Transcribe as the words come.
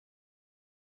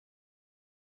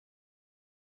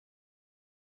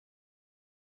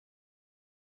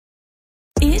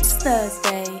It's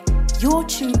Thursday. You're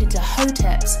tuned into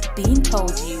Hotep's Being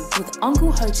Told You with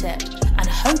Uncle Hotep and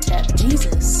Hotep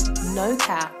Jesus. No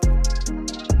cap.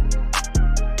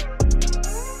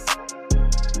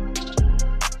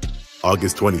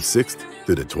 August 26th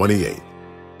through the 28th,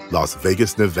 Las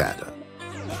Vegas, Nevada.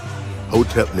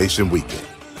 Hotep Nation Weekend.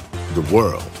 The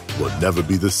world will never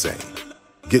be the same.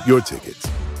 Get your tickets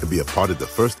and be a part of the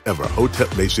first ever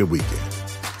Hotep Nation Weekend.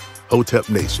 Hotep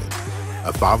Nation,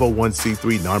 a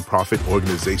 501c3 nonprofit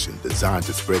organization designed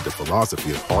to spread the philosophy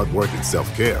of hard work and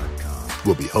self-care,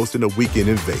 will be hosting a weekend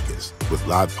in Vegas with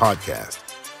live podcasts,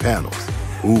 panels,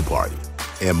 pool party,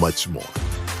 and much more.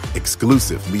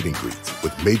 Exclusive meet and greets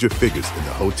with major figures in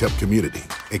the Hotep community,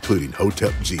 including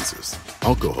Hotep Jesus,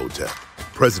 Uncle Hotep,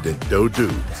 President Doe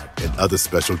Dubes, and other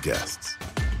special guests.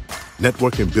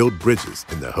 Network and build bridges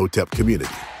in the Hotep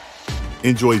community.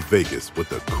 Enjoy Vegas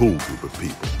with a cool group of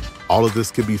people. All of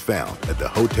this can be found at the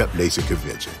Hotep Nation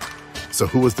Convention. So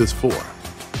who is this for?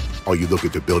 Are you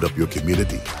looking to build up your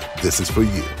community? This is for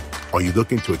you. Are you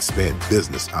looking to expand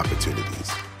business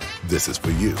opportunities? This is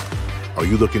for you. Are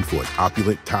you looking for an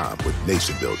opulent time with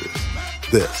nation builders?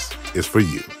 This is for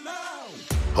you.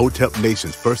 Hotep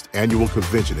Nation's first annual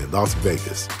convention in Las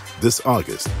Vegas, this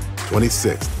August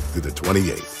 26th through the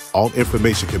 28th. All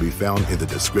information can be found in the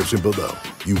description below.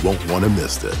 You won't want to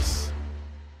miss this.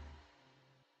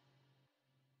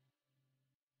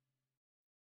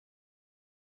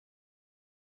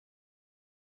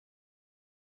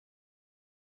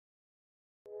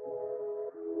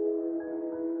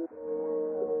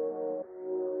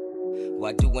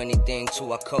 Why do anything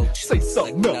to our coach? Say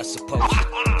something, like we're not supposed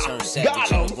to. Turn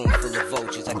savage in a room full of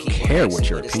vultures. I keep care what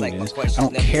your opinion is. I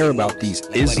don't care about these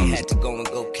isms. Had to go and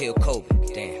go kill Kobe.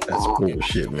 Damn. That's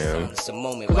bullshit, man. It's a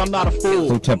moment. Because I'm not a fool.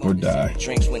 Hotep or die.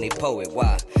 Drinks when they poet.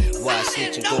 Why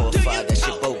snitch and glorify? That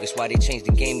shit bogus. Why they changed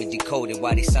the game and decoded?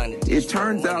 Why they signed it? It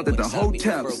turns out that the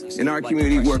Hoteps in our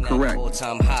community were correct.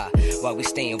 All-time high. Why we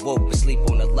staying woke but sleep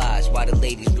on the lies? Why the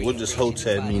ladies? What does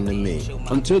Hotep mean to me?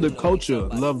 Until the culture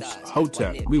loves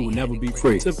Hotep, we will never be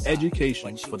free.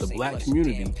 Education for the black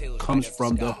community comes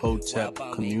from the Hotep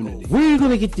community. Where are you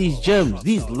gonna get these gems?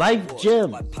 These life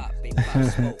gems?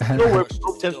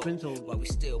 Hotep's been told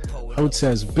you.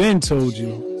 Hotep's been told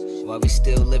you. Why we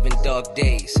still live in dark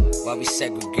days? Why we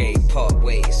segregate, part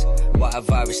ways? Why a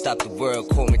virus stopped the world,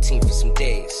 quarantine for some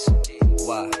days?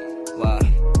 Why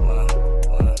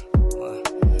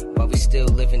we still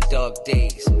live in dark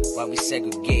days? Why we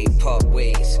segregate, part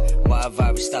ways? Why a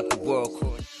virus stopped the world,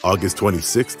 quarantine? August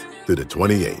 26th through the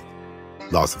 28th,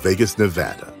 Las Vegas,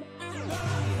 Nevada.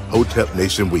 Hotep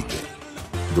Nation Weekend.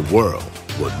 The world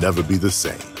will never be the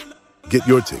same. Get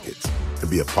your tickets and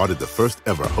be a part of the first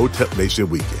ever Hotep Nation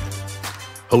Weekend.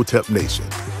 Hotep Nation,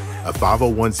 a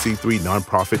 501c3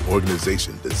 nonprofit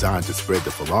organization designed to spread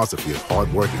the philosophy of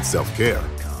hard work and self-care,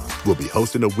 will be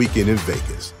hosting a weekend in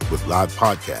Vegas with live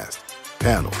podcasts,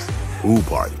 panels, pool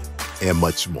party, and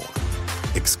much more.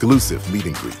 Exclusive meet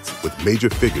and greets with major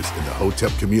figures in the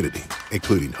Hotep community,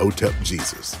 including Hotep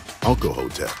Jesus, Uncle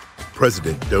Hotep,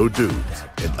 President Doe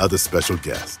Dubes, and other special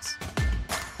guests.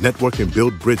 Network and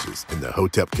build bridges in the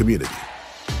Hotep community.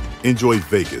 Enjoy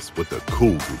Vegas with a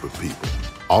cool group of people.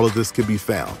 All of this can be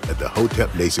found at the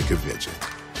Hotep Nation Convention.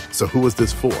 So who is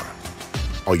this for?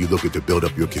 Are you looking to build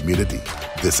up your community?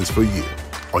 This is for you.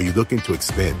 Are you looking to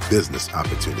expand business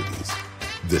opportunities?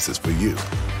 This is for you.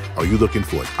 Are you looking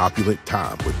for an opulent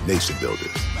time with nation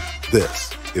builders?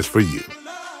 This is for you.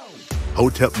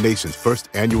 Hotep Nation's first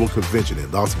annual convention in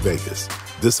Las Vegas,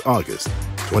 this August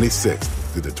 26th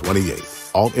through the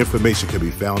 28th. All information can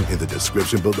be found in the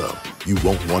description below. You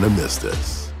won't want to miss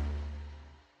this.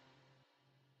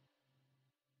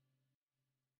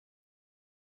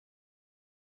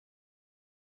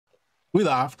 We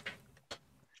live.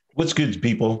 What's good,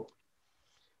 people?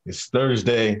 It's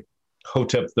Thursday,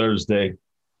 Hotep Thursday.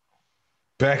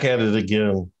 Back at it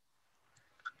again.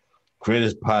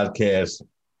 Greatest podcast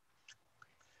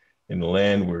in the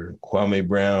land where Kwame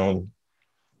Brown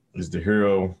is the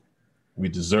hero we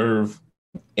deserve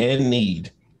and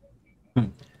need.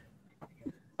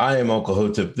 I am Uncle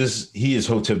Hotep. He is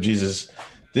Hotep Jesus.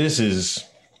 This is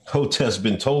Hotep's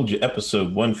Been Told You,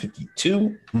 episode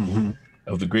 152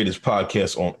 of the greatest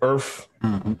podcast on earth.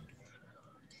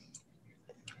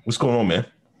 What's going on, man?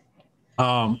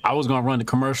 I was gonna run the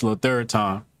commercial a third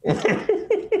time. I'm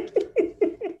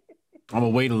gonna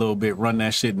wait a little bit, run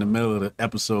that shit in the middle of the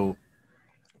episode.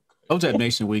 Hotep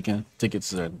Nation Weekend ticket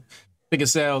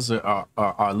sales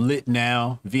are lit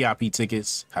now. VIP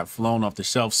tickets have flown off the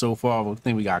shelf so far. I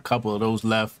think we got a couple of those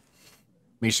left.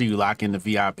 Make sure you lock in the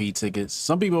VIP tickets.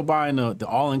 Some people are buying the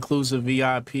all-inclusive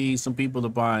VIP. Some people are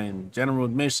buying general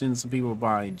admission. Some people are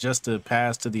buying just to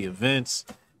pass to the events.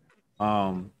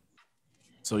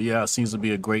 So yeah, it seems to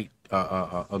be a great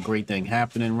thing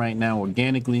happening right now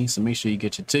organically. So make sure you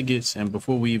get your tickets. And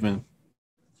before we even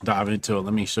dive into it,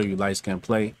 let me show you Light Skin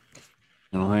Plate.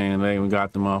 You know what I'm saying? We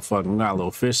got we got a little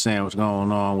fish sandwich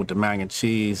going on with the mac and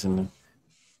cheese and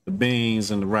the beans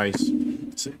and the rice.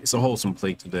 It's a wholesome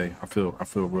plate today. I feel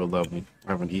real lovely.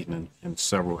 I haven't eaten in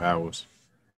several hours.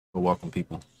 So welcome,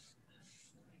 people.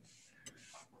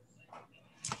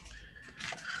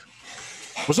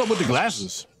 What's up with the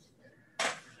glasses?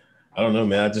 I don't know,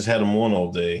 man. I just had them on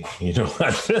all day. You know.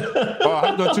 I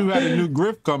thought you had a new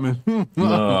grip coming. No,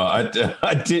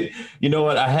 I did. You know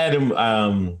what? I had him.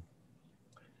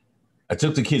 I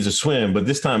took the kids to swim, but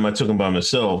this time I took them by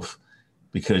myself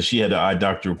because she had an eye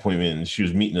doctor appointment and she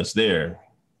was meeting us there.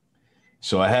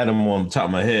 So I had them on the top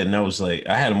of my head, and I was like,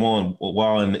 I had them on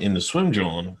while in the swim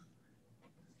john.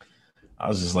 I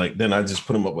was just like, then I just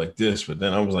put them up like this, but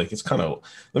then I was like, it's kind of,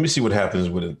 let me see what happens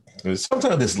with it.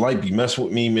 Sometimes this light be messing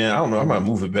with me, man. I don't know. I might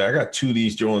move it back. I got two of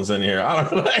these Jones in here. I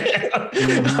don't know.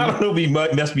 I don't know. Be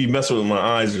messing with my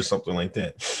eyes or something like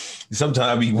that. Sometimes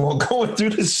I be going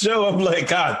through the show. I'm like,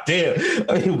 God damn.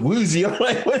 I mean, woozy. I'm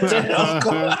like, what the hell's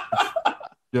going on?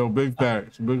 Yo, big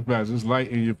facts. This light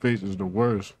in your face is the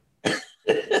worst.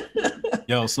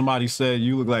 Yo, somebody said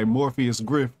you look like Morpheus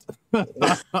Grift.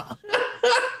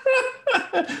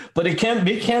 But it can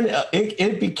become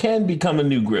a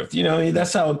new grift. You know,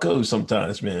 that's how it goes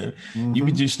sometimes, man. Mm-hmm. You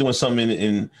be just doing something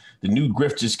and the new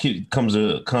grift just comes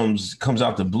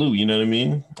out the blue. You know what I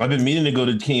mean? I've been meaning to go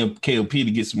to KOP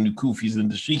to get some new kufis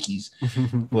and dashikis,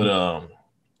 but I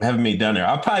haven't made it down there.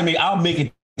 I'll make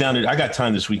it down there. I got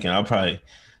time this weekend. I'll probably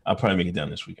make it down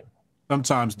this weekend.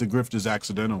 Sometimes the grift is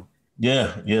accidental.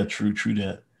 Yeah, true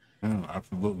that. Yeah,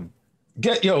 absolutely.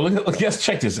 Guess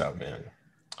check this out, man.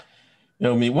 You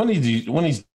know what I mean? One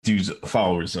of these dudes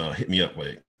followers hit me up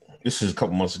like, this is a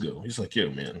couple months ago. He's like,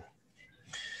 yo, man,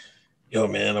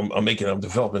 I'm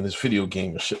developing this video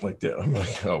game and shit like that. I'm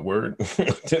like, oh, word.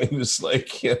 Then he was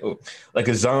like, yo, like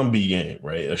a zombie game,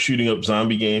 right? A shooting up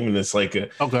zombie game, and it's like a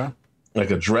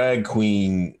drag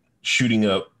queen shooting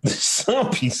up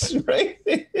zombies, right?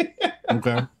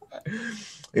 Okay.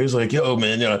 It was like, yo,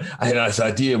 man, I had this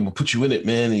idea. I'm gonna put you in it,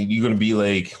 man, and you're gonna be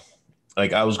like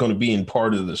I was going to be in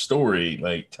part of the story,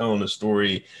 like telling the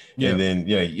story, and then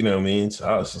you know what I mean. So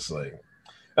I was just like,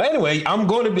 anyway,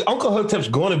 Uncle Hotep's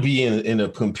going to be in a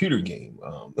computer game.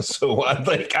 So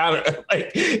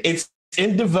it's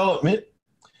in development.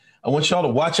 I want y'all to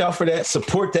watch out for that,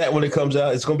 support that when it comes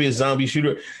out. It's going to be a zombie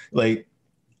shooter. Like,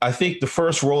 I think the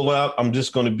first rollout, I'm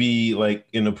just going to be like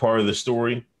in a part of the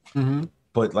story,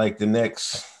 but like the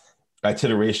next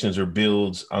iterations or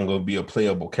builds, I'm going to be a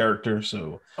playable character.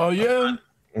 So, I'm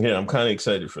kind of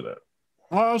excited for that.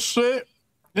 Oh shit!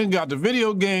 Then got the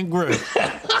video game grip.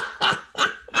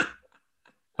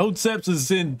 Hoteps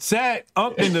is intact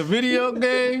up in the video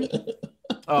game.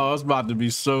 Oh, it's about to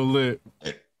be so lit.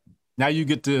 Now you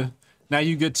get to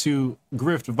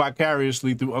grift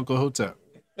vicariously through Uncle Hotep.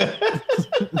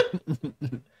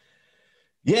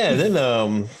 Yeah, then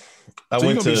I so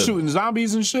went you gonna be shooting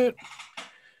zombies and shit.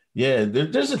 Yeah,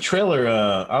 there's a trailer.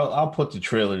 I'll put the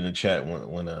trailer in the chat when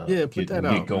put that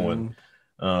out, going.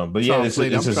 But yeah, it's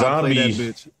a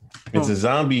zombie. It's a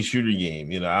zombie shooter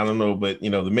game. You know, I don't know, but you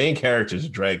know, the main characters are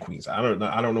drag queens. I don't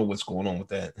know what's going on with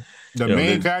that. The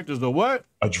main characters are what?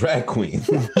 A drag queen.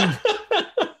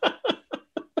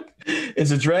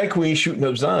 It's a drag queen shooting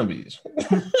up zombies. Yo,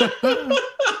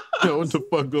 what the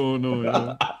fuck going on?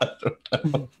 Yo?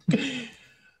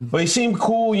 But he seemed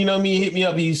cool, you know what I mean? He hit me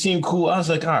up, he seemed cool. I was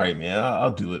like, all right, man,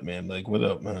 I'll do it, man. Like, what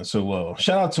up, man? So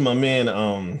shout out to my man.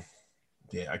 I'd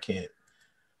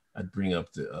bring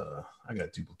up the I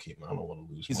got duplicate, man. I don't want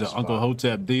to lose. He's an Uncle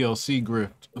Hotep DLC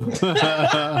grift.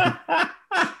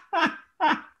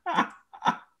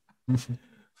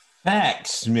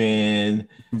 Facts, man.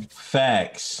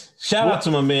 Facts. Shout out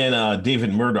to my man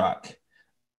David Murdoch.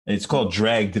 It's called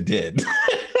Drag the Dead.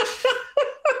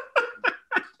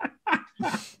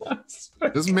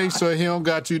 Just make sure he don't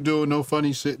got you doing no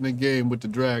funny shit in the game with the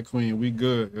drag queen. We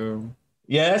good, yo.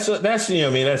 Yeah, that's you know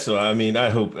what I mean. That's what I mean. I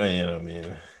hope you know what I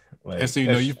mean. Like, and so you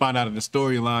know, you find out in the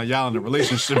storyline, y'all in a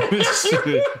relationship and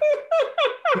shit.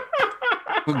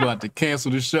 We're about to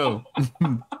cancel the show.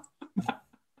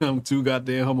 I'm too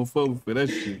goddamn homophobic for that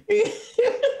shit.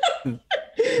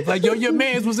 It's like, yo, your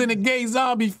man's was in a gay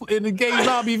zombie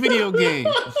video game.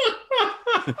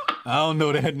 I don't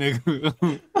know that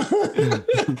nigga.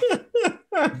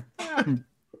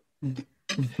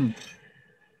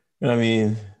 I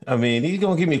mean, he's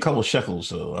gonna give me a couple shekels,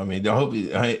 so I mean, I hope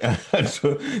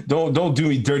don't do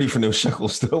me dirty for no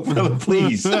shekels, though, brother.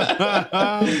 Please,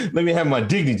 let me have my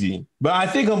dignity. But I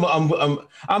think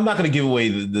I'm not gonna give away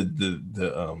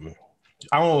the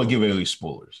I don't want to give away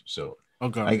spoilers, so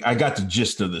okay. I got the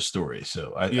gist of the story,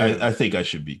 so I think I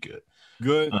should be good.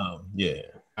 Good. Yeah.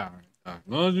 All right. As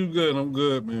long as you good, I'm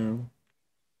good, man.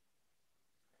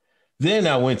 Then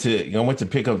I went to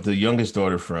pick up the youngest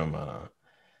daughter from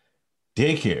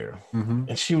daycare,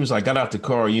 and she was like, got out the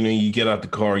car. You know, you get out the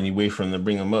car and you wait for them to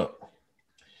bring them up,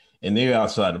 and they're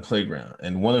outside the playground.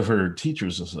 And one of her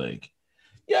teachers was like,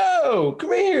 "Yo,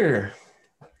 come here."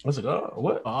 I was like, "Oh,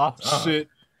 what? Oh, shit."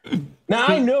 Now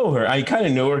I know her. I kind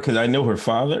of know her because I know her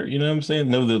father. You know what I'm saying?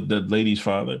 Know the lady's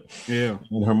father. Yeah.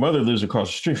 And her mother lives across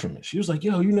the street from me. She was like,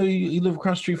 "Yo, you know you live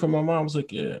across the street from my mom." I was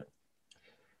like, "Yeah."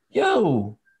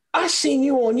 Yo, I seen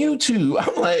you on YouTube.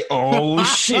 I'm like, oh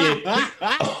shit.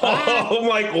 I'm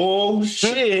like, oh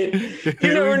shit.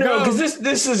 You never know, because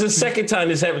this is the second time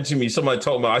this happened to me. Somebody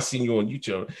told me I seen you on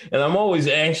YouTube, and I'm always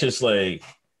anxious, like,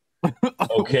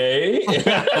 okay,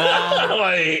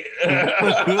 like,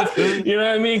 you know what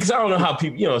I mean? Because I don't know how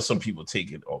people, you know, some people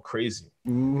take it all crazy.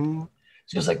 Mm-hmm.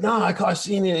 She was like, "No, I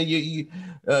seen it. You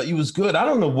was good." I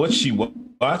don't know what she watched.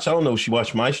 I don't know if she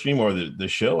watched my stream or the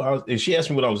show. And she asked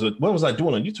me what was I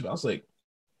doing on YouTube. I was like,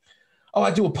 "Oh,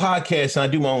 I do a podcast and I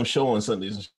do my own show on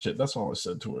Sundays and shit." That's all I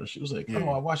said to her. She was like, "Oh,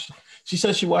 I watched." She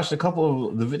said she watched a couple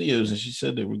of the videos and she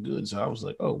said they were good. So I was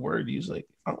like, "Oh, word." He was like,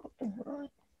 "Oh, all right."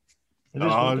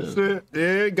 Oh shit!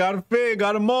 Yeah, got a fan,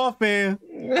 got a more fan.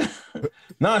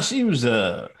 Nah, she's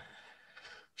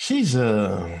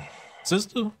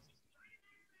sister.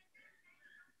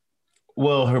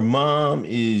 Well, her mom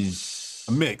is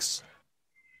a mix.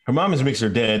 Her mom is mixed. Her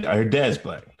dad's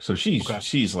black, so she's like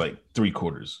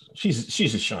 3/4.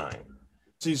 She's a shine.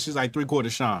 She's like 3/4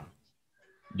 shine.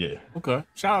 Yeah. Okay.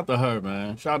 Shout out to her,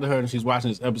 man. Shout out to her, and she's watching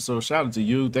this episode. Shout out to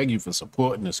you. Thank you for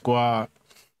supporting the squad.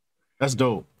 That's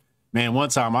dope, man. One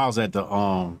time I was at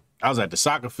the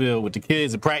soccer field with the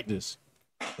kids at practice.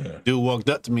 Yeah. Dude walked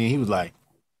up to me and he was like,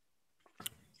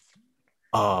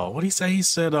 what'd he say? He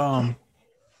said,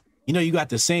 you know, you got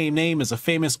the same name as a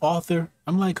famous author.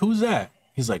 I'm like, who's that?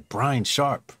 He's like, Brian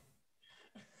Sharp.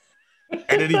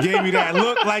 And then he gave me that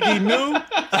look like he knew.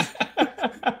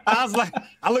 I was like,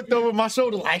 I looked over my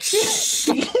shoulder like, shh.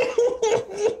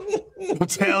 Don't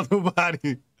tell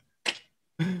nobody.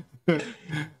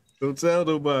 Don't tell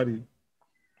nobody.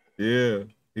 Yeah.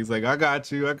 He's like, I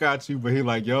got you. But he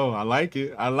like, yo, I like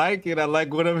it. I like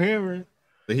what I'm hearing.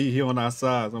 So he on our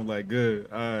sides. I'm like, good.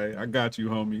 All right, I got you,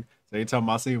 homie. So every time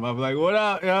I see him, I be like, what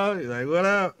up, yo? He's like, what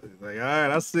up? He's like, all right,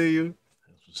 I see you.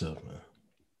 What's up, man?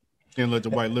 Can't let the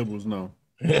white liberals know.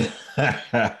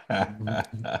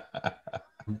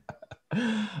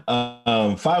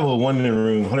 501 in the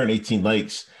room, 118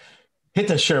 likes. Hit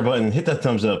that share button, hit that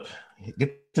thumbs up.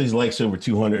 Get these likes over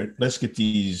 200. Let's get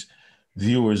these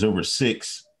viewers over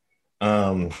 6.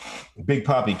 Big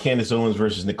Poppy, Candace Owens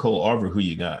versus Nicole Arbor. Who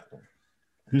you got?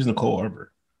 Who's Nicole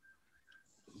Arbor?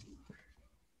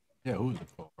 Yeah, who's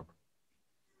Nicole Arbor?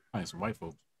 I need some white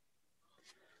folks.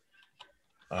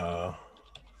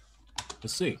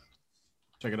 Let's see.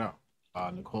 Check it out.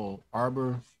 Nicole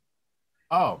Arbor.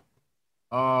 Oh.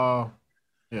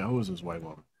 Yeah, who is this white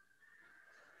woman?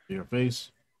 See her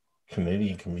face?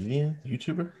 Canadian comedian?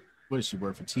 YouTuber? What does she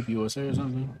work for, TPUSA or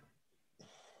something?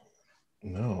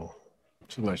 No.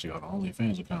 She looks like she got an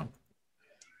OnlyFans account.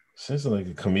 Sounds like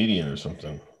a comedian or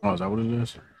something. Oh, is that what it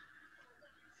is?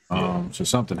 Yeah. So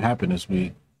something happened this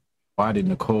week. Why did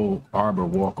Nicole Arbor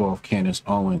walk off Candace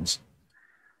Owens'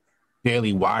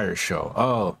 Daily Wire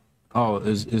show? Oh,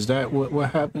 is that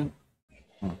what happened?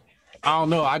 I don't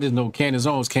know. I just know Candace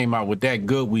Owens came out with that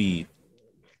good weed.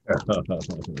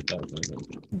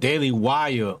 Daily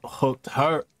Wire hooked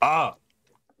her up.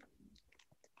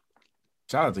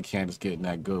 Shout out to Candace getting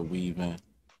that good weave in.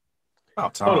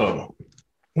 Hold on.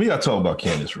 We gotta talk about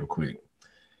Candace real quick.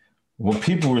 Well,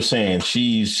 people were saying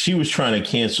she was trying to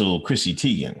cancel Chrissy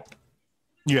Teigen.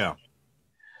 Yeah.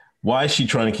 Why is she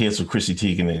trying to cancel Chrissy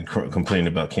Teigen and complaining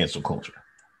about cancel culture?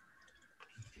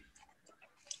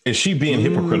 Is she being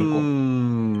hypocritical?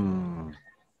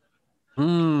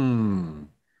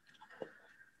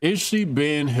 Is she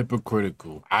being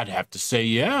hypocritical? I'd have to say,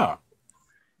 yeah.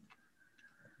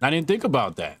 I didn't think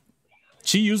about that.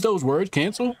 She used those words,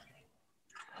 cancel?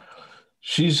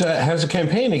 She's has a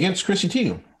campaign against Chrissy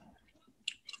Teigen.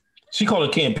 She called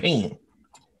it campaign.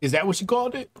 Is that what she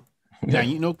called it? Yeah. Now,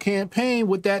 you know, campaign,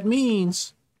 what that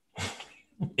means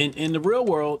in the real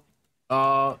world,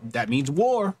 that means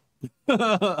war.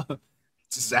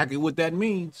 It's exactly what that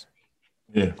means.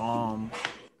 Yeah.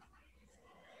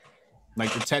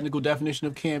 Like the technical definition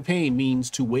of campaign means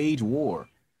to wage war.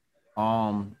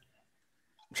 I'm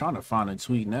trying to find a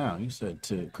tweet now. You said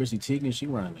to Chrissy Teigen, she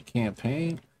running a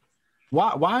campaign.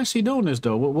 Why is she doing this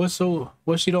though?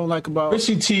 What she don't like about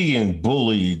Chrissy Teigen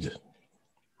bullied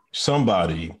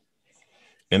somebody,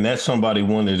 and that somebody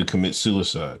wanted to commit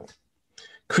suicide.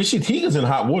 Chrissy Teigen's in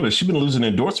hot water. She's been losing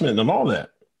endorsement and all that.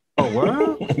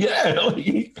 Oh, what? Yeah.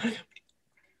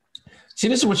 See,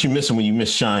 this is what you're missing when you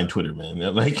miss Shine Twitter, man.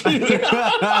 Like, they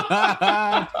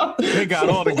got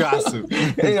all the gossip.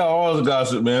 They got all the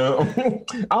gossip, man.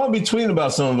 I don't be tweeting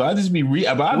about something. I just be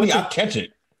I'll catch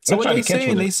it. So what they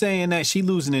saying? They saying that she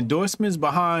losing endorsements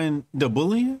behind the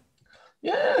bullying?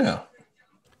 Yeah.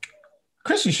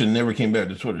 Chrissy should never came back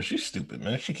to Twitter. She's stupid,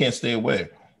 man. She can't stay away.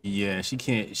 Yeah, she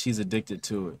can't. She's addicted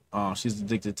to it. She's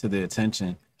addicted to the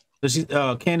attention. So she,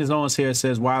 Candace Owens here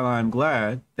says, while I'm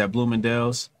glad that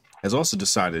Bloomingdale's has also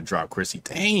decided to drop Chrissy.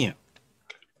 Damn.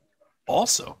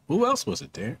 Also, who else was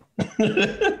it there?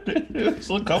 It's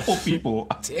a couple people.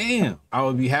 Damn. I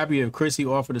would be happy if Chrissy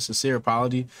offered a sincere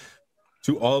apology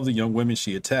to all of the young women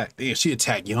she attacked. Damn, she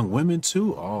attacked young women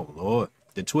too? Oh, Lord.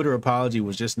 The Twitter apology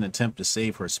was just an attempt to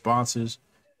save her sponsors.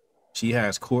 She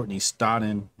has Courtney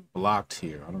Stodden blocked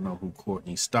here. I don't know who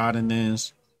Courtney Stodden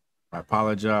is. I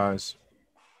apologize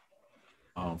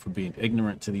for being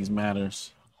ignorant to these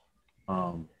matters.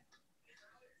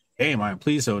 Damn, I am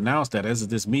pleased to announce that as of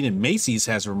this meeting, Macy's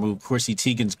has removed Chrissy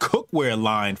Teigen's cookware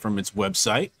line from its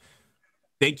website.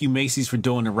 Thank you, Macy's, for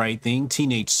doing the right thing.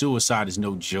 Teenage suicide is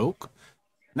no joke.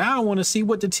 Now I want to see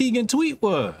what the Teigen tweet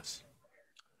was.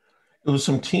 It was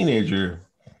some teenager,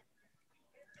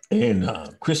 and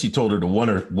Chrissy told her to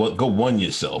go one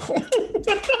yourself.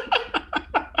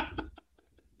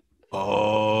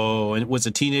 Oh, and was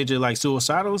a teenager like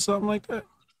suicidal or something like that?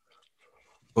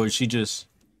 Or she just...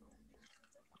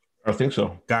 I think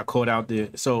so. Got caught out there.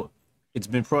 So it's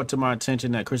been brought to my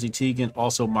attention that Chrissy Teigen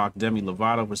also mocked Demi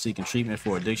Lovato for seeking treatment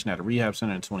for addiction at a rehab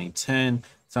center in 2010,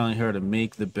 telling her to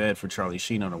make the bed for Charlie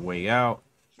Sheen on her way out.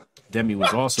 Demi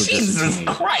was also Jesus just a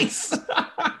teenager. Christ.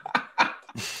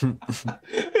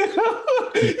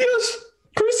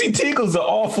 Chrissy Teigen's an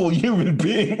awful human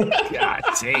being. God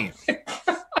damn.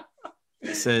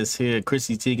 It says here,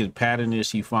 Chrissy Teigen's pattern is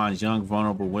she finds young,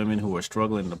 vulnerable women who are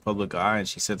struggling in the public eye, and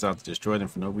she sets out to destroy them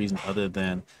for no reason other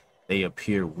than they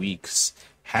appear weak.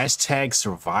 Hashtag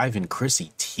surviving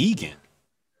Chrissy Teigen.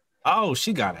 Oh,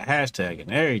 she got a hashtag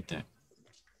and everything.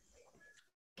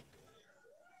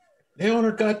 They on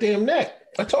her goddamn neck.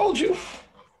 I told you.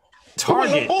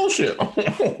 Target. Bullshit.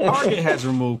 Target has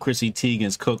removed Chrissy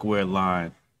Teigen's cookware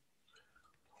line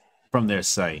from their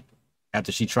site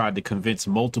after she tried to convince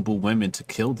multiple women to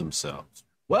kill themselves.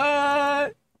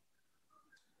 What?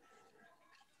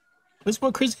 What's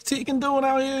what Chrissy Teigen doing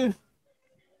out here?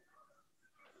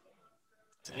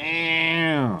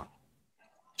 Damn.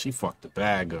 She fucked the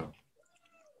bag up.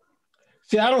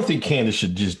 See, I don't think Candace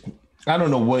should just... I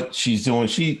don't know what she's doing.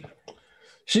 She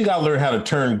got to learn how to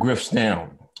turn grifts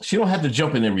down. She don't have to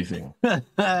jump in everything.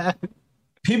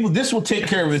 People, this will take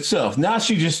care of itself. Now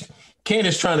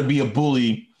Candace trying to be a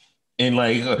bully and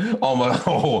like,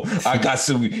 I got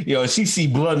some, she see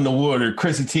blood in the water.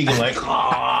 Chrissy Teigen like,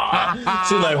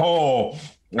 she's like,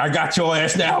 I got your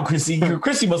ass now, Chrissy.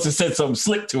 Chrissy must have said something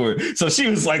slick to her. So she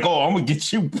was like, I'm going to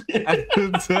get you.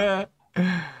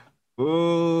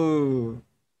 Ooh.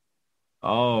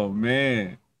 Oh,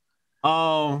 man.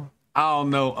 I don't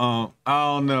know.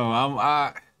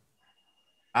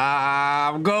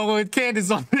 I'm going with Candace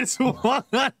on this one.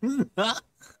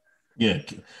 Yeah,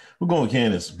 we're going with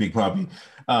Candace, Big Poppy.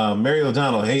 Mary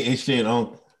O'Donnell, hey, HJ and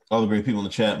Unc, all the great people in the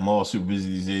chat. I'm all super busy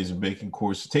these days and taking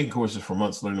courses for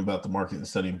months, learning about the market and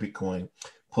studying Bitcoin,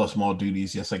 plus small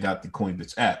duties. Yes, I got the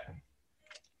Coinbits app.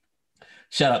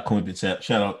 Shout out Coinbits app.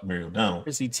 Shout out Mary O'Donnell.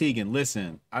 Chrissy Teigen,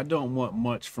 listen, I don't want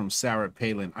much from Sarah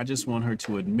Palin. I just want her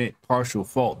to admit partial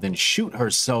fault, then shoot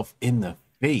herself in the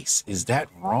face. Is that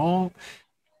wrong?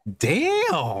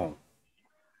 Damn.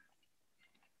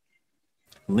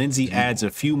 Lindsay adds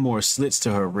a few more slits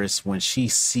to her wrists when she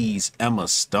sees Emma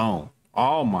Stone.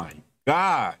 Oh my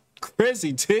God.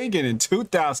 Chrissy Teigen in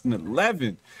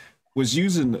 2011 was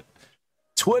using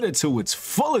Twitter to its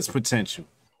fullest potential.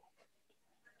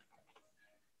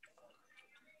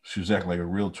 She was acting like a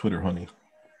real Twitter honey.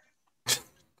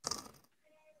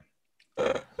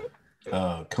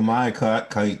 Kai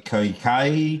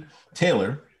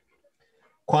Taylor,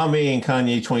 Kwame and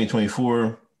Kanye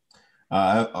 2024.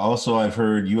 I've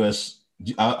heard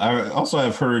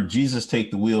Jesus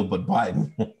take the wheel, but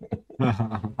Biden.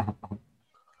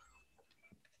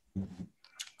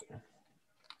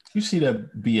 You see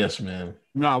that BS, man?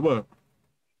 Nah, what?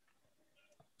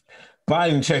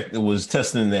 Biden was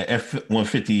testing the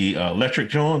F-150 electric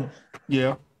John.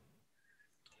 Yeah.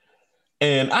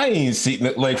 And I ain't seen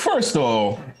it. Like, first of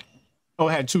all, it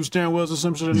had 2 steering wheels or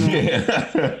some shit in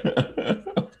there? Yeah.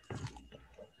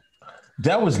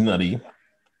 That was nutty.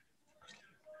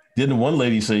 Didn't one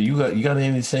lady say, you got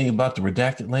anything about the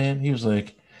redacted land? He was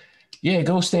like, yeah,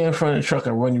 go stand in front of the truck.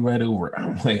 I'll run you right over.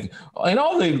 I'm like, and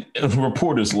all the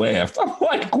reporters laughed. I'm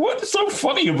like, what's so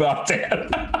funny about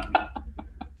that?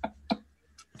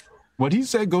 What he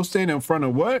said, go stand in front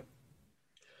of what?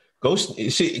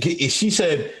 She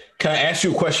said, can I ask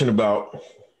you a question about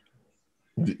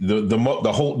them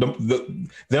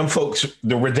folks,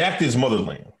 the redacted's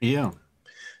motherland? Yeah.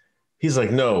 He's like,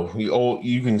 no,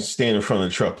 you can stand in front of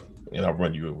the truck and I'll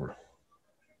run you over.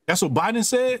 That's what Biden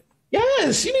said?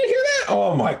 Yes, you didn't hear that?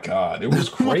 Oh my God, it was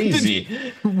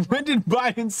crazy. when did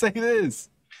Biden say this?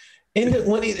 And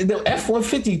the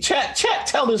F-150 chat,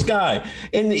 tell this guy.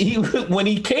 And when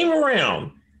he came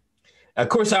around, of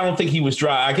course, I don't think he was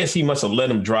driving. I guess he must have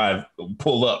let him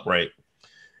pull up, right?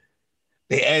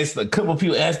 They asked a couple of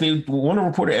people. One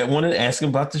reporter wanted to ask him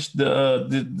about the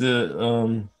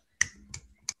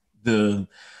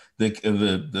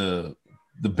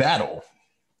battle,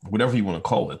 whatever you want to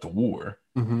call it, the war.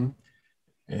 Mm-hmm.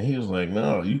 And he was like,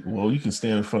 "No, you can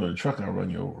stand in front of the truck. I'll run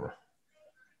you over."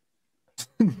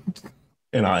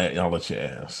 And I'll let you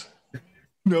ask.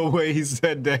 No way he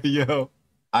said that, yo.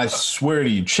 I swear to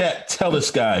you, chat, tell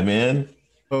this guy, man.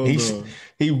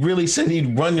 He really said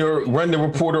he'd run the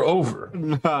reporter over.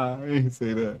 Nah, I ain't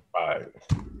say that. All right.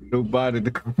 Nobody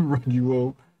to come run you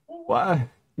over. Why?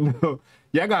 No.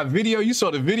 Y'all got video? You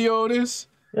saw the video of this?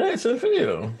 Yeah, it's a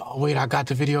video. Oh, wait, I got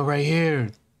the video right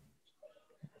here.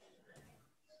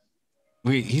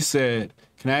 Wait, he said,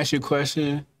 can I ask you a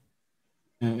question?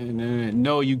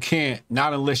 No, you can't.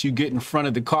 Not unless you get in front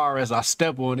of the car as I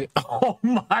step on it. Oh,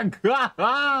 my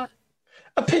God.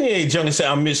 Opinionated Junkie said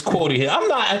I'm misquoting here.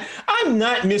 I'm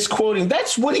not misquoting.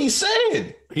 That's what he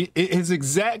said. His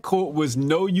exact quote was,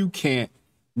 no, you can't.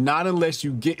 Not unless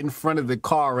you get in front of the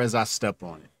car as I step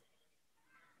on it.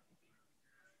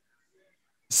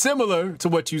 Similar to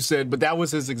what you said, but that was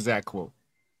his exact quote.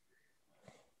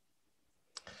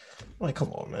 Like,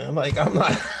 come on, man. Like, I'm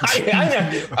not.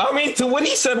 I mean, to what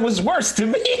he said was worse to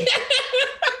me.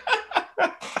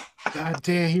 God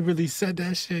damn, he really said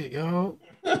that shit, yo.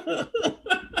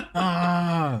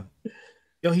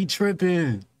 Yo, he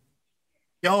tripping.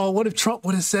 Yo, what if Trump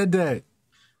would have said that?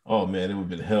 Oh man, it would have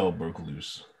been hell broke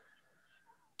loose.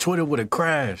 Twitter would have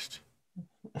crashed.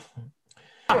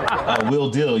 Will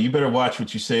Dill, you better watch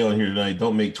what you say on here tonight.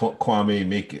 Don't make Kwame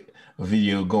make a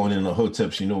video going in the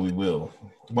hoteps. You know we will.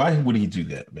 Why would he do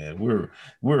that, man?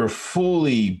 We're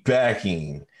fully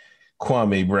backing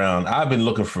Kwame Brown. I've been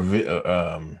looking for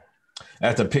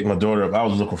after I picked my daughter up, I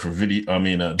was looking for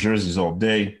jerseys all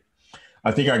day.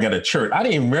 I think I got a shirt. I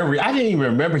didn't even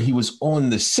remember he was on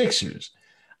the Sixers.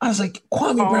 I was like,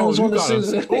 Kwame Brown was on the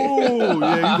Sixers. Oh,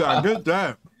 yeah, you gotta get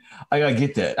that. I gotta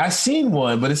get that. I seen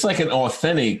one, but it's like an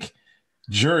authentic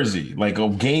jersey, like a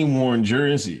game-worn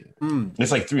jersey.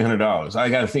 It's like $300. I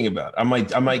gotta think about it. I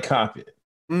might copy it.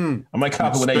 I might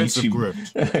copy when I YouTube.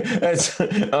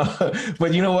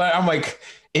 But you know what? I'm like,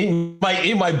 it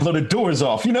might blow the doors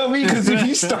off. You know what I mean? Because if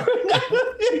you start,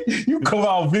 you come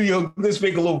out video. Let's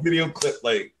make a little video clip,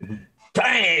 like,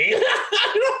 bang!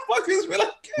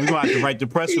 We're gonna have to write the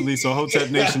press release on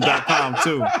HotepNation.com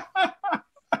too.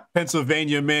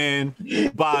 Pennsylvania man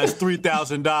buys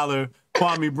 $3,000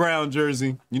 Kwame Brown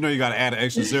jersey. You know you got to add an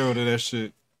extra zero to that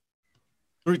shit.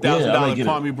 $3,000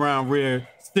 Kwame Brown rare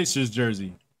Sixers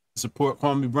jersey. Support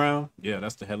Kwame Brown. Yeah,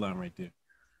 that's the headline right there.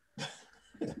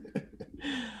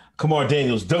 Kamar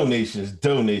Daniels, donations.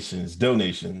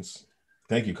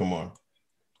 Thank you, Kamar.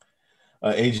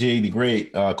 AJ the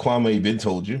Great, Kwame been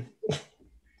told you.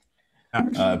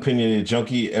 Opinionated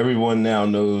Junkie, everyone now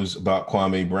knows about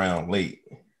Kwame Brown. Late.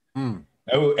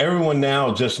 Everyone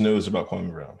now just knows about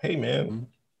Kwame Brown. Hey, man.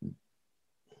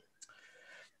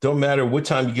 Don't matter what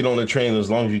time you get on the train as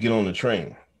long as you get on the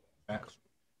train.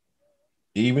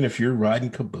 Even if you're riding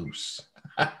caboose.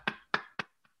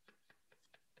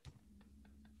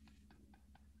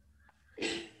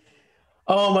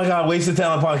 Oh my God, Wasted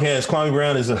Talent Podcast. Kwame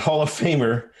Brown is a Hall of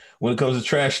Famer when it comes to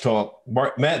trash talk.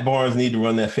 Matt Barnes need to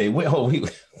run that fade.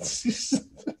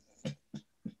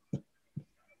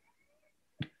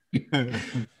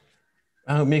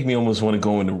 Make me almost want to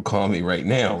go into Kwame right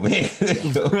now, man.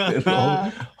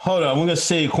 Hold on, I'm gonna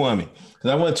say Kwame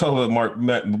because I want to talk about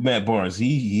Matt Barnes.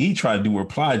 He tried to do a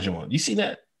reply joint. You see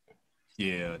that?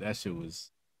 Yeah, that shit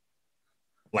was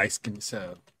light skin as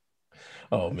hell.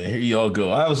 Oh man, here y'all go.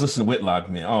 I was listening to Whitlock,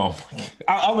 man. Oh,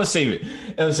 I'm gonna save it.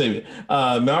 I'm gonna save it.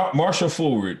 Marshall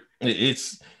Forward.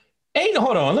 It's ain't.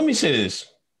 Hold on. Let me say this.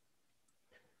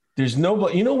 There's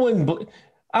nobody. You know when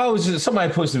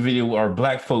somebody posted a video where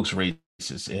black folks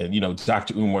racist, and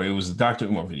Dr. Umar. It was a Dr.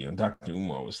 Umar video, and Dr.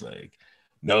 Umar was like,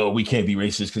 "No, we can't be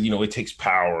racist because it takes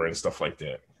power and stuff like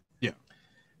that." Yeah.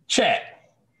 Chat.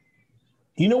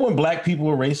 You know when black people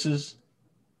are racist?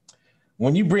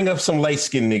 When you bring up some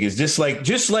light-skinned niggas, just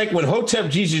like when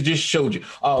Hotep Jesus just showed you,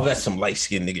 oh, that's some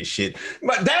light-skinned nigga shit.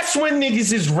 But that's when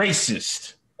niggas is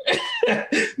racist.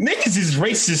 Niggas is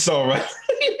racist, all right.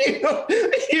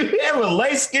 You have a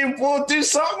light-skinned fool do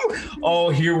something?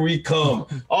 Oh, here we come.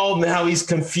 Oh, now he's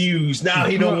confused. Now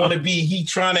he don't want to be, he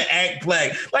trying to act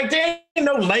black. Like, there ain't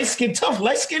no tough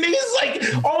light-skinned niggas. Like,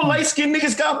 all light-skinned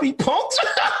niggas gotta be punks.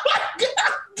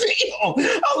 Damn.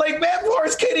 I'm like, Matt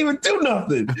Morris can't even do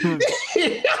nothing. I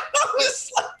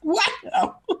was like,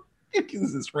 wow.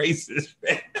 Niggas is racist,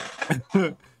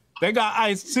 man. They got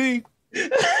Ice-T.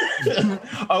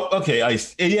 Oh, okay,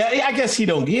 Ice. Yeah, I guess he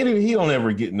don't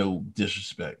ever get no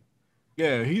disrespect.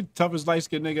 Yeah, he toughest light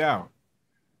skinned nigga out.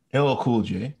 LL Cool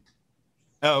J.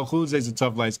 LL Cool J's a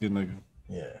tough light skinned nigga.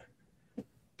 Yeah,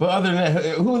 but other than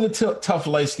that, who are the tough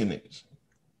light skinned niggas?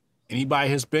 Anybody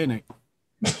Hispanic.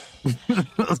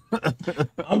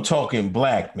 I'm talking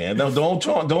black, man. Do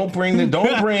not bring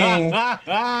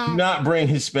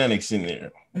Hispanics in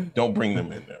there. Don't bring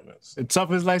them in there, man. The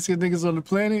toughest light skinned niggas on the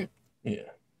planet.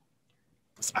 Yeah.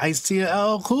 It's Ice-T and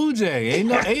LL Cool J. Ain't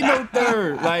no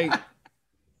third. Like,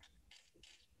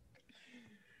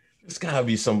 it's gotta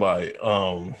be somebody.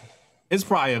 It's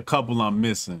probably a couple I'm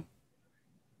missing.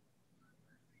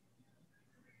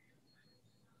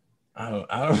 I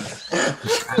don't.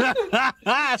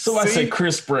 Somebody say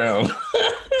Chris Brown.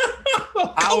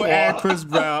 I would add Chris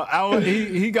Brown.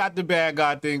 He got the bad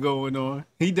guy thing going on.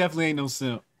 He definitely ain't no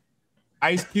simp.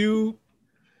 Ice Cube.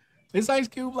 Is Ice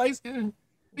Cube light skin?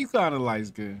 He's kind of light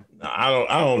skin. I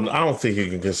don't think you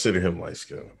can consider him light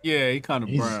skin. Yeah, he kind of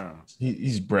brown.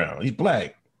 He's brown. He's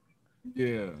black.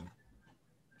 Yeah.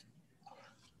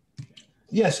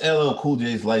 Yes, LL Cool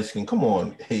J's light skin. Come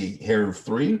on, hey, Hair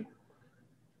 3.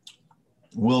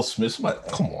 Will Smith.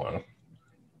 Come on.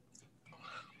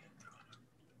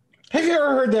 Have you ever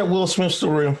heard that Will Smith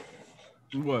story?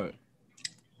 What?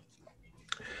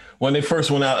 When they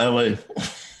first went out LA.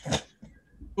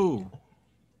 Who?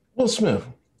 Will Smith.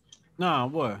 Nah,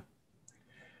 what?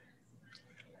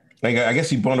 Like, I guess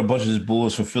he brought a bunch of his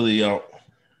boys from Philly out,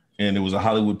 and it was a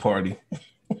Hollywood party.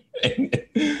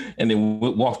 and they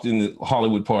walked in the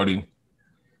Hollywood party.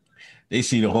 They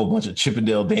seen a whole bunch of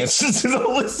Chippendale dancers and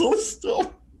all this sort of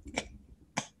stuff.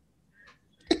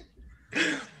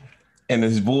 And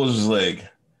his boys was like,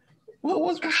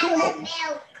 what's going on?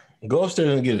 Go upstairs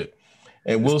and get it.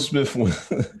 And Will Smith,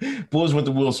 boys went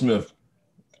to Will Smith.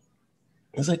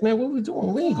 He's like, man, what are we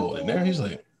doing? We ain't going in there. He's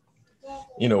like,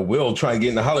 Will try to get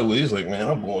into Hollywood. He's like, man,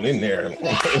 I'm going in there.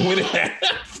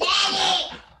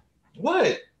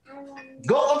 What?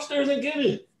 Go upstairs and get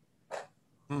it.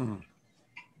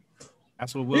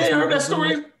 That's what Will Smith heard that was story?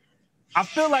 doing. I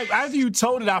feel like after you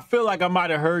told it, I feel like I might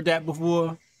have heard that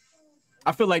before.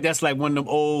 I feel like that's like one of them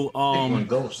old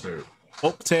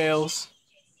folk tales,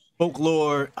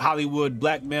 folklore, Hollywood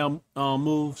black male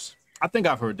moves. I think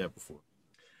I've heard that before.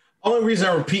 Only reason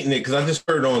I'm repeating it because I just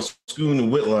heard it on Schoon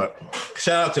and Whitlock.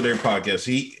 Shout out to their podcast.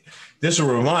 This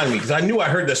will remind me because I knew I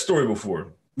heard that story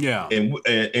before. Yeah. And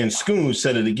Schoon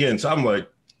said it again. So I'm like,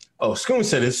 oh, Schoon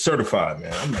said it's certified,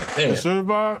 man. I'm like, damn. It's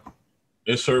certified?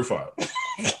 It's certified.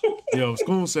 Yo,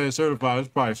 Schoon said certified. It's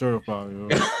probably certified, yo.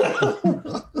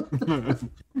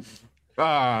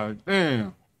 God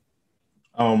damn.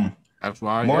 That's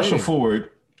why Marshall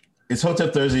Forward. It's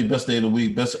Hotep Thursday, best day of the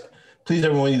week. Please,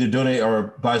 everyone, either donate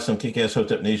or buy some kick-ass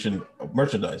Hotep Nation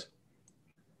merchandise.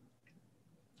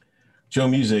 Joe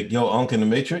Music, Yo Unc in the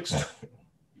Matrix.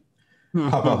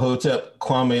 Papa Hotep,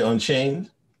 Kwame Unchained.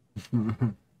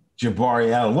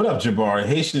 Jabari Allen. What up, Jabari?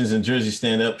 Haitians in Jersey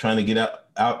stand up, trying to get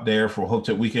out there for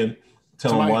Hotep weekend.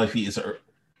 Tell him wifey it's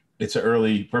an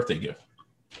early birthday gift.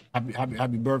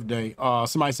 Happy birthday.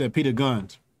 Somebody said Peter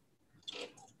Guns.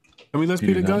 Can we list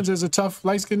Peter Guns as a tough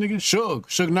light-skinned nigga?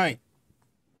 Suge Knight.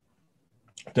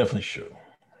 Definitely should.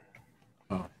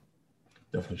 Oh.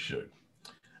 Definitely should.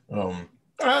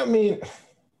 I mean,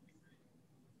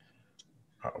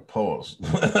 pause.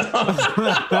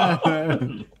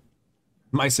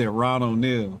 Might say Ron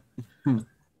O'Neal.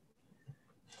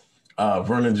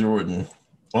 Vernon Jordan.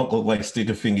 Uncle like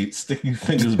Sticky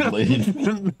Fingers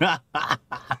Blade.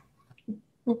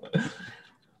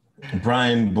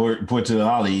 Brian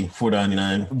Bortolatti,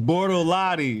 $4.99.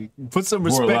 Bortolatti. Put some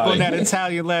respect on that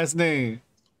Italian last name.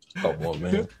 Come on,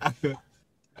 man.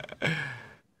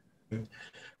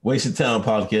 Wasted Talent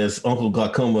Podcast. Uncle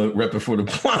Glaucoma repping for the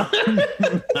plot.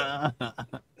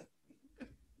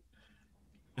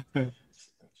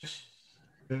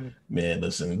 Man,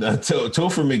 listen.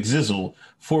 Topher McZizzle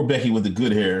for Becky with the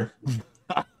good hair.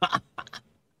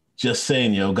 Just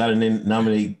saying, yo. Got to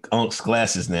nominate Unc's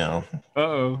glasses now.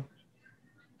 Uh-oh.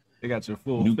 They got your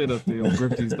full fit up there on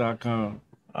grifties.com.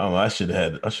 Oh, I should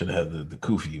have had the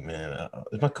kufi, man.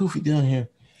 Is my kufi down here?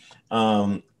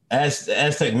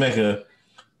 Aztec Mecca.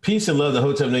 Peace and love to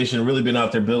Hotep Nation. Really been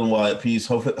out there building while at peace.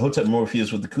 Hotep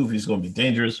Morpheus with the kufi is going to be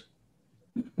dangerous.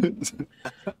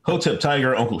 Hotep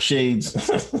Tiger, Uncle Shades.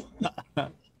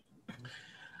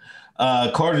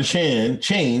 Carter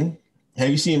Chain. Have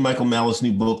you seen Michael Malice's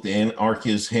new book? The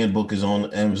Anarchist Handbook is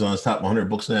on Amazon's top 100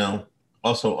 books now.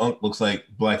 Also, Unc looks like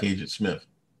Black Agent Smith.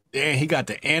 Yeah, he got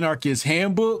the Anarchist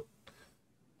Handbook.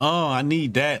 Oh, I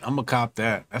need that. I'm going to cop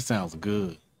that. That sounds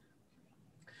good.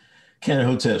 Cannon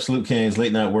Hotep, salute Cannon's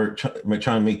late night work, trying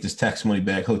to make this tax money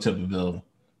back. Hotep available.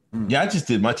 Yeah, I just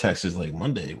did my taxes like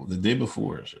Monday, the day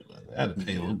before. So I had to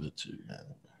pay a little bit too, man.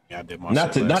 Yeah, I did my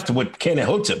not to what Cannon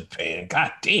Hotep paying.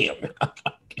 God damn.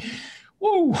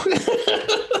 Woo.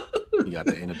 You got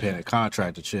the independent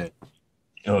contractor check.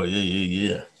 Oh,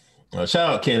 yeah. Shout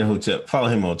out Cannon Hotep. Follow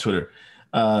him on Twitter.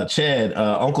 Chad,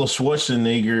 Uncle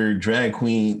Schwarzenegger, drag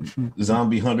queen,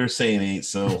 zombie hunter, saying ain't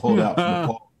so. Hold out for the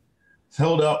Paul.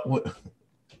 Hold out.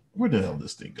 Where the hell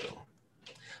this thing go?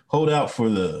 Hold out for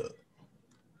the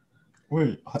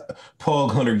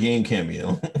Pog Hunter game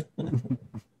cameo.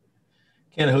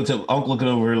 Cannon Hotep, Uncle looking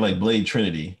over her like Blade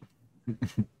Trinity.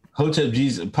 Hotep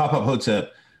Jesus, Pop-Up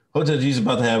Hotep. Hotep Jesus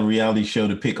about to have a reality show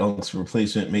to pick Unc's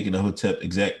replacement, making the Hotep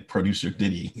exec producer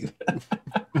Diddy.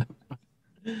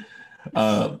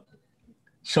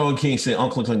 Sean King said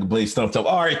Uncle looks like a Blade stumped up.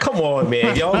 All right, come on,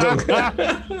 man. Y'all don't...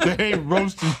 They ain't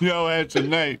roasting y'all at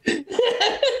tonight. Keep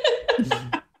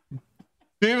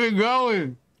it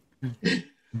going.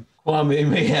 Kwame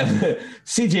may have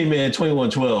CJ Man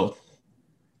 2112.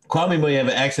 Kwame may have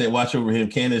an accident watch over him.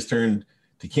 Candace turned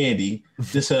to Candy.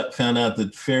 Just found out the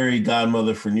fairy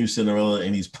godmother for new Cinderella,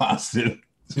 and he's positive.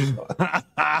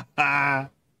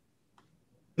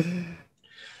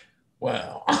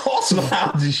 Wow. Also,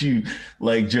 how did you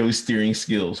like Joe's steering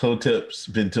skills? Hotep's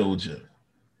been told you.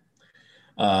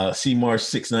 C March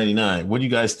 699. What do you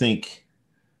guys think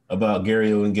about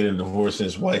Gary Owen getting a divorce and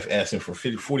his wife asking for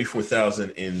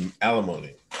 $44,000 in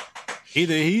alimony?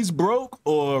 Either he's broke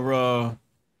or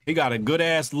he got a good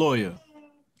ass lawyer.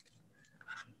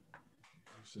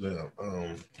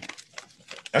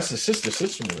 That's the sister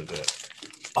with that.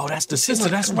 Oh, that's the sister.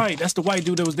 That's right. That's the white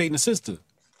dude that was dating the sister.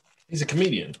 He's a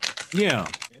comedian. Yeah.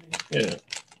 Yeah.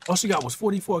 All she got was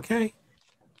 $44K.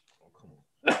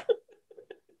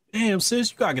 Damn,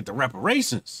 sis, you gotta get the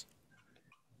reparations.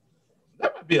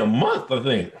 That might be a month, I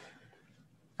think.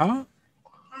 Huh?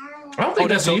 I don't think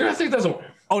that's a year. I think that's a.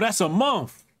 Oh, that's a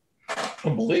month. I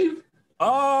believe.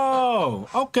 Oh,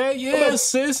 okay. Yeah,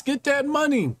 sis, get that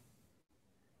money.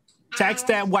 Tax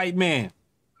that white man.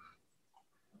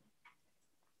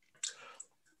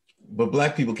 But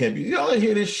black people can't be. Y'all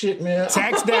hear this shit, man?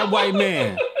 Tax that white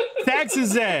man. Tax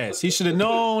his ass. He should have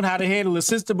known how to handle his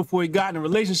sister before he got in a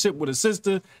relationship with a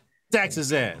sister. Tax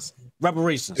his ass.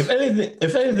 Reparations. If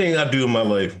anything I do in my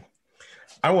life,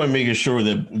 I want to make sure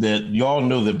that y'all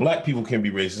know that black people can be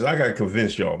racist. I gotta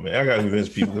convince y'all, man. I gotta convince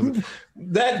people.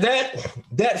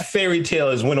 that fairy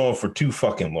tale has went on for too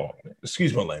fucking long.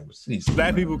 Excuse my language. Please.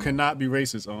 Black people cannot be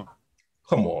racist.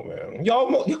 Come on, man.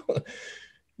 Y'all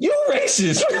you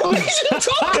racist. What are you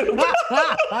talking about?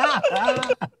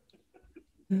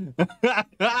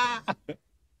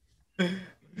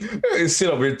 Sit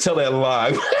over here and tell that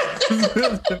lie.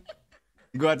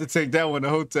 You're going to have to take that one to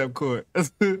Hotep court.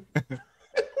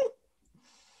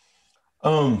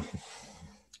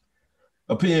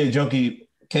 Opinion junkie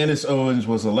Candace Owens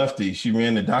was a lefty. She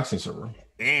ran the doxing server.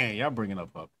 Damn, y'all bringing up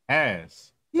her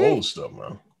ass. Old stuff,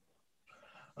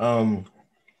 man.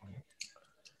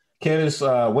 Candace,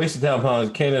 Wasted Town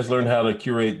Pounds. Candace learned how to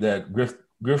curate that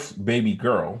Griff baby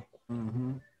girl.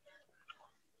 Mm-hmm.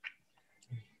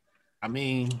 I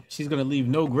mean, she's going to leave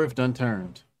no grift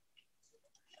unturned.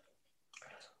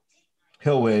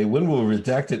 Hellway, when will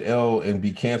Redacted L and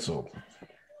be canceled?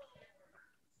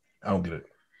 I don't get it.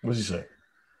 What's he say?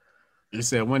 He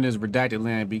said, when does Redacted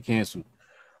Land be canceled?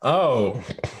 Oh.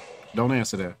 Don't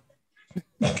answer that.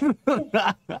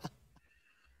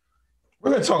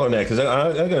 We're going to talk on that because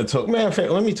I got to talk. Man,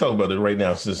 let me talk about it right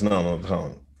now since it's not on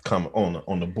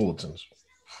the bulletins.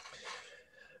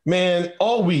 Man,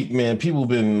 all week, man, people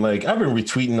been like, I've been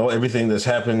retweeting everything that's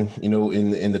happened,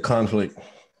 in the conflict.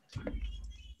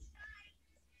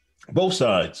 Both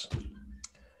sides.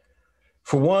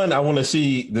 For one, I want to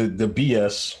see the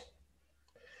BS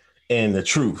and the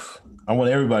truth. I want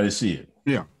everybody to see it.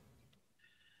 Yeah.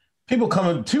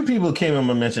 Two people came in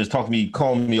my mentions, talking to me,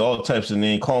 calling me all types of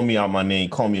names, calling me out my name,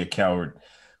 calling me a coward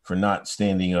for not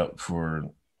standing up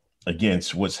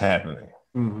against what's happening.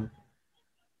 Mm-hmm.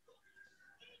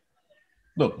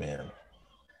 Look, man.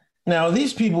 Now,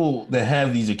 these people that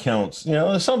have these accounts,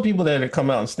 there's some people that come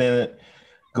out and stand it,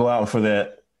 go out for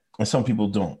that, and some people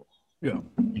don't. Yeah.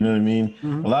 You know what I mean?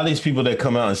 Mm-hmm. A lot of these people that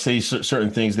come out and say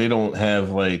certain things, they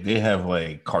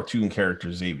have cartoon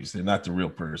characters, they're not the real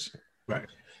person. Right.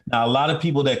 Now, a lot of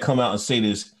people that come out and say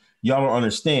this, y'all don't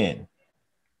understand.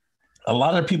 A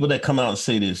lot of people that come out and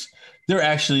say this, they're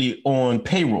actually on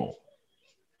payroll.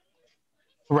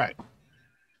 Right.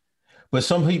 But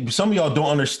some of y'all don't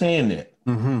understand that.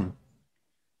 Mm-hmm.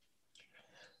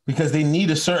 Because they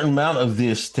need a certain amount of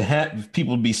this to have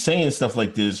people be saying stuff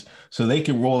like this so they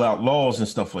can roll out laws and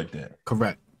stuff like that.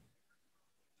 Correct.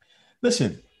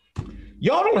 Listen,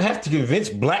 y'all don't have to convince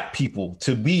black people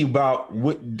to be about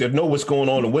to know what's going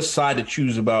on and what side to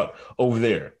choose about over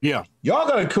there. Yeah. Y'all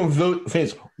got to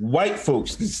convince white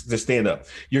folks to stand up.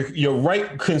 Your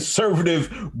right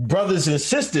conservative brothers and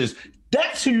sisters,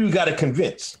 that's who you got to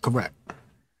convince. Correct.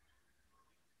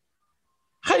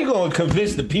 How you going to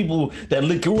convince the people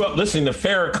that grew up listening to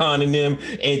Farrakhan and them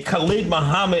and Khalid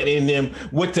Muhammad and them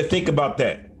what to think about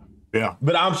that? Yeah.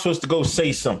 But I'm supposed to go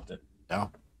say something. Yeah.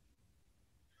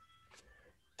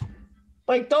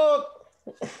 Like, dog,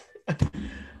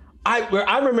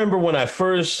 I remember when I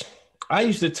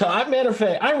used to tell, matter of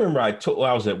fact, I remember I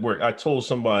was at work. I told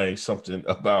somebody something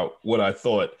about what I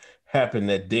thought happened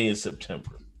that day in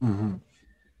September. Mm-hmm.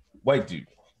 White dude,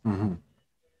 mm-hmm.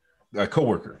 A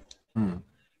coworker. Mm-hmm.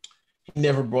 He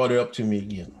never brought it up to me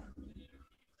again.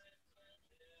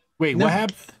 Wait, what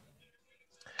happened?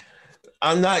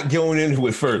 I'm not going into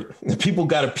it further. People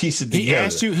got to piece it together.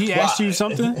 He asked you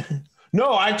something?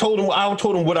 No, I told him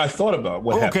what I thought about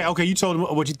what happened. Okay, you told him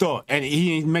what you thought, and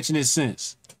he ain't mentioned it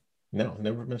since. No,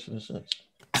 never mentioned it since.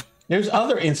 There's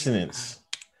other incidents.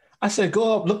 I said,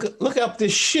 go up, look up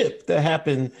this ship that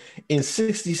happened in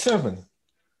 '67.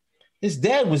 His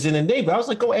dad was in the Navy. I was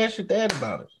like, go ask your dad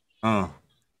about it.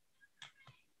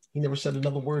 He never said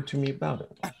another word to me about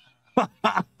it.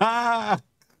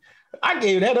 I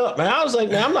gave that up, man. I was like,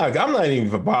 man, I'm not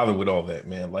even bothered with all that,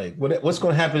 man. Like, what's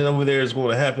going to happen over there is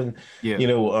going to happen. Yeah.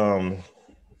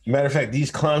 Matter of fact, these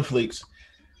conflicts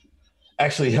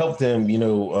actually help them.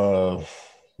 Yeah.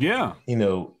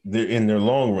 They're in their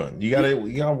long run. You gotta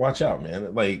watch out,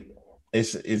 man. Like,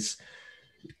 it's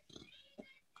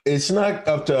not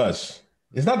up to us.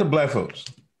 It's not the black folks.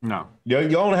 No. Y'all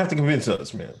don't have to convince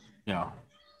us, man. Yeah.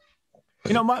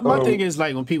 My thing is,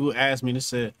 like, when people ask me, they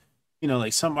said,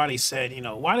 like somebody said,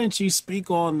 why didn't you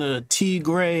speak on the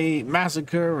Tigray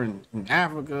massacre in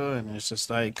Africa? And it's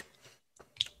just like,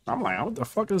 I'm like, what the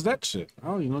fuck is that shit? I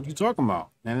don't even know what you're talking about.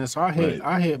 And so I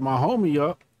hit my homie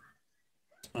up,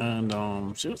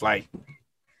 and she was like,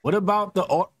 what about the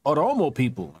Oromo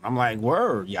people? And I'm like,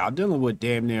 word, y'all dealing with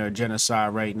damn near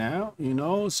genocide right now,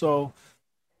 So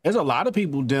there's a lot of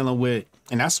people dealing with,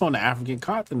 and that's on the African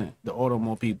continent, the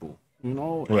Oromo people.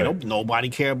 Right. Nobody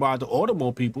care about the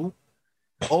Oromo people.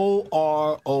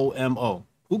 Oromo.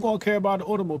 Who gonna care about the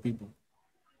Oromo people?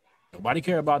 Nobody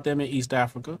care about them in East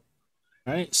Africa,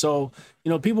 right? So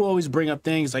people always bring up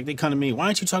things like they come to me. Why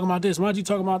aren't you talking about this? Why aren't you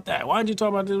talking about that? Why aren't you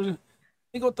talking about this?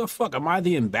 Think, what the fuck? Am I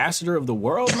the ambassador of the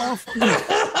world, motherfucker?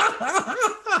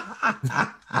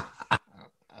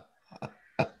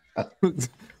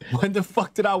 When the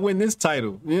fuck did I win this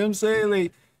title? You know what I'm saying?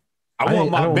 Like, I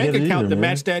want my bank account to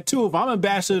match that too. If I'm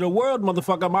ambassador of the world,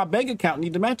 motherfucker, my bank account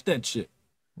need to match that shit.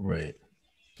 Right.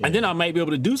 Yeah. And then I might be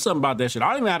able to do something about that shit. I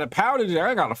don't even have the power to do that.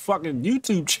 I got a fucking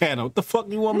YouTube channel. What the fuck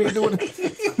you want me to do with it?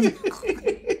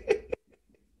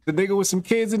 The nigga with some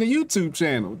kids in the YouTube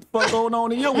channel. What the fuck going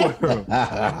on in your world?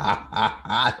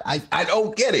 I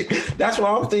don't get it. That's why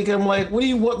I'm thinking. I'm like, what do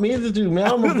you want me to do, man?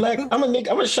 I'm a black. I'm a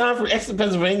nigga. I'm a shine from Exeter,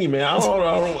 Pennsylvania, man. I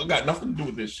don't got nothing to do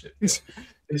with this shit.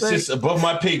 It's just above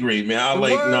my pay grade, man. I'm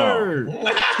like, no.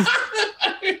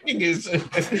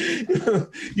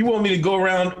 You want me to go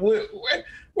around?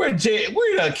 Where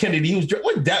Kennedy? He was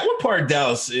what part of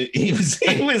Dallas he was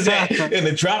at in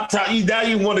the drop top? Now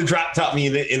you want to drop top me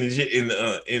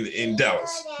in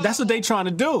Dallas? That's what they trying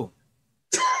to do.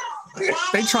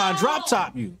 They trying to drop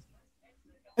top you.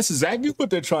 That's exactly what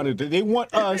they're trying to do. They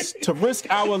want us to risk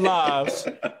our lives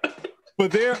for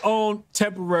their own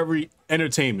temporary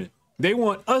entertainment. They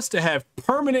want us to have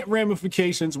permanent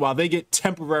ramifications while they get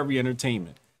temporary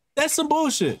entertainment. That's some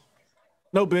bullshit.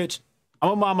 No, bitch. I'm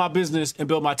gonna mind my business and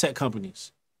build my tech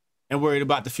companies and worried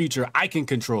about the future I can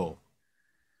control.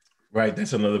 Right.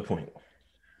 That's another point.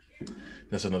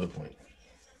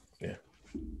 Yeah.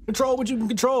 Control what you can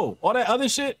control. All that other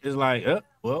shit is like,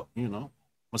 well, you know, I'm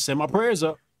gonna send my prayers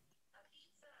up.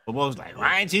 But was like,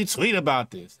 why ain't you tweet about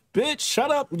this? Bitch,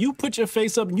 shut up. You put your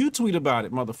face up and you tweet about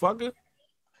it, motherfucker.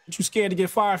 Aren't you scared to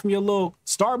get fired from your little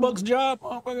Starbucks job,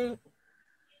 motherfucker?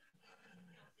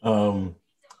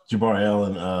 Jabbar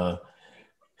Allen,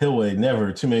 Hillway,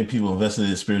 never too many people invested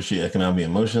in spiritually, economically,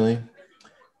 emotionally.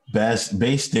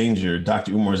 Base danger.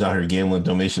 Dr. Umar's out here gambling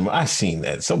donation. I seen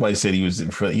that. Somebody said he was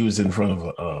in front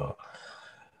of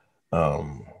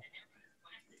a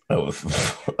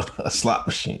slot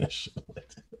machine.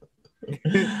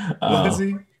 Was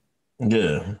he?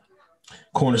 Yeah.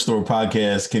 Corner Store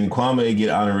podcast. Can Kwame get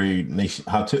honorary nation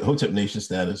Hotep Nation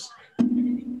status?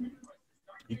 You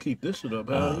keep this shit up,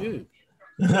 how you?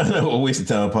 A waste of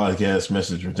time podcast.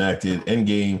 Message redacted.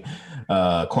 Endgame.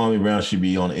 Kwame Brown should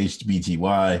be on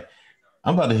HBTY.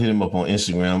 I'm about to hit him up on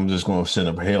Instagram. I'm just going to send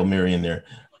a Hail Mary in there.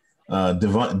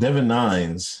 Devin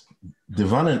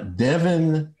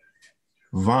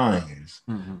Vines.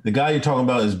 Mm-hmm. The guy you're talking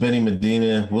about is Benny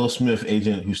Medina, Will Smith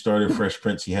agent who started Fresh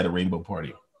Prince. He had a rainbow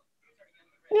party.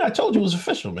 Yeah, I told you it was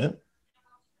official, man.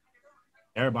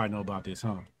 Everybody know about this,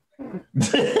 huh?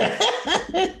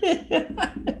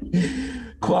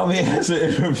 Kwame has an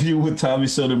interview with Tommy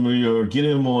Sotomayor. Get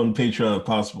him on Patreon if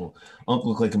possible. Uncle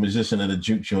look like a magician at a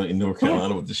juke joint in North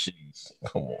Carolina with the shades.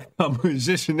 Come on. A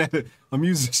musician at a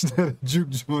juke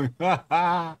joint.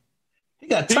 He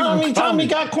got Tommy. Tommy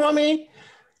got Kwame.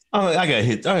 I got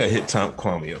hit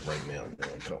Kwame up right now.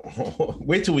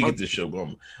 Wait till we get this show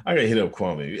going. I gotta hit up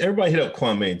Kwame. Everybody hit up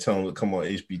Kwame and tell him to come on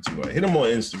HB2. Hit him on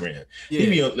Instagram. Yeah. He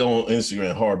be on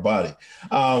Instagram, hard body.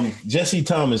 Jesse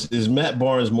Thomas is Matt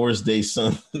Barnes Morris Day's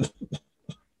son.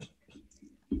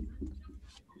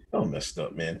 Oh, messed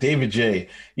up, man. David J.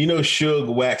 You know Suge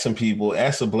waxing people.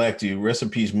 Ask a black dude. Rest in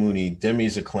peace, Mooney.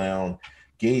 Demi's a clown.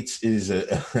 Gates is a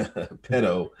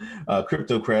pedo.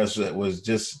 Crypto crash that was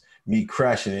just me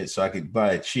crashing it so I could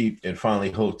buy it cheap, and finally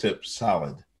Hotep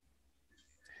solid.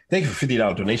 Thank you for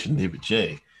 $50 donation, David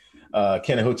J.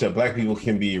 Ken and Hotep, black people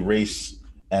can be erased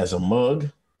as a mug.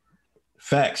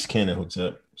 Facts, Ken and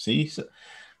Hotep. See, so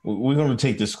we're going to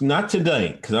take this not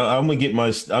today because I'm going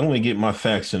to get my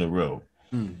facts in a row.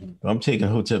 Mm-hmm. I'm taking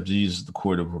Hotep to use the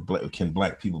court of can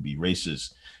black people be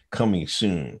racist. Coming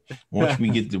soon. Once we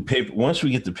get the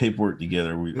paperwork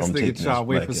together, I'm taking this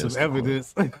wait for some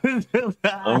evidence. I'm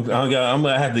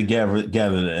gonna have to gather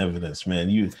the evidence, man.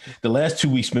 The last 2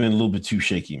 weeks been a little bit too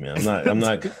shaky, man. I'm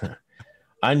not.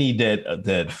 I need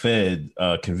that Fed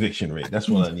conviction rate. That's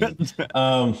what I need.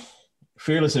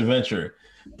 Fearless Adventure.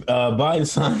 Biden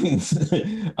signs.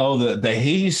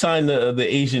 He signed the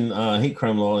Asian hate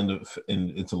crime law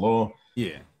into law.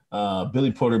 Yeah.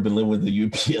 Billy Porter been living with the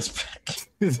UPS pack.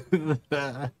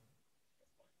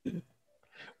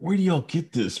 Where do y'all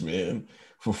get this, man?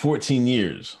 For 14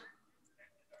 years.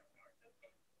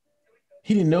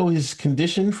 He didn't know his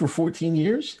condition for 14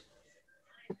 years?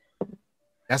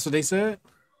 That's what they said?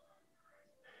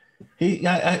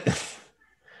 Man,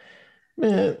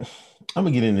 I'm going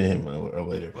to get into him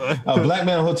later. Black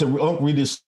Man Hotep, read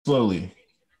this slowly.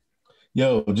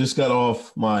 Yo, just got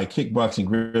off my kickboxing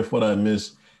grift. What I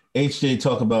missed. HJ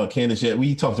talk about Candace yet.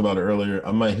 We talked about her earlier.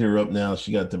 I might hit her up now.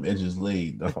 She got them edges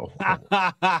laid. Oh.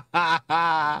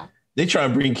 They try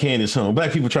and bring Candace home.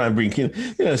 Black people try and bring Candace.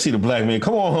 You gotta see the black man.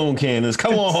 Come on home, Candace.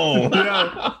 Come on home.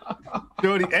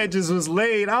 Yo, the edges was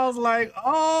laid. I was like,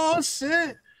 oh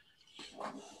shit.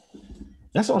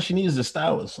 That's all she needs is a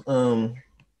stylist.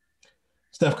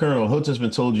 Steph Colonel, Hotep's been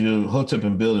told you, Hotep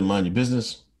and build and mind your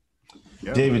business.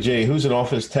 Yep. David J, who's in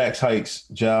office? Tax hikes,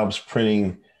 jobs,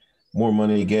 printing, more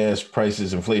money, gas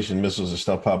prices, inflation, missiles, and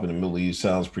stuff popping in the Middle East.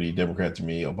 Sounds pretty Democrat to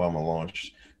me. Obama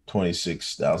launched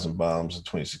 26,000 bombs in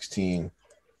 2016.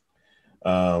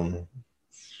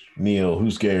 Neil,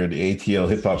 who's scared? The ATL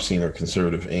hip hop scene or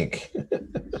Conservative Inc?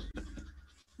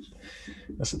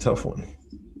 That's a tough one.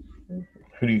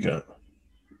 Who do you got?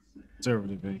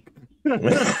 Conservative Inc.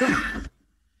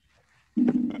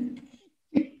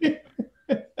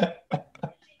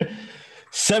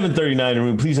 739 in the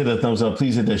room. Please hit that thumbs up.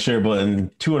 Please hit that share button.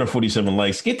 247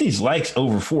 likes. Get these likes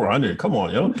over 400. Come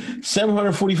on, yo.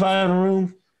 745 in the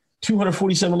room.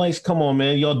 247 likes. Come on,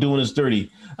 man. Y'all doing this dirty.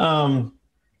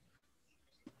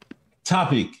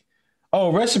 Topic.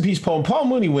 Oh, rest in peace, Paul. Paul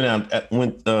Mooney left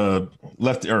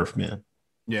the earth, man.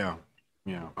 Yeah.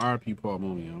 R.I.P. Paul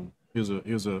Mooney, yo. He was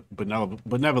a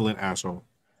benevolent asshole.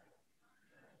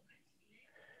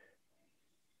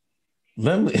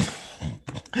 Lemley,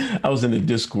 I was in the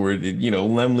Discord. And,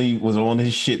 Lemley was on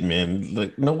his shit, man.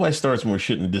 Like nobody starts more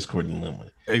shit in the Discord than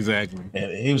Lemley. Exactly.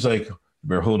 And he was like,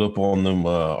 "Better hold up on them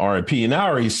RIP." And I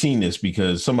already seen this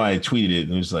because somebody tweeted it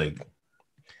and it was like,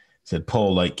 said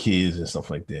Paul like kids and stuff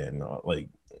like that, and like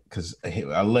because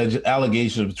alleged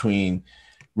allegations between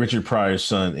Richard Pryor's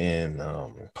son and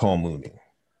Paul Mooney.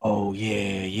 Oh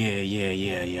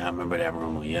yeah. I remember that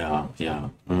rumor. Yeah.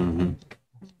 Mm-hmm.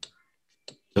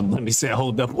 Let me say,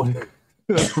 hold up on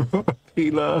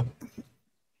P-Love.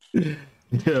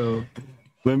 Yo,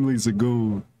 Lemley's a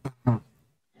goon.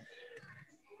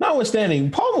 Notwithstanding,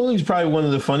 Paul Mooney's probably one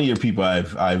of the funnier people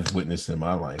I've witnessed in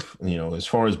my life. As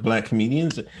far as black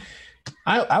comedians,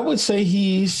 I would say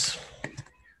he's,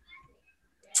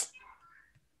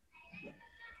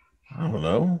 I don't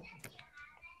know,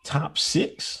 top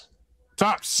 6.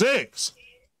 Top 6?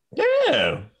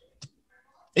 Yeah.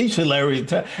 He's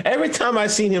hilarious. Every time I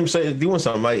seen him doing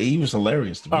something, he was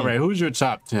hilarious to me. All right, who's your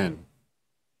top 10?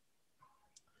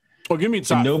 Well, give me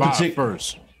top 5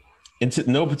 first. Into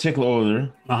no particular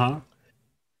order. I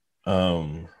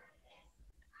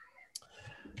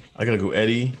gotta go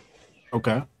Eddie.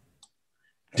 Okay.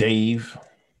 Dave.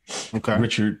 Okay.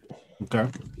 Richard. Okay.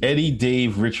 Eddie,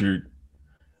 Dave, Richard.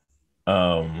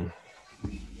 Robin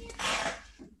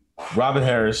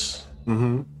Harris.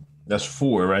 Mm-hmm. That's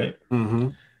 4, right? Mm-hmm.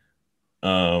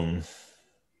 I'm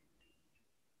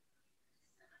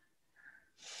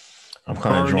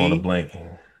kind of drawing a blank.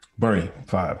 Bernie,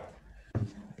 5.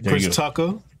 There Chris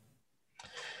Tucker.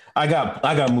 I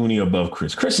got Mooney above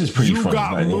Chris. Chris is pretty funny. You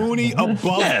got Mooney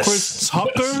above Chris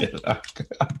Tucker?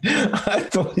 I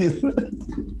thought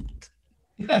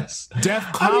yes.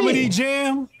 Def Comedy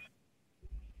Jam?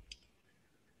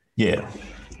 Yeah.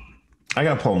 I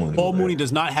got Paul Mooney. Paul Mooney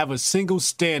does not have a single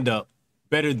stand-up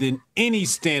better than any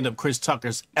stand-up Chris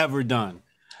Tucker's ever done.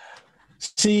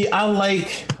 See, I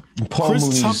like Paul Chris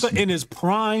Mooney's... Tucker in his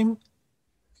prime.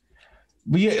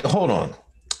 Hold on.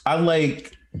 I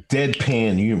like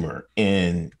deadpan humor,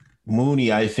 and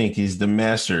Mooney, I think, is the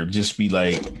master of just be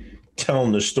like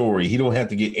telling the story. He don't have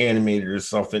to get animated or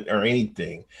something or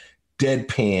anything.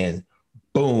 Deadpan,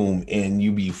 boom, and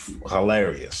you be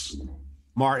hilarious.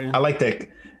 Martin, I like that.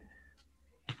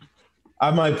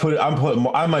 I'll put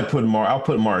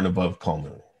Martin above Paul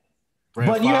Mooney.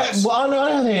 But on the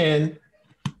other hand,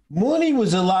 Mooney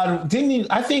was a lot of, didn't he?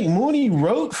 I think Mooney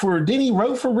wrote for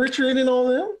Richard and all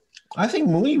them. I think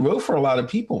Mooney wrote for a lot of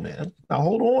people, man. Now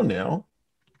hold on now.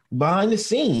 Behind the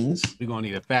scenes. We're gonna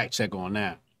need a fact check on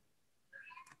that.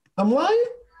 I'm lying?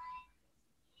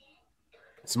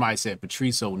 Somebody said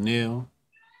Patrice O'Neal.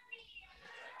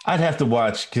 I'd have to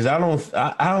watch because I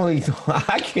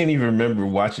can't even remember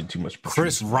watching too much.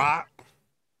 Chris Rock.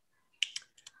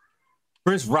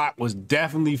 Chris Rock was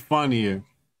definitely funnier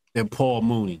than Paul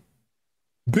Mooney.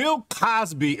 Bill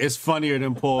Cosby is funnier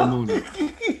than Paul Mooney.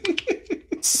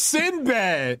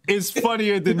 Sinbad is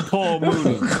funnier than Paul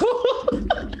Mooney.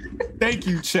 Thank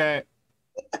you, chat.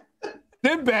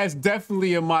 Sinbad's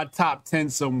definitely in my top 10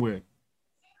 somewhere.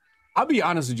 I'll be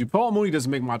honest with you. Paul Mooney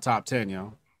doesn't make my top 10,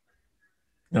 yo.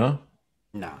 No?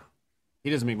 Nah.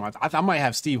 He doesn't make my I might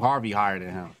have Steve Harvey higher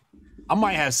than him. I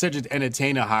might have Cedric the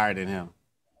Entertainer higher than him.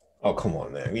 Oh, come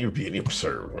on, man. You're being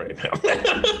absurd right now.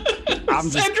 I'm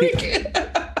just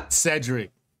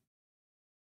Cedric.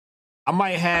 I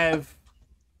might have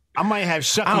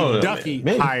Shucky Ducky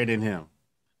higher than him.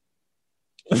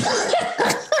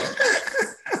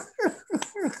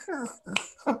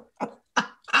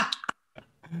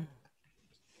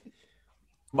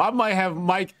 I might have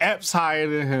Mike Epps higher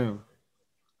than him.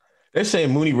 They're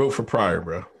saying Mooney wrote for Pryor,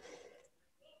 bro.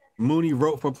 Mooney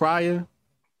wrote for Pryor?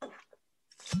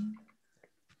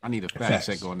 I need a fact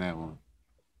check on that one.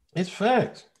 It's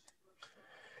fact.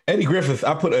 Eddie Griffith,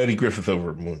 I put Eddie Griffith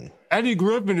over Mooney. Eddie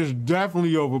Griffin is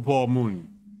definitely over Paul Mooney.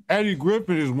 Eddie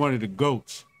Griffin is one of the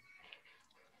GOATs.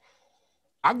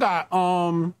 I got,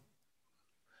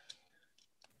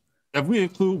 if we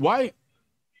include White,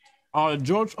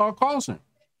 George Carlin.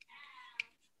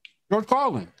 George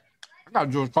Carlin. I got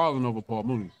George Carlin over Paul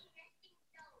Mooney.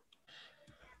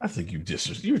 I think you're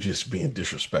just being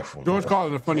disrespectful. George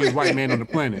Carlin, the funniest white man on the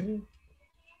planet.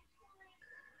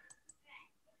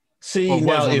 See,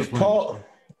 now if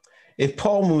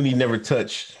Paul Mooney never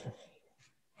touched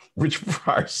Richard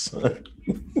Pryor's son.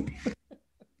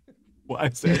 Why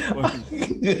is that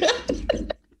funny?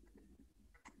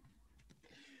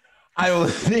 I don't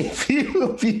think people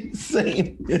will be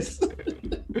saying this.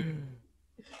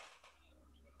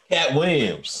 Cat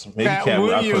Williams. Cat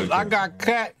Williams. I got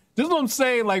Cat. This is what I'm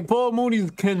saying. Like Paul Mooney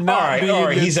cannot be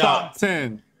in the top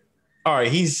 10. All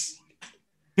right, he's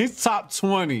top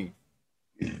 20.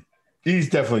 He's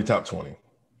definitely top 20.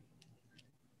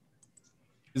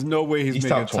 There's no way he's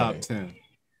making top 10.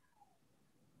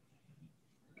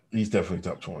 He's definitely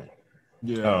top 20.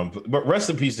 Yeah. But rest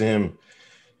in peace to him.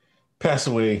 Passed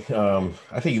away.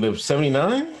 I think he lived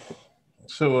 79.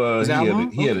 So he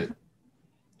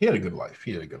had a good life.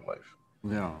 He had a good life.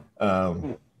 Yeah.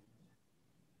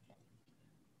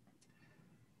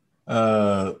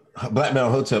 Black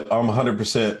Mount Hotep. I'm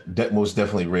 100% most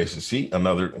definitely racist. See,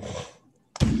 another.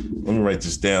 Let me write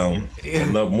this down.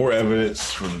 Enough more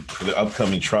evidence for the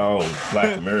upcoming trial of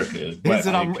Black America. Black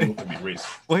people can be racist.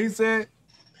 What he said?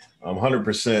 I'm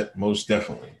 100% most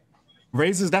definitely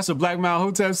racist. That's what Black Mount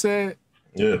Hotep said.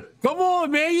 Yeah. Come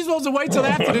on, man. You're supposed to wait till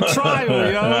after the trial,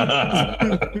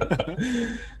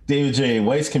 yo. David J.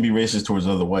 Whites can be racist towards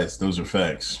other whites. Those are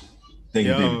facts. Thank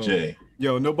you, David J.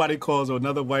 Yo, nobody calls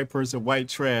another white person white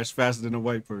trash faster than a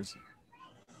white person.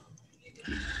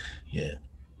 Yeah.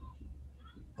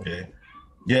 Okay.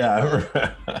 Yeah,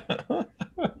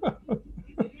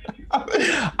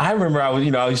 I remember I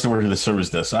used to work at the service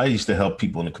desk. So I used to help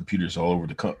people in the computers all over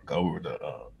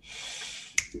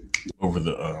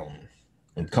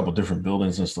in a couple different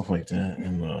buildings and stuff like that.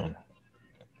 And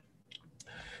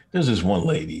there's this one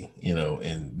lady, and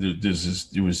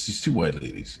there was these two white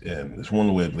ladies, and this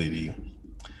one white lady,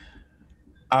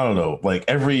 I don't know, like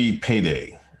every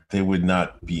payday they would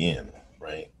not be in,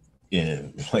 right?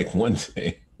 And like one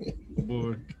day,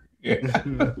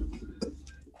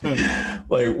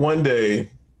 like one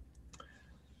day,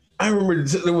 I remember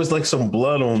there was like some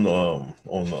blood on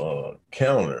the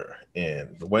counter,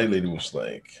 and the white lady was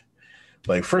like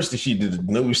first she did a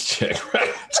nose check,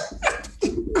 right?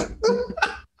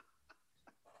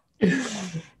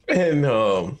 and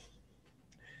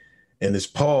this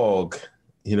Pog,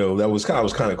 that was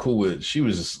kind of cool with it. She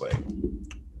was just like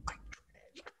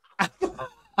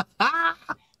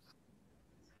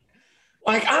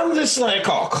like I'm just like,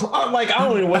 I'm like, I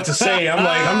don't know what to say. I'm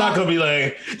like, I'm not gonna be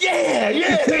like, yeah, you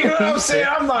know what I'm saying?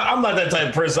 I'm not that type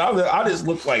of person. I just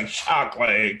look like shocked,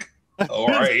 like, all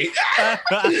right,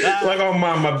 like I'll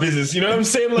mind my business. You know what I'm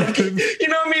saying? Like, you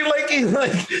know what I mean?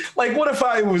 Like, what if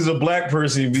I was a black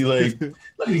person and be like, look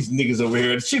at these niggas over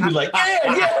here, and she'd be like,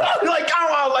 yeah, like,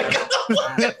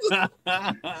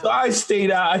 so I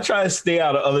stayed out. I try to stay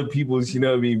out of other people's,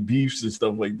 beefs and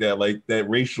stuff like that, like that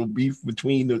racial beef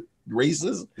between the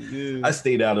races. Yeah. I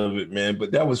stayed out of it, man.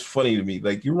 But that was funny to me.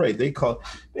 Like, you're right. They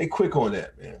quick on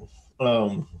that,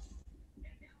 man.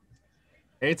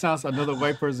 Anytime another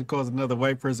white person calls another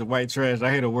white person white trash, I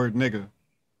hate the word nigga.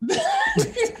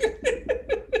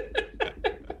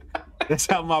 That's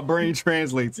how my brain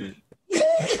translates it.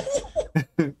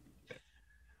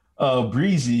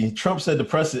 Breezy, Trump said the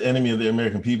press is enemy of the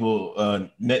American people.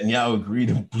 Netanyahu agreed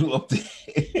and blew up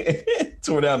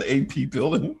tore down the AP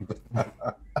building.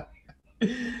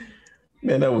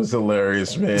 Man, that was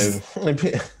hilarious, man.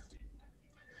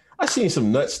 I seen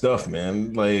some nut stuff,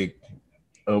 man. Like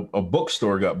a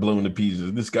bookstore got blown to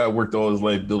pieces. This guy worked all his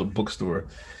life, built a bookstore.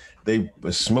 They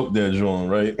smoked that joint,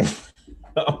 right?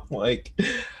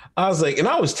 I was like, and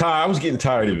I was tired. I was getting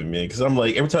tired of it, man, because I'm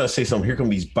like, every time I say something, here come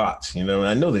these bots, and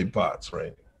I know they bots,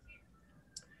 right?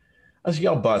 I said,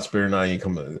 y'all bots better not even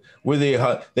come. Where they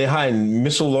hiding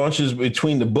missile launches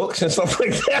between the books and stuff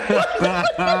like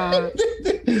that.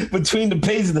 Between the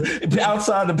pages,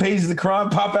 outside the pages of the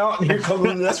Quran pop out, and here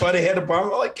comes. That's why they had a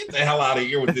problem. I'm like, get the hell out of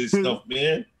here with this stuff,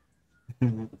 man.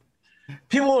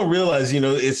 People don't realize,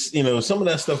 it's some of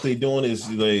that stuff they doing is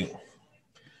like,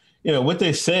 what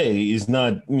they say is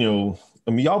not, I mean,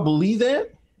 y'all believe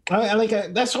that?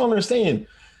 That's what I understand.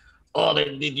 Oh, they're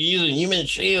using human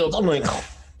shields. I'm like, come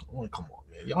on,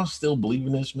 man. Y'all still believe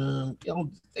in this, man? They'll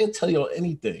tell y'all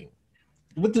anything.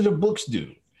 What did the books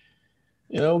do?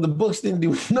 The books didn't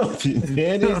do nothing,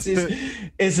 man.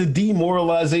 It's a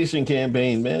demoralization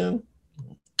campaign, man.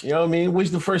 You know what I mean?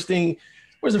 Where's the first thing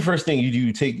you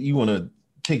do? You want to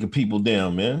take a people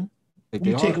down, man.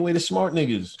 You take away the smart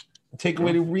niggas. Take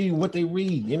away the read what they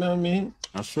read. You know what I mean?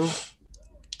 That's true.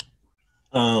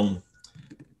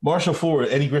 Marshall Ford,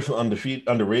 Eddie Griffin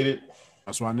underrated.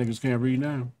 That's why niggas can't read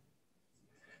now.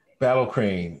 Battle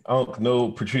Crane. I don't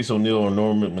know Patrice O'Neal or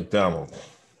Norman McDonald.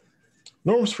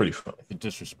 Norm's pretty funny. The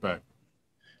disrespect.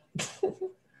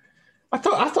 I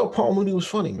thought Paul Mooney was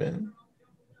funny, man.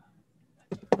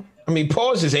 I mean,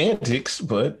 Paul's his antics,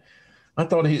 but I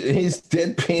thought his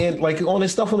deadpan, like on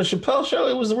his stuff on the Chappelle show,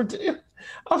 it was ridiculous.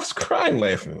 I was crying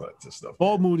laughing at this stuff.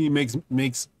 Paul Mooney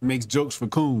makes jokes for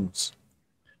coons.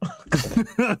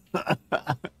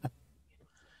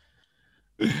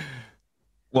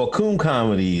 Well, coon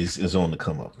comedy is on the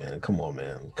come up, man. Come on,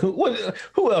 man.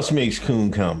 Who else makes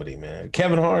coon comedy, man?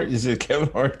 Kevin Hart? Is it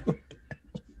Kevin Hart?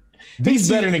 He's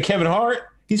better than Kevin Hart.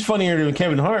 He's funnier than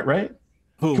Kevin Hart, right?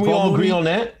 Who, Can we all agree on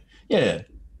that? Yeah.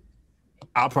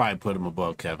 I'll probably put him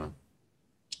above Kevin.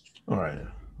 All right.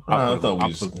 I'll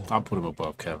put him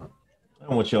above Kevin.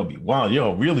 I want y'all to be wild.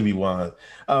 Y'all really be wild.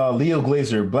 Leo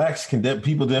Glazer, blacks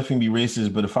people definitely be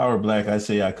racist, but if I were black, I'd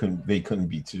say they couldn't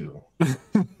be too.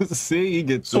 See, he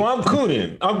gets so I'm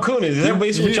cooning. Is that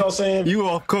basically what y'all saying? You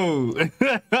are cool.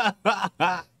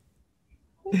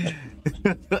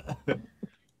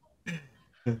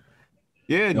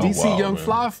 Yeah, Y'all DC wild, Young man.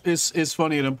 Fly is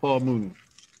funnier than Paul Mooney.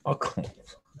 Oh, come on.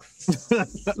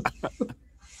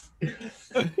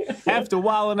 After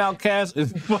Wild 'N Out Cast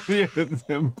is funnier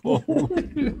than Paul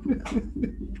Mooney.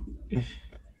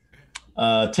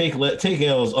 Take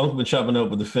L's. Uncle been chopping up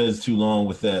with the feds too long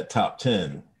with that top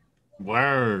 10.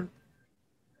 Word.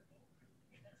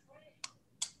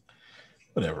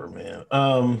 Whatever, man.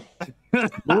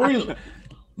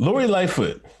 Lori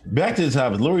Lightfoot. Back to the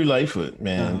topic. Lori Lightfoot,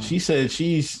 man. She said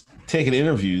she's taking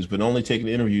interviews, but only taking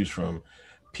interviews from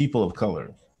people of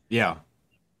color. Yeah.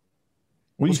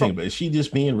 What do you think about it? Is she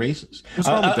just being racist? What's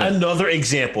wrong with that? Another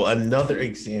example.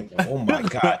 Oh my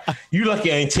God. You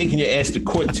lucky I ain't taking your ass to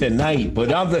court tonight,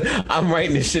 but I'm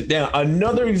writing this shit down.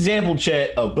 Another example,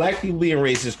 chat, of black people being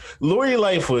racist. Lori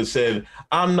Lightfoot said,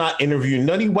 I'm not interviewing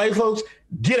nutty white folks.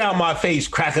 Get out my face,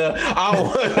 cracker.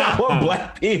 I want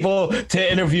black people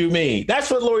to interview me. That's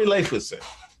what Lori Lightfoot said.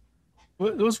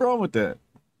 What's wrong with that?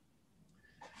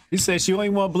 He said she only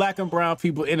want black and brown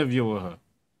people interviewing her.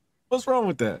 What's wrong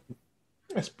with that?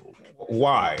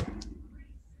 Why?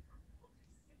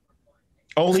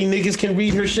 Only niggas can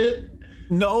read her shit?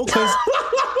 No,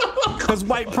 because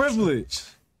white privilege.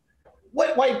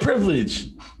 What white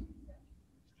privilege?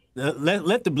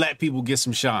 Let the black people get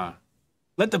some shine.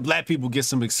 Let the black people get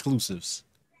some exclusives.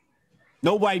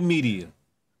 No white media.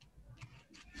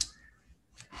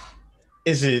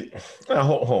 Is it?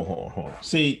 Hold on.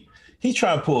 See, he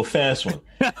tried to pull a fast one.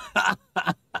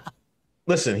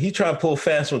 Listen, he tried to pull a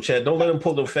fast one, Chad. Don't let him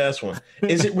pull the fast one.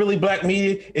 Is it really black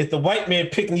media? If the white man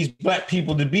picking these black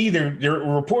people to be their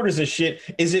reporters and shit,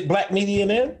 is it black media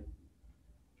then?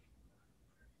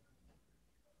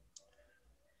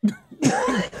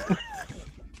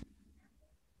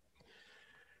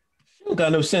 She don't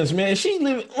got no sense, man. She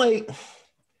live like.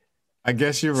 I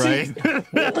guess you're right.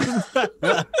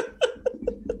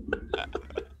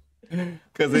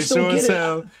 Because they sure as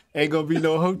hell ain't gonna be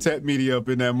no Hotep media up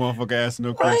in that motherfucker asking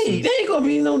no questions. Right, there ain't gonna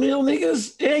be no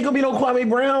niggas. There ain't gonna be no Kwame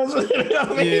Browns. You know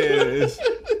what I mean? Yeah,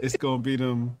 it's gonna be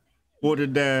them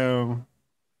watered down,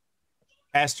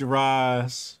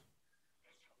 pasteurized.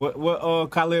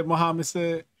 What Khalid Muhammad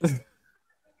said?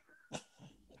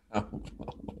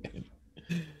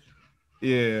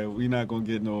 Yeah, we not gonna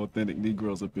get no authentic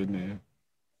Negroes up in there.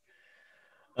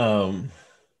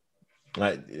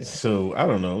 So I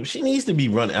don't know. She needs to be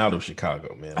run out of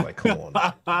Chicago, man. Like, come on.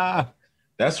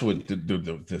 That's what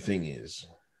the thing is.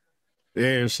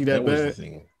 Yeah, is she that bad? Was the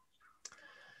thing.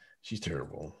 She's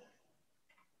terrible.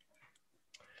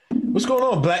 What's going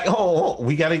on, Black?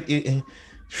 We gotta.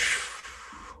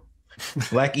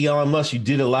 Black Elon Musk, you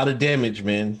did a lot of damage,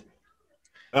 man.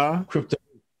 Crypto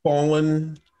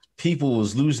falling. People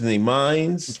was losing their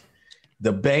minds.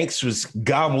 The banks was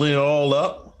gobbling it all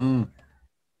up.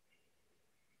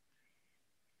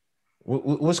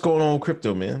 What's going on with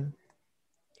crypto, man?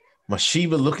 My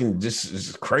Shiba looking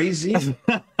just crazy.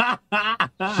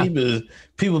 Shiba,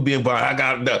 people being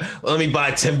buying. Let me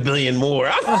buy 10 billion more.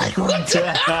 I'm like, what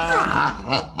the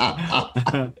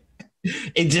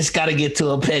it just got to get to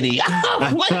a penny.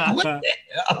 What the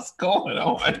hell's going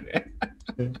on?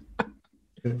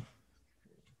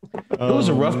 It was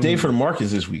a rough day for the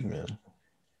markets this week, man.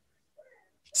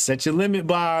 Set your limit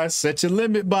buys. Set your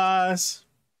limit buys.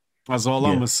 That's all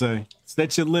I'm gonna say.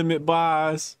 Set your limit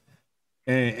buys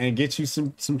and get you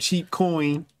some cheap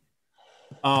coin.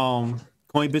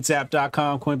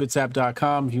 Coinbitsapp.com,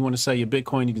 coinbitsapp.com. If you want to sell your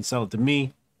Bitcoin, you can sell it to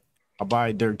me. I'll buy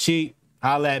it dirt cheap.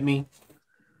 Holla at me.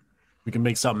 We can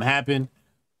make something happen.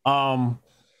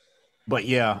 But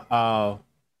yeah,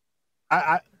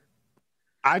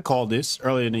 I called this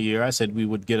earlier in the year. I said we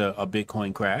would get a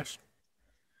Bitcoin crash.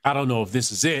 I don't know if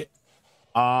this is it,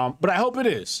 but I hope it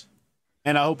is.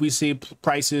 And I hope we see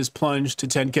prices plunge to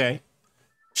 10K.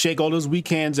 Shake all those weak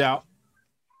hands out.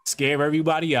 Scare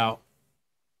everybody out.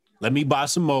 Let me buy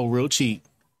some more real cheap.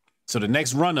 So the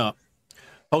next run up,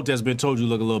 hope that's been told you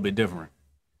look a little bit different.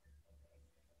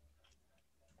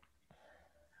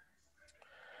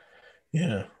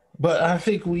 Yeah. But I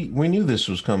think we knew this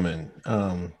was coming.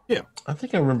 Yeah. I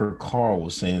think I remember Carl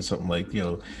was saying something like,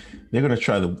 they're gonna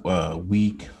try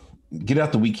the get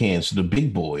out the weak hands so the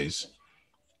big boys,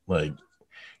 like,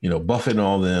 Buffett and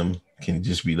all them can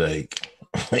just be like,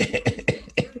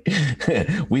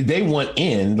 they want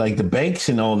in, like the banks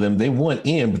and all them, they want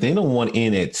in, but they don't want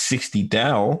in at 60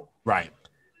 Dow. Right.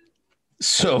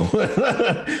 So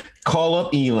call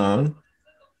up Elon,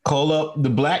 call up the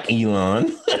black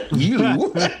Elon.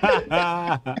 You.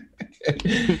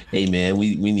 Hey man,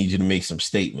 we need you to make some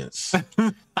statements.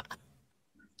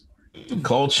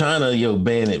 Call China,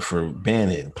 ban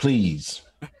it, please.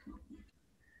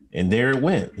 And there it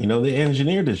went. They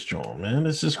engineered this joint, man.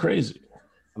 This is crazy.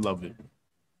 I love it.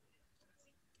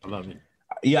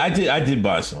 Yeah, I did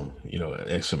buy some,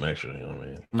 some extra,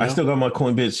 man. Yeah. I still got my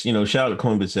Coinbits, shout out to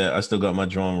Coinbits. I still got my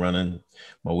drawing running,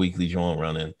 my weekly drawing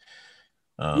running.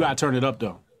 You gotta turn it up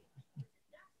though.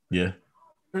 Yeah.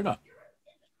 Turn it up.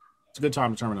 It's a good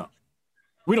time to turn it up.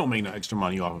 We don't make no extra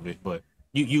money off of it, but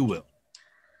you will.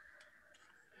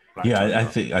 Yeah, I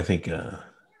think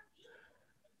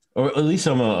or at least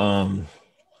I'm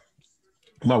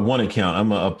my one account, I'm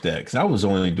gonna up that because I was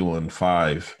only doing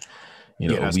 5,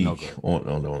 a week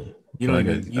on. You don't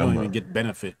even get the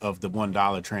benefit of the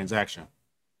 $1 transaction.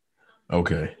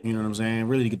 Okay. You know what I'm saying?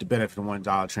 Really, to get the benefit of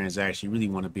 $1 transaction, you really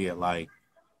want to be at like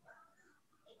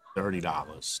 $30,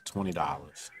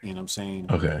 $20. You know what I'm saying?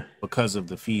 Okay. Because of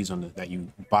the fees that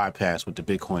you bypass with the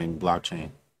Bitcoin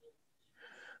blockchain.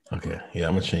 Okay. Yeah,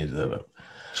 I'm gonna change that up.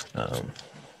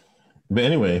 But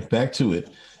anyway, back to it.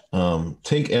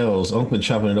 Take L's. Uncle been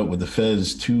chopping it up with the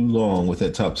Feds too long with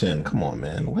that top 10. Come on,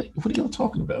 man. What are y'all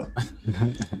talking about?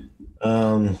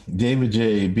 David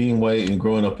J. Being white and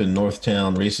growing up in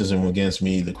Northtown, racism against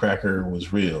me, the cracker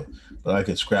was real, but I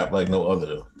could scrap like no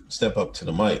other. Step up to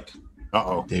the mic.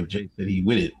 Uh-oh. David J. said he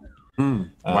with it.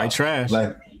 White trash.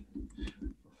 Black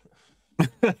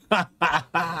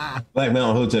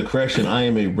Mountain Hotel. Correction. I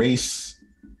am a racist.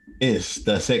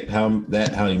 Dissect how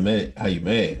you may.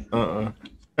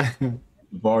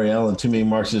 Barry Allen. Too many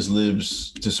Marxist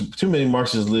libs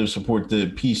support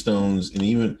the P Stones, and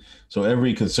even so,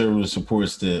 every conservative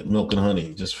supports the milk and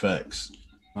honey. Just facts.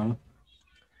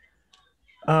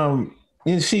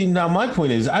 You see, now my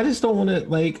point is, I just don't want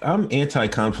to I'm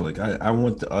anti-conflict. I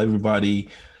want everybody.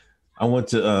 I want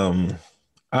to.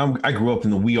 I grew up in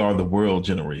the We Are the World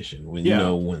generation when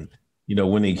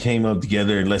when they came up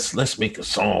together and let's make a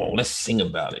song, let's sing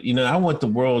about it. I want the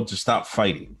world to stop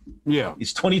fighting. Yeah,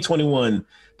 it's 2021.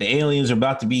 The aliens are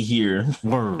about to be here,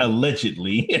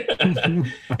 allegedly,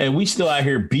 and we still out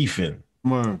here beefing.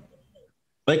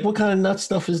 Like, what kind of nut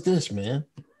stuff is this, man?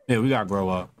 Yeah, we gotta grow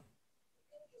up.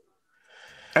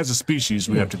 As a species,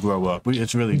 we have to grow up.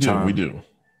 It's really time. We do.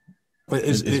 But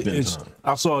it's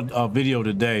I saw a video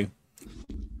today.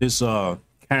 This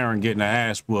Karen getting her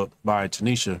ass whooped by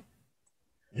Tanisha.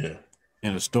 Yeah.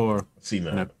 In a store. See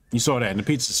that. You saw that in the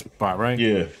pizza spot, right?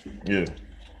 Yeah.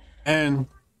 And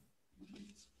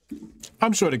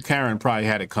I'm sure that Karen probably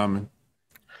had it coming.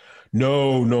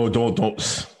 No,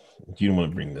 don't. You don't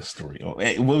want to bring this story. Oh,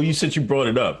 hey, well, you said you brought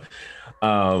it up.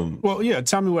 Well, yeah.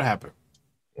 Tell me what happened.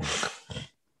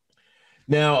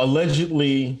 Now,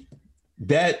 allegedly,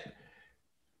 that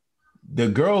the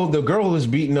girl who was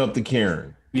beating up the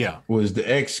Karen, was the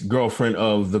ex-girlfriend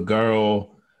of the girl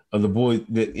of the boy.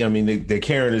 The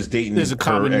Karen is dating. There's a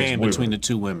common man between the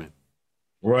two women,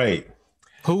 right?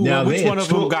 Which one of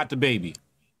them got the baby?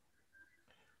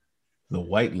 The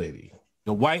white lady.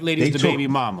 The white lady's the baby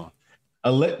mama.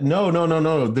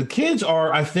 No. The kids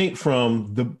are, I think,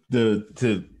 from the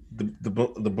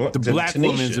black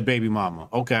woman's the baby mama.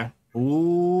 Okay.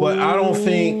 Ooh. But I don't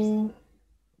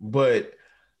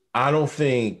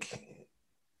think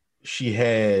she's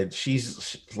a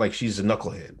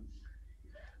knucklehead.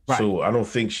 Right. So I don't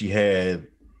think she had,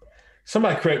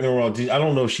 somebody correct me wrong. I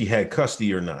don't know if she had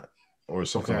custody or not, or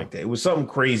something like that. It was something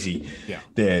crazy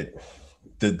that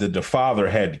the father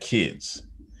had the kids,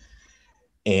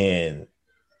 and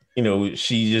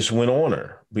she just went on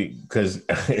her because,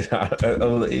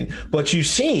 but you've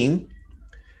seen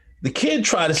the kid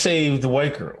try to save the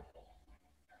white girl.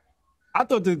 I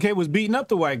thought the kid was beating up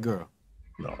the white girl.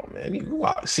 No,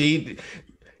 man. See,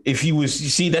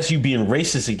 that's you being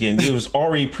racist again. It was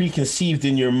already preconceived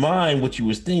in your mind what you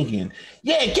was thinking.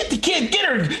 Yeah, get the kid, get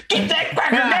her, get that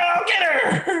cracker girl, get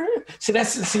her.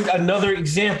 See, another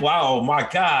example. Oh my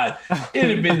God, it'd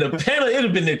have been the panel. It'd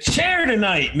have been the chair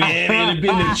tonight, man. It'd have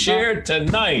been the chair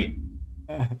tonight.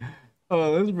 Oh,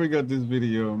 let's bring up this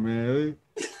video, man.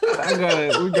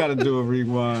 We gotta do a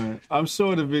rewind. I'm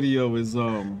sure the video is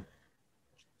didn't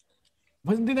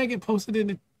that get posted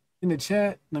in in the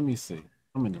chat. Let me see.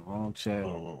 I'm in the wrong chat.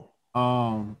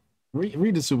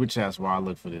 Read the super chats while I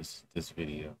look for this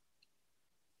video.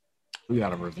 We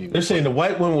got a review. They're saying the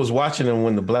white woman was watching them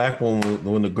when the black woman,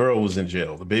 when the girl was in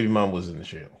jail. The baby mama was in the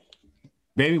jail.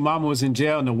 Baby mama was in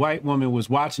jail, and the white woman was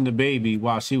watching the baby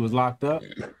while she was locked up.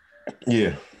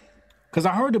 Yeah. Because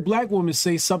I heard the black woman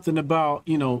say something about,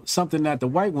 you know, something that the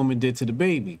white woman did to the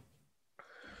baby.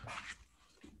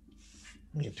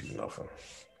 You do nothing.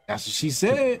 That's what she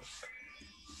said.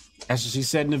 That's what she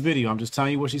said in the video. I'm just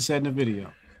telling you what she said in the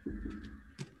video.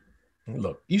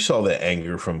 Look, you saw that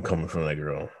anger coming from that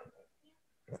girl.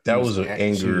 That was an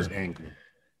anger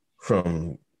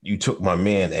from you took my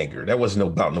man anger. That wasn't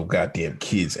about no goddamn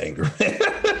kids anger.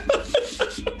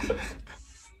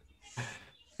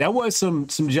 That was some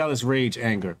jealous rage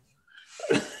anger.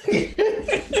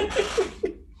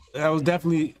 That was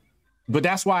definitely, but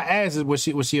that's why I asked, was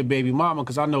she a baby mama?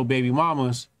 Because I know baby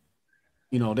mamas,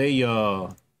 you know, they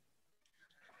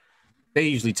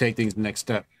usually take things the next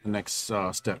step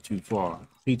too far.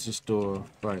 Pizza store,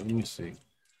 right? Let me see.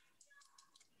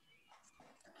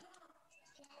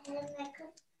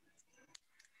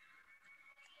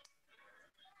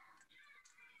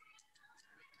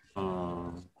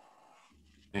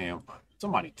 Damn,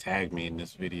 somebody tagged me in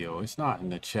this video. It's not in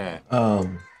the chat. I'll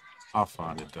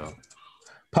find it though.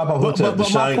 But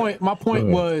my point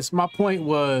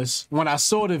was when I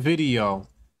saw the video,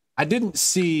 I didn't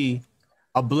see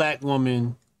a black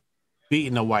woman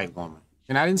beating a white woman,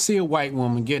 and I didn't see a white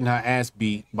woman getting her ass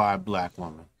beat by a black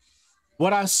woman.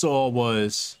 What I saw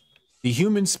was the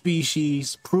human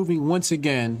species proving once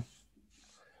again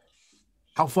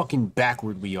how fucking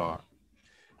backward we are.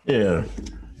 Yeah.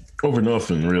 Over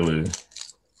nothing, really.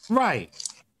 Right.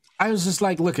 I was just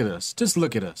like, look at us. Just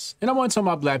look at us. And I wasn't talking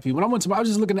about black people. I was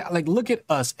just looking at, like, look at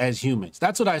us as humans.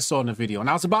 That's what I saw in the video. And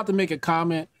I was about to make a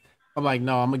comment. I'm like,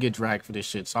 no, I'm going to get dragged for this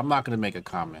shit. So I'm not going to make a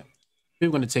comment.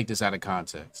 People are going to take this out of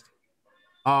context.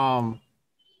 But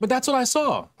that's what I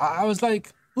saw. I was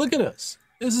like, look at us.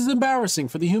 This is embarrassing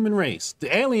for the human race.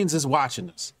 The aliens is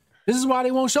watching us. This is why they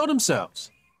won't show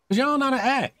themselves. Because y'all don't know how to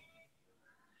act.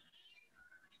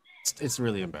 It's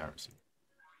really embarrassing.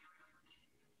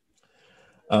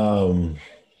 So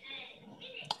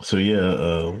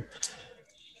yeah,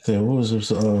 what was this?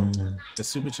 The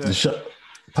super chat.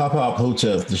 Pop-Up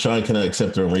Hotep, Deshaun cannot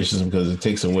accept their racism because it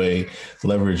takes away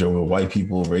leverage over white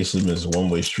people. Racism is a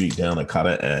one-way street down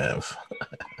Akata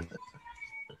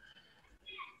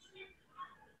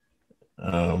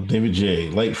Ave. David J.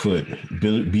 Lightfoot,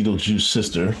 Beetlejuice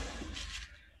sister.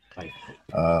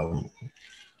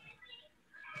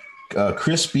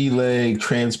 Crispy Leg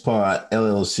Transport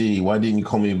LLC. Why didn't you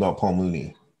call me about Paul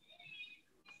Mooney?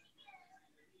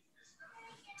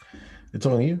 It's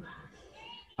on you.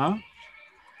 Huh?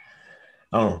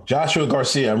 Oh, Joshua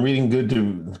Garcia. I'm reading Good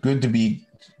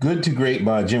to Great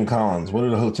by Jim Collins. What are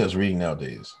the Hoteps reading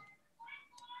nowadays?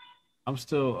 I'm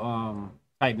still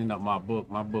tightening up my book.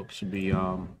 My book should be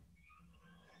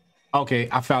okay.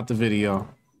 I found the video.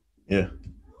 Yeah.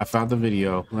 I found the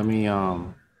video. Let me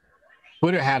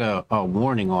Twitter had a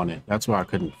warning on it. That's why I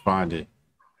couldn't find it.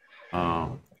 Boom.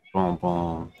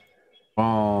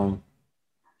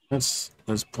 Let's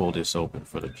pull this open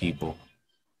for the people.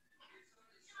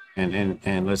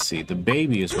 And let's see. The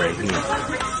baby is right here.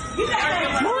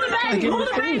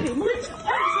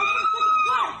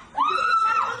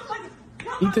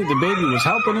 You think the baby was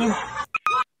helping him?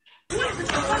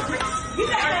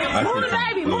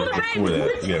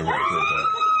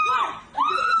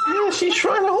 Yeah, she's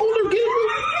trying to hold her, get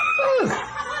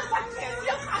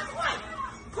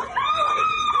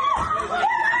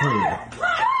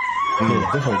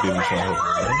definitely give me some help.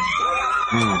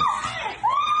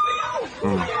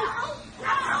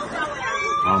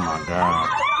 Oh my God.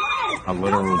 A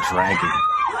literal dragon.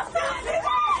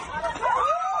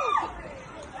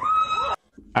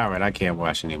 All right, I can't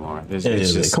watch anymore. Cut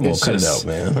it out,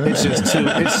 man.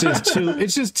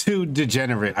 It's just too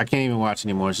degenerate. I can't even watch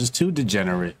anymore. It's just too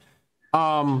degenerate.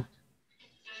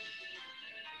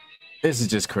 This is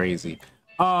just crazy.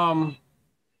 Yeah,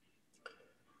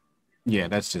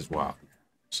 that's just wild.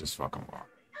 It's just fucking wild.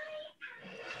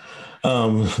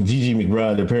 DG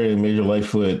McBride, apparently Major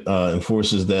Lightfoot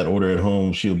enforces that order at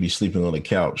home. She'll be sleeping on the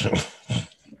couch.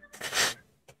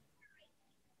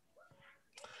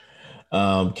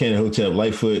 Ken Hotep,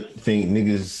 Lightfoot think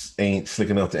niggas ain't slick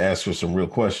enough to ask for some real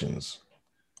questions.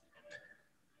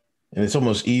 And it's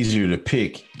almost easier to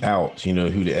pick out,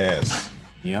 who to ask.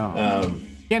 Yeah.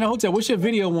 Ken Hotep, what's your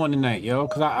video on tonight, yo?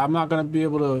 Because I'm not going to be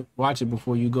able to watch it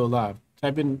before you go live.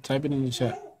 Type it in the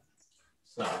chat.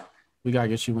 We got to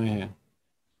get you in here.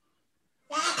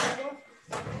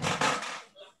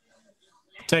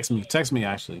 Text me.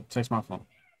 Actually, text my phone.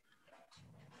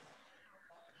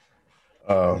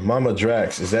 Mama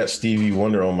Drax, is that Stevie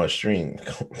Wonder on my stream?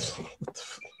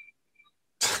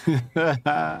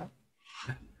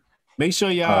 Make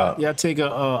sure y'all take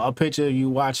a picture of you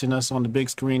watching us on the big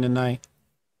screen tonight,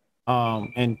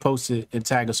 and post it and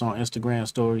tag us on Instagram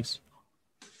stories.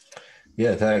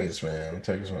 Yeah, tag us, man.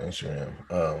 Tag us on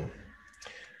Instagram.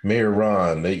 Mayor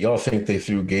Ron, y'all think they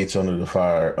threw Gates under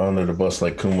the bus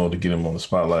like Kumo to get him on the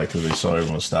spotlight because they saw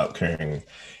everyone stop caring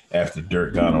after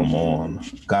Dirk got on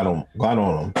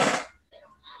him.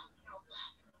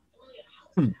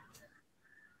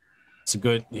 That's a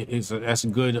good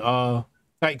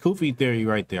tight Kofi theory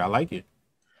right there. I like it.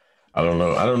 I don't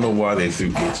know why they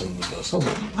threw Gates under the bus. Hold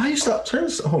on. Why you stop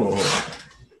turning? Hold on.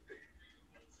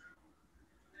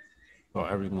 So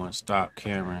everyone stopped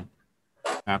caring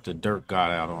after Dirk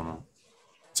got out on him.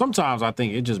 Sometimes I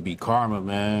think it just be karma,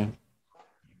 man.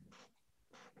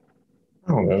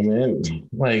 I don't know, man.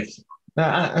 Like,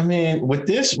 I mean, with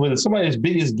somebody as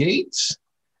big as Gates,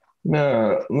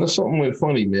 there's something with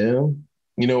funny, man.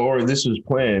 Or this was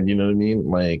planned. You know what I mean?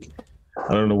 Like,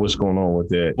 I don't know what's going on with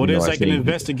that. Well, there's an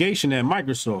investigation at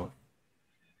Microsoft.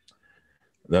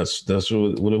 That's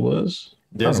what it was.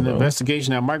 There's an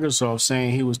investigation at Microsoft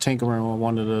saying he was tinkering with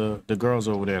one of the girls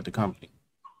over there at the company.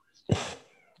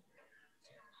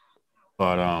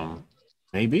 But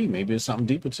maybe there's something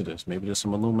deeper to this. Maybe there's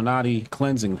some Illuminati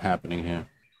cleansing happening here.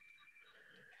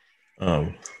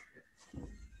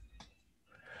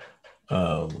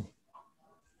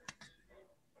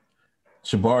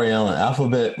 Jabari Allen,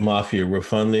 Alphabet Mafia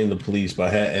refunding the police by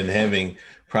having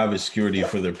private security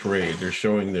for their parade. They're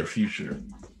showing their future.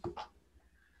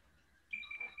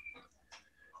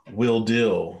 Will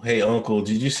Dill, hey uncle,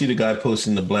 did you see the guy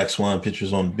posting the Black Swan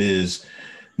pictures on Biz?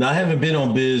 Now I haven't been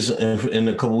on Biz in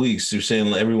a couple weeks. They're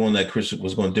saying everyone that Chris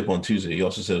was going to dip on Tuesday. He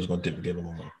also said it was going to dip again on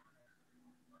Monday.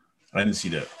 I didn't see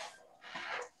that.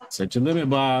 Set your limit,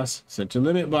 boss. Set your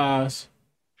limit, boss.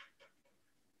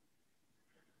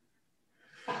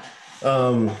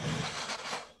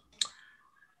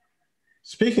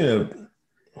 Speaking of,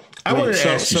 I wanted to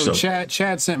ask you something.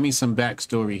 Chad sent me some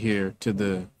backstory here to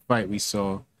the fight we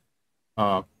saw.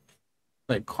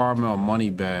 Like Carmel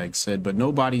Moneybag said, but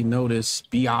nobody noticed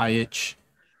B.I.H.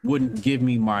 wouldn't give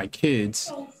me my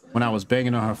kids when I was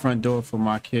banging on her front door for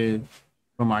my kids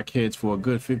for a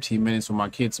good 15 minutes when my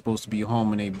kids supposed to be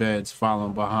home in their beds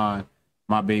following behind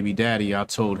my baby daddy. I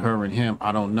told her and him,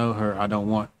 I don't know her. I don't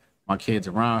want my kids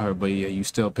around her, but yeah, you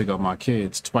still pick up my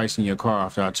kids twice in your car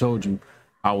after I told you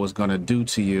I was going to do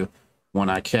to you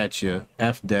when I catch you.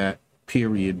 F that,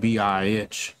 period,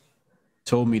 B.I.H.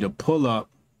 Told me to pull up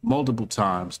multiple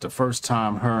times. The first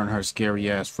time her and her scary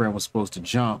ass friend was supposed to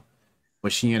jump,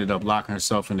 but she ended up locking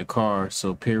herself in the car.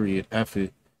 So period, F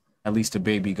it. At least the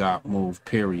baby got moved,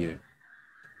 period.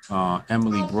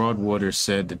 Emily Broadwater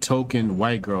said, the token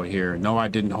white girl here. No, I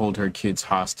didn't hold her kids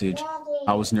hostage.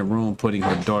 I was in the room putting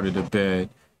her daughter to bed.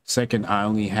 Second, I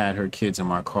only had her kids in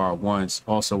my car once.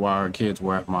 Also, while her kids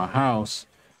were at my house,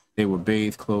 they were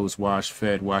bathed, clothes washed,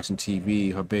 fed, watching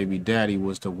TV. Her baby daddy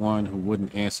was the one who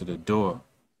wouldn't answer the door.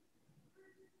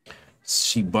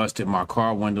 She busted my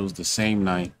car windows the same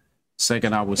night.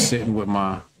 Second, I was sitting with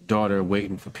my daughter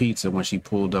waiting for pizza when she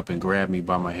pulled up and grabbed me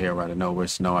by my hair out of nowhere.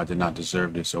 So no, I did not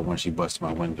deserve this. Or when she busted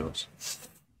my windows.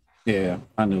 Yeah,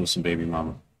 I knew some baby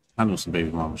mama. I knew some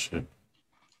baby mama shit.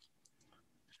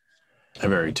 They're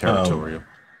very territorial.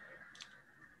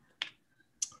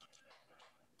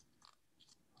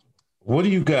 What do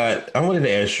you got? I wanted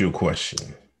to ask you a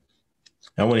question.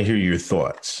 I want to hear your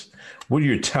thoughts. What are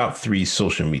your top 3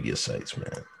 social media sites,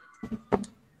 man?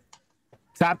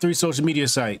 Top 3 social media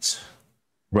sites.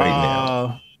 Right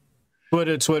now.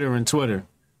 Twitter.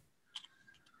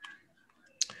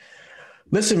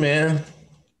 Listen, man.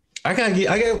 I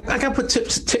gotta put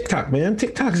tips to TikTok, man.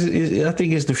 TikTok is I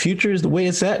think is the future, is the way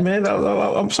it's at, man.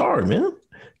 I'm sorry, man.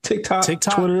 TikTok,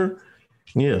 Twitter.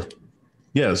 Yeah.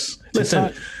 Yes.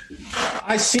 Listen,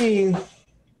 I seen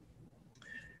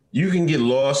you can get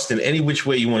lost in any which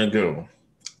way you want to go.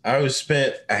 I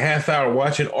spent a half hour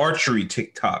watching archery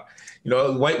TikTok.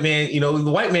 The white man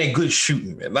good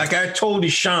shooting, man. Like I told you,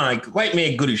 Sean, white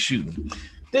man good at shooting.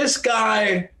 This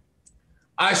guy,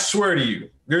 I swear to you,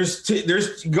 there's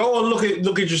go and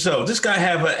look at yourself. This guy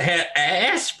had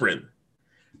aspirin.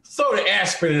 Throw the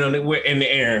aspirin in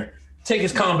the air. Take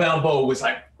his compound bow. It's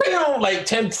like, boom, like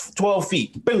 10, 12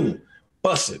 feet. Boom,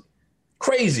 bust it.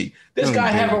 Crazy. This guy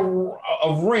have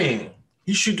a ring.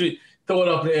 He throw it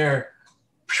up in the air,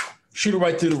 shoot it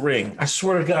right through the ring. I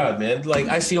swear to God, man. Like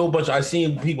I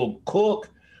seen people cook,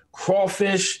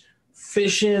 crawfish,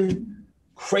 fishing,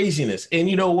 craziness. And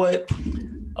you know what?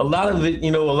 A lot of it,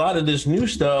 a lot of this new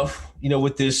stuff,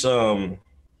 with this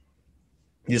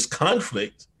this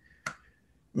conflict,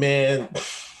 man,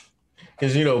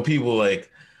 because people like,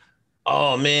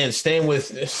 oh man, stand with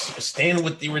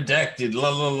the redacted, la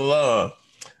la la.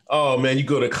 Oh man, you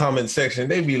go to the comment section,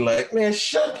 they be like, man,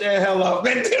 shut the hell up.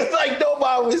 Man, like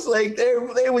nobody was like,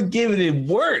 they would give it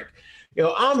work.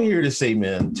 I'm here to say,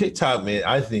 man, TikTok, man,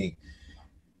 I think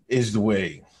is the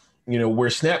way. Where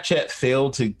Snapchat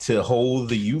failed to hold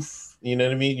the youth, you know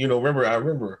what I mean? I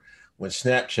remember when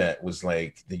Snapchat was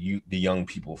like the young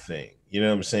people thing. You know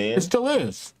what I'm saying? It still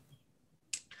is.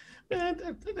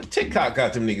 Man, the TikTok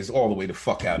got them niggas all the way the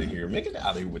fuck out of here. Man, get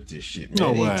out of here with this shit,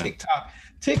 man. No way.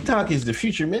 TikTok is the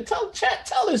future, man. Tell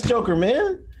this joker,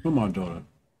 man. Come on, daughter.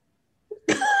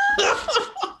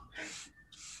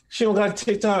 She don't got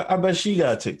TikTok. I bet she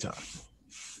got TikTok.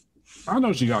 I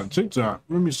know she got TikTok.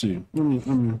 Let me see. Let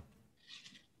me.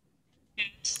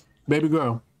 Baby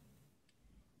girl.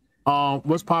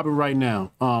 What's popping right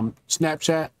now?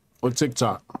 Snapchat or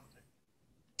TikTok?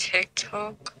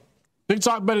 TikTok.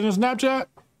 TikTok better than Snapchat?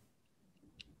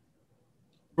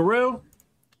 For real?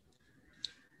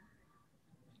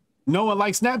 No one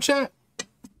likes Snapchat?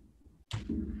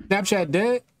 Snapchat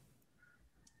dead?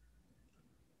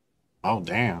 Oh,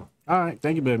 damn. All right.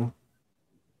 Thank you, baby.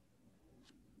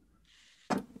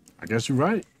 I guess you're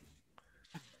right.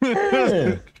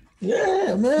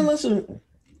 Yeah, man. Listen,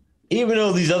 even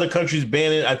though these other countries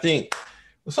banned it, I think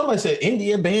somebody said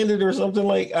India banned it or something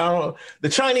like. I don't know. The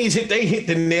Chinese hit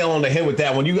the nail on the head with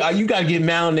that one. You got to give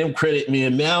Mao and them credit,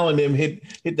 man. Mao and them hit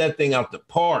that thing out the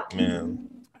park, man.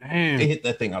 Damn. They hit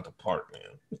that thing out the park,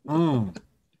 man.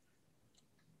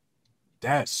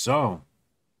 That's so.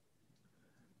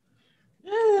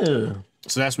 Yeah.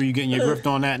 So that's where you getting your grift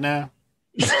on that now?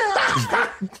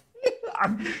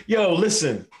 Yo,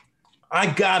 listen. I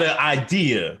got an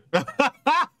idea. But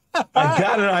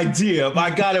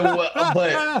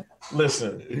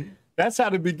listen. That's how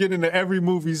the beginning of every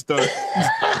movie starts.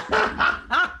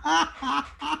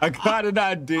 I got an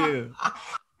idea.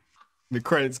 The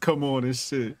credits come on and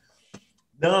shit.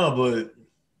 No, but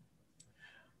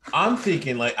I'm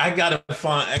thinking like I gotta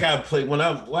play when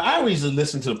I always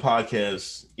listen to the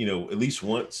podcast, at least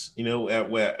once,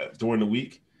 during the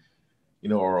week,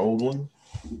 our old one.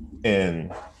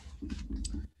 And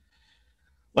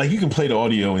like you can play the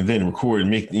audio and then record and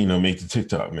make the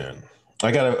TikTok, man.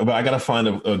 I gotta find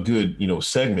a good,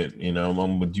 segment, I'm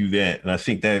gonna do that. And I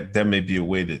think that may be a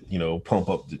way to, pump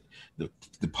up the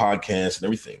podcast and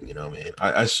everything, man.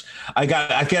 I just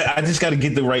got to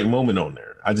get the right moment on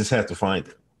there. I just have to find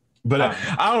it. But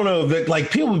I don't know that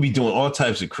like people would be doing all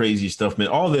types of crazy stuff, man.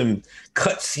 All them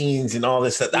cut scenes and all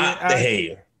this stuff.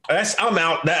 Hey, I'm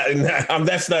out.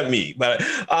 That's not me. But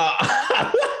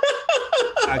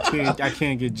I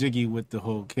can't get jiggy with the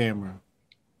whole camera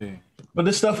thing. But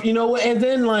the stuff, and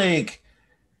then like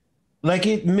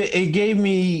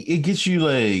it gets you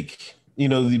like.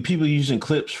 The people using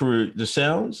clips for the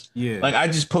sounds. Yeah. Like I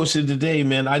just posted today,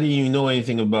 man. I didn't even know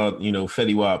anything about,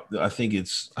 Fetty Wap. I think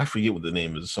I forget what the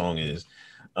name of the song is.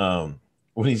 When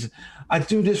I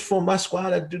do this for my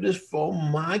squad. I do this for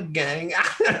my gang.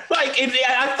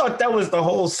 I thought that was the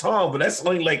whole song, but that's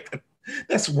only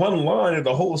that's one line of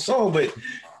the whole song. But,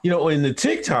 in the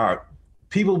TikTok,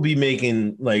 people be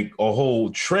making like a whole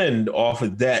trend off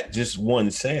of that, just one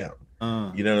sound.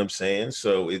 You know what I'm saying?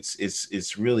 So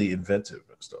it's really inventive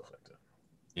and stuff like that.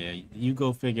 Yeah, you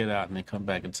go figure it out and then come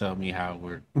back and tell me how it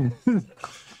worked.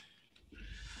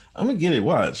 I'm gonna get it.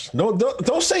 Watch. No,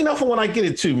 don't say nothing when I get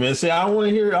it too, man. Say I want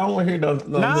to hear. I want you.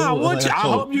 I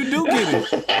hope you do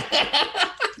get it,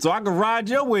 so I can ride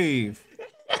your wave.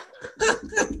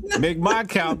 Make my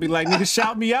account be like, nigga,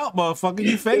 shout me out, motherfucker.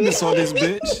 You famous on this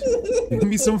bitch. Give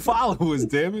me some followers,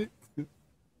 damn it.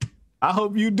 I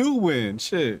hope you do win.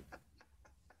 Shit.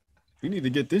 We need to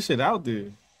get this shit out there.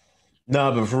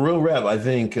 Nah, but for real rap, I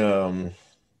think I don't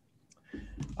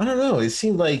know. It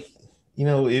seemed like,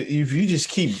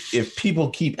 if people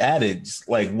keep at it,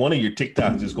 like one of your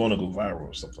TikToks is going to go viral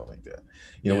or something like that.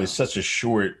 It's such a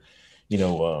short,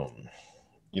 video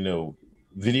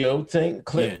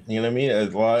clip. Yeah. You know what I mean? A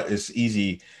lot. It's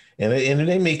easy, and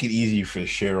they make it easy for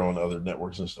share on other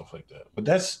networks and stuff like that. But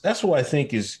that's what I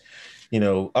think is,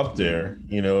 up there.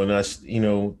 And that's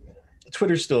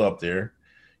Twitter's still up there.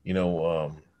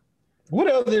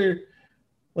 What other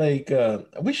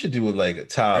we should do like a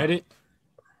top Reddit?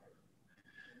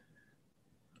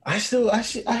 I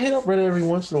hit up Reddit every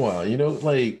once in a while,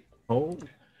 like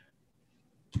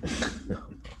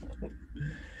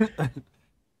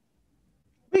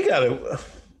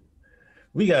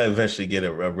We gotta eventually get a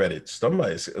Reddit.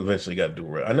 Somebody's eventually got to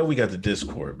do it. I know we got the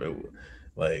Discord, but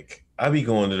like I be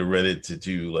going to the Reddit to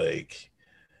do like.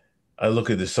 I look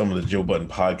at some of the Joe Budden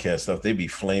podcast stuff. They be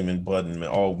flaming Budden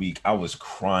all week. I was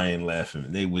crying, laughing.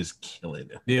 They was killing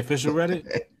it. The official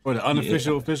Reddit or the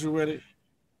unofficial official Reddit?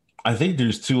 I think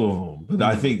there's two of them, but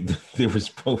I think there was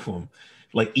both of them.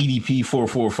 Like EDP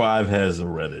 445 has a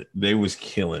Reddit. They was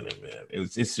killing it, man.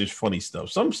 It's just funny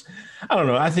stuff. I don't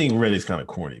know. I think Reddit's kind of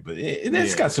corny, but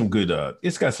it's got some good.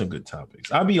 It's got some good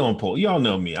topics. I'll be on poll. Y'all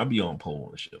know me. I'll be on poll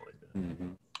and shit like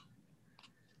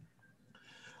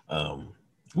that.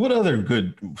 What other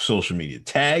good social media?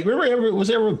 Tag. Was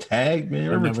ever Tag,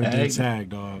 man? I never did Tag,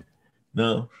 dog.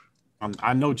 No.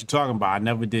 I know what you're talking about. I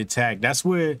never did Tag. That's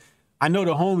where I know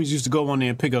the homies used to go on there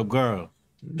and pick up girls.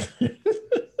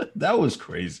 That was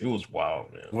crazy. It was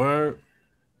wild, man. Word.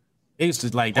 It used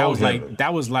to like that was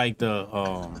like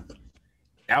the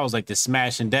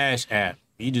Smash and Dash app.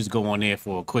 You just go on there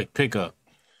for a quick pickup.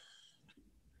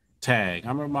 Tag. I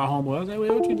remember my homeboy. I was like,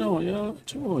 "Wait, what you doing? You know,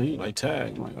 what you doing?" He like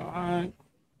Tag. I'm like, all right.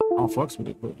 I don't fucks with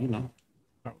it, but you know,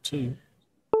 out to you.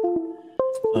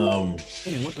 Man,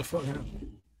 what the fuck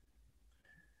happened?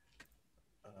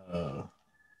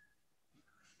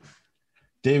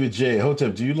 David J.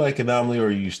 Hotep, do you like Anomaly or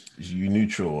are you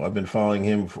neutral? I've been following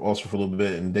him also for a little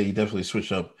bit, and he definitely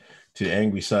switched up to the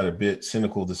angry side a bit,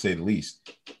 cynical to say the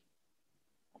least.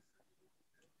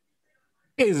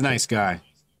 He's a nice guy.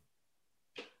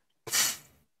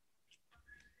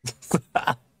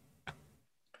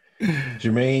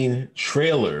 Jermaine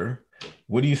Trailer,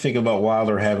 what do you think about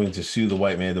Wilder having to sue the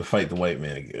white man to fight the white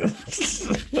man again?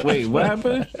 Wait, what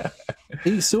happened?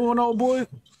 He's suing old boy?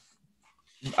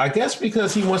 I guess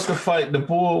because he wants to fight the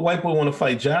white boy want to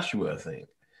fight Joshua, I think.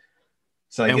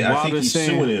 So I think he's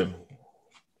suing him.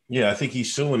 Yeah, I think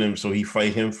he's suing him, so he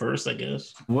fight him first, I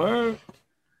guess. Word?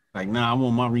 Like, nah, I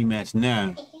want my rematch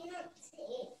now.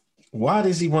 Why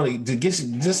does he want to get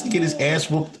his ass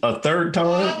whooped a third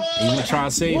time? He gonna try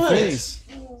to save face.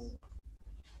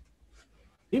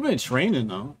 He been training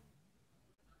though.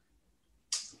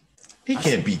 He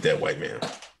can't beat that white man.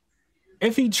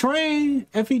 If he trained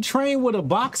with a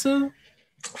boxer, man,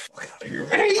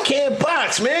 he can't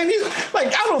box, man. He's like,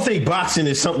 I don't think boxing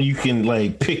is something you can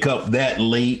like pick up that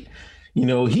late. You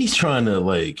know, he's trying to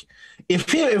like.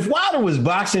 If Wilder was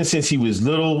boxing since he was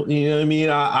little, you know what I mean,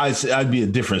 I'd be a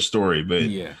different story. But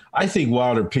yeah. I think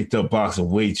Wilder picked up boxing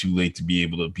way too late to be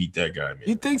able to beat that guy, man.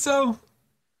 You think so?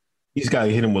 He's got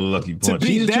to hit him with a lucky punch. To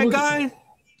beat that guy?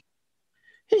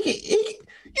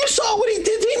 You saw what he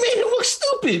did. He made him look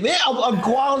stupid, man. A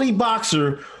quality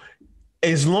boxer,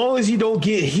 as long as he don't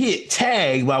get hit,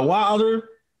 tagged by Wilder,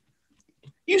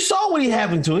 you saw what he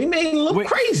happened to him. He made him look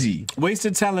crazy.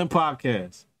 Wasted Talent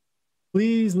Podcast.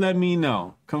 Please let me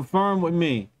know. Confirm with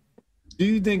me. Do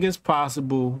you think it's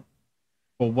possible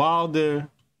for Wilder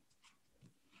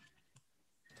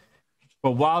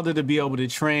to be able to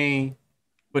train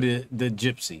for the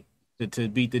gypsy, to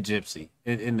beat the gypsy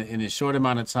in the short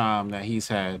amount of time that he's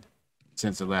had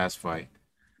since the last fight?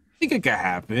 I think it could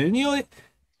happen. You know,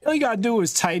 all you gotta do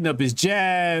is tighten up his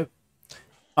jab,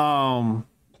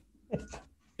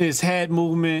 his head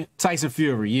movement. Tyson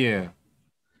Fury, yeah.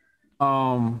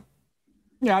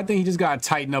 Yeah, I think he just got to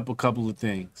tighten up a couple of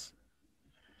things.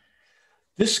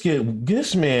 This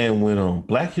man went on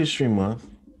Black History Month,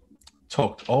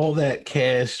 talked all that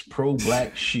cash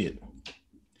pro-black shit,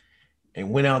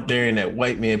 and went out there and that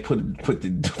white man put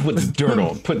the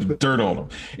dirt on him.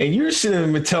 And you're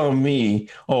sitting there telling me,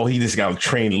 oh, he just got to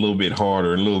train a little bit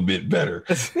harder, a little bit better.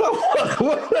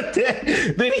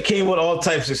 Then he came with all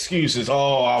types of excuses.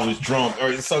 Oh, I was drunk,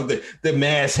 or something. The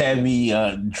mask had me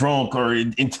drunk or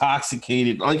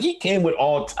intoxicated. Like, he came with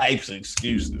all types of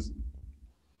excuses.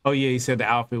 Oh yeah, he said the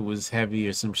outfit was heavy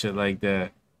or some shit like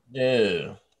that.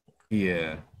 Yeah.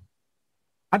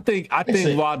 I think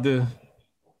Wilder.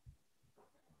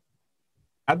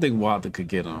 I think Wilder could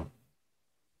get him.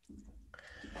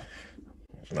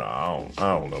 No, I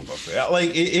don't know about that.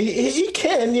 Like, he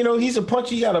can, you know, he's a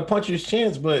puncher. He got a puncher's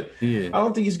chance, but I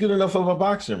don't think he's good enough of a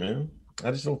boxer, man.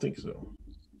 I just don't think so.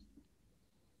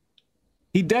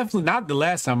 He definitely, not the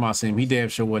last time I seen him, he damn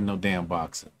sure wasn't no damn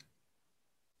boxer.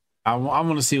 I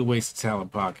want to see what Wasted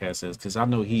Talent Podcast is, because I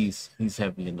know he's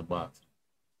heavy in the box.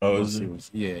 Oh, is he?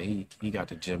 Yeah, he got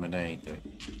the gym and everything.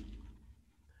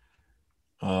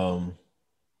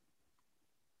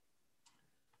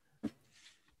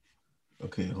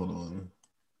 Okay, hold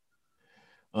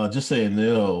on. Just saying,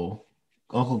 no.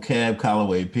 Uncle Cab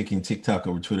Calloway picking TikTok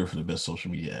over Twitter for the best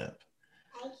social media app.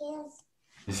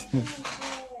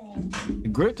 The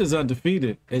grift is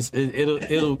undefeated.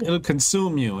 It'll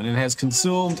consume you, and it has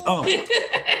consumed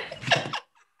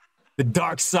the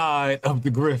dark side of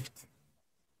the grift.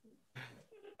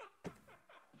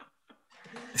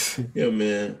 Yeah,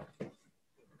 man.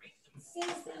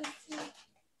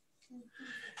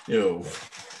 Yo.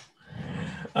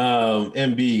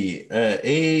 MB,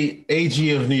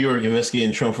 AG of New York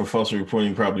investigating Trump for falsely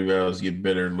reporting property values to get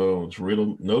better loans.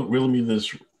 Riddle me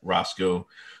this, Roscoe.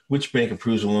 Which bank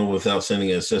approves a loan without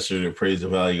sending an assessor to appraise the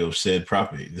value of said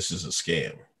property? This is a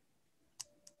scam.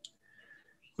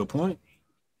 Good point.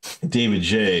 David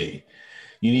J.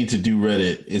 You need to do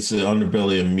Reddit. It's the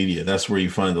underbelly of media. That's where you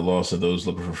find the loss of those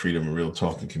looking for freedom and real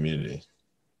talking community.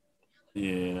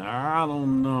 Yeah, I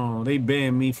don't know. They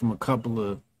banned me from a couple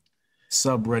of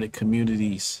subreddit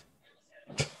communities.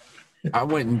 I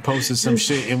went and posted some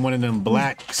shit in one of them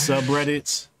black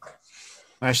subreddits.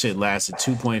 That shit lasted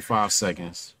 2.5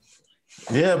 seconds.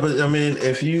 Yeah, but I mean,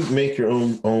 if you make your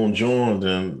own joint,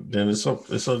 then it's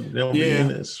they don't be in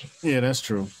this. Yeah, that's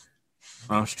true.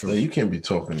 That's true. You can't be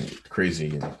talking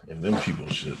crazy and them people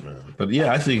shit, man. But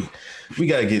yeah, I think we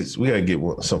gotta get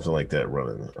something like that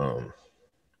running.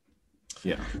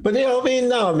 Yeah. But yeah, I mean,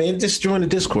 no, man, just join the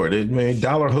Discord. Man,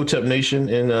 Dollar Hotep Nation,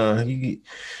 and you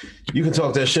can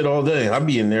talk that shit all day. I'll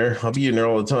be in there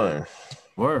all the time.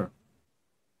 Word.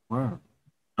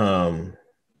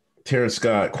 Terrence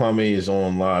Scott, Kwame is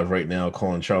on live right now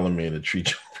calling Charlamagne a tree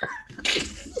jumper.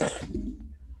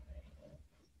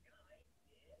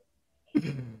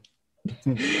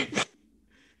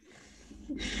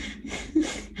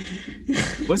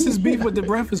 What's his beef with the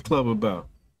Breakfast Club about?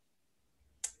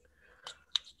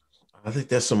 I think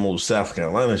that's some old South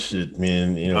Carolina shit,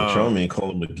 man. You know, Charlamagne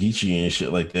called him a Geechee and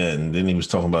shit like that. And then he was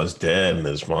talking about his dad and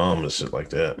his mom and shit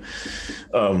like that.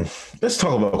 Let's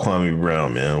talk about Kwame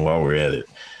Brown, man, while we're at it.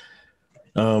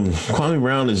 Kwame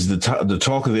Brown is the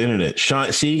talk of the internet.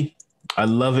 See, I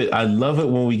love it. I love it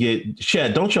when we get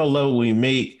Chad. Don't y'all love when we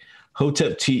make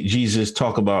Hotep Jesus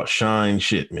talk about shine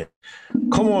shit, man?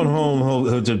 Come on home,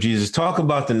 Hotep Jesus. Talk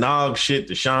about the nog shit,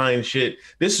 the shine shit.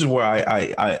 This is where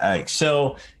I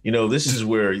excel. You know, this is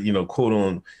where, you know, quote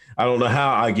on. I don't know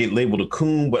how I get labeled a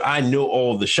coon, but I know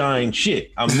all the shine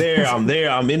shit. I'm there. I'm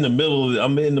in the middle.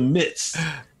 I'm in the midst.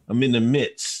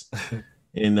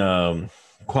 And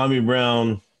Kwame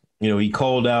Brown, you know, he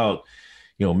called out,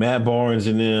 you know, Matt Barnes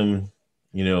and them,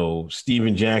 you know,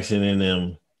 Steven Jackson and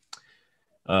them.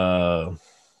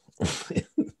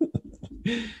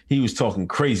 He was talking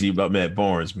crazy about Matt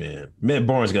Barnes, man. Matt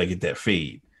Barnes got to get that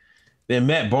fade. Then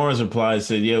Matt Barnes replied,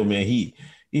 said, yo, man,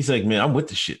 he's like, man, I'm with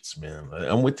the shits, man.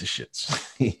 I'm with the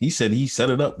shits. He said he set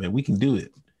it up, man. We can do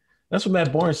it. That's what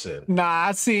Matt Barnes said. Nah,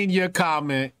 I seen your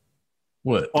comment.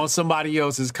 What? On somebody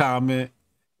else's comment.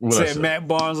 Said Matt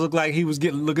Barnes looked like he was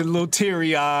looking a little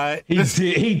teary-eyed. He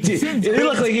did. It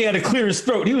looked like he had to clear his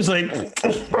throat. He was like...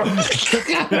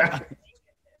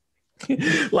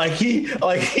 like he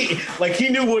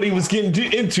knew what he was getting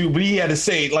into, but he had to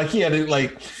say it. Like he had to,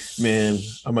 like, man,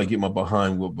 I might get my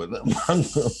behind whooped, but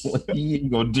he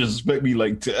ain't gonna disrespect me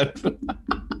like that.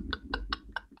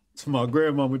 It's my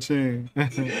grandmama chain.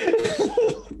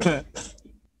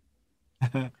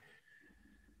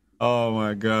 Oh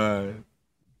my god.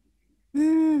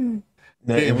 Damn,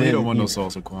 we don't want no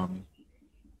salsa, Kwame.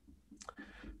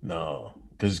 No,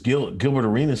 because Gilbert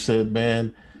Arenas said,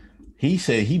 man. He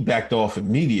said he backed off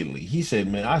immediately. He said,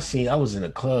 man, I was in a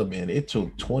club, man. It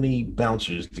took 20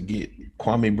 bouncers to get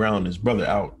Kwame Brown and his brother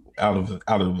out of a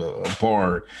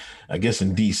bar, I guess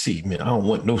in DC. Man, I don't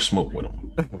want no smoke with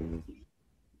him.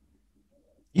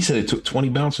 He said it took 20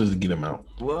 bouncers to get him out.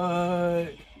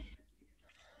 What?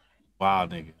 Wow,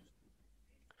 nigga.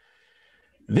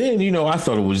 Then, you know, I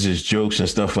thought it was just jokes and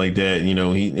stuff like that, you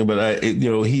know, he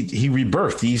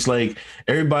rebirthed. He's like,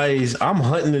 I'm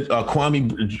hunting a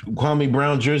Kwame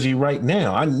Brown jersey right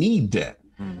now. I need that.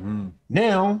 Mm-hmm.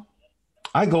 Now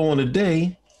I go on a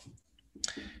day.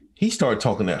 He started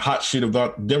talking that hot shit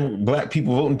about black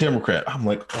people voting Democrat. I'm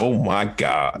like, oh my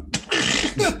God.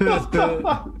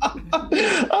 I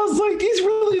was like, he's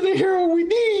really the hero we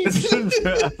need.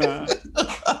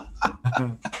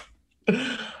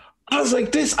 I was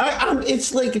like,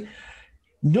 it's like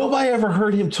nobody ever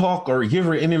heard him talk or give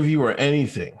her an interview or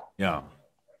anything. Yeah.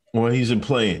 When he's been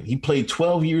playing. He played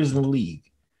 12 years in the league.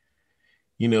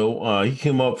 You know, he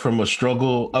came up from a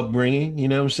struggle upbringing, you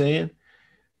know what I'm saying?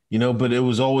 You know, but it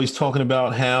was always talking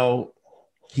about how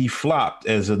he flopped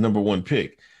as a number one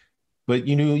pick. But,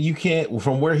 you know, you can't,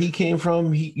 from where he came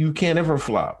from, you can't ever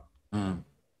flop. Mm.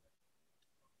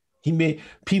 He made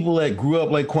people that grew up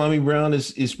like Kwame Brown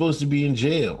is supposed to be in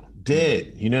jail.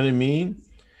 Dead, you know what I mean?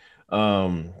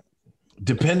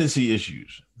 dependency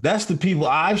issues. That's the people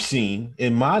I've seen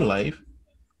in my life.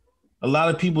 A lot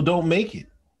of people don't make it.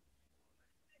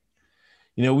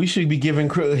 You know, we should be giving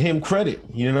him credit.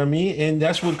 You know what I mean? And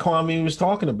that's what Kwame was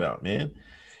talking about, man.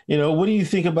 You know, what do you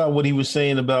think about what he was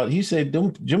saying about? He said,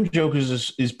 "Them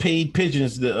jokers is paid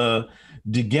pigeons to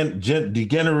denigrate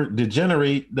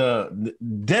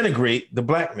the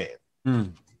black man."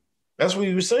 Mm. That's what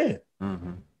he was saying.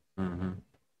 Mm-hmm. Mm-hmm.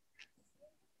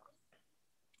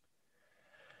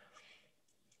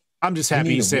 I'm just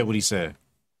happy he said what he said.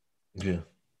 Yeah.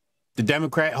 The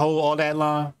Democrat hold all that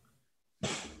line.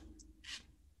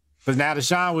 But now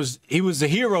Deshaun was the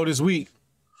hero this week.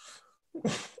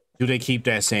 Do they keep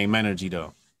that same energy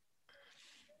though?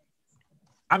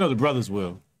 I know the brothers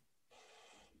will.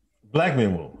 Black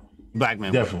men will. Black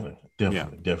men definitely, will.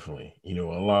 Definitely. You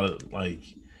know, a lot of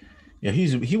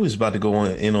he was about to go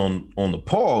on the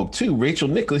Paul too. Rachel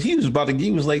Nichols. He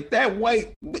was like that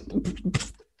white.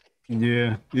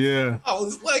 Yeah. I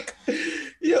was like,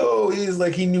 yo,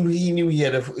 he knew he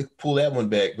had to pull that one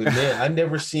back. But man, I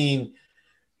never seen.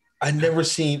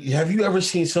 Have you ever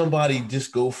seen somebody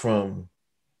just go from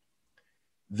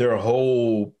their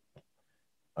whole,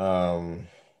 I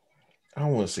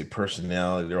don't want to say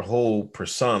personality, their whole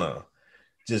persona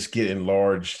just get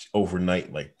enlarged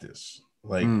overnight like this?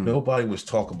 Like nobody was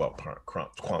talking about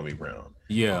Kwame Brown.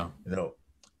 Yeah. You know,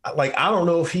 like, I don't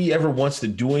know if he ever wants to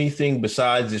do anything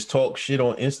besides just talk shit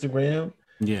on Instagram.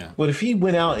 Yeah. But if he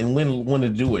went out and wanted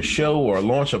to do a show or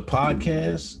launch a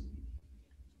podcast,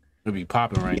 it'd be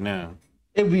popping right now.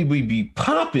 It would be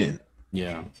popping.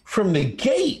 Yeah. From the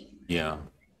gate. Yeah.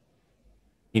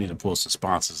 He need to pull some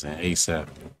sponsors in ASAP.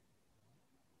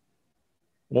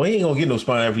 Well, he ain't gonna get no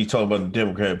sponsor after he talk about the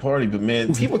Democratic Party, but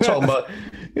man, people talk about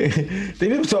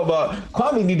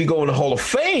Kwame need to go in the Hall of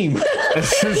Fame.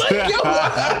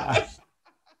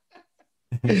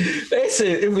 They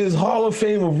said if it's Hall of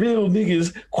Fame of real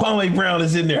niggas, Kwame Brown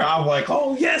is in there. I'm like,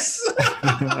 oh yes.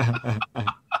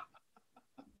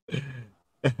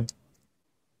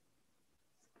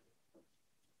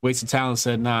 Wasted Talent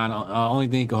said, "Nah, only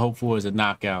thing he could hope for is a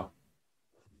knockout.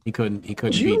 He couldn't beat the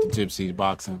Gypsies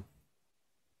boxing."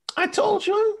 I told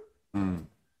you.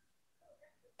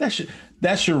 That's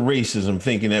your racism,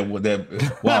 thinking that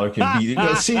Wilder can beat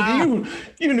it. See,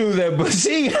 you knew that, but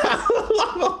see,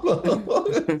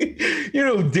 you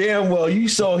know damn well you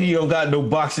saw he don't got no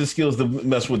boxing skills to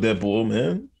mess with that bull,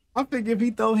 man. I think if he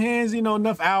throw hands,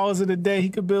 enough hours in a day, he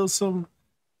could build some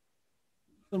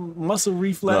muscle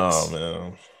reflex. No,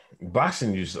 man.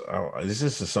 Boxing, this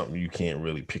is something you can't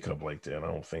really pick up like that. I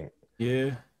don't think.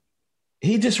 Yeah.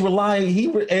 He just relied.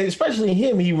 Especially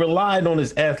him. He relied on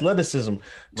his athleticism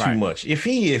too much. If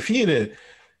he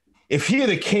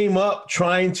had came up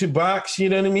trying to box, you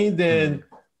know what I mean? Then,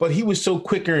 but he was so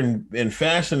quicker and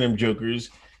faster than them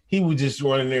jokers. He would just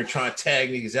run in there trying to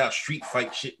tag niggas out, street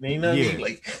fight shit. You know what I mean?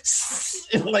 Like,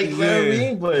 you know what I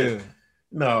mean? But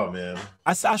no, man.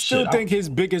 I still think his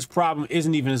biggest problem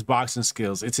isn't even his boxing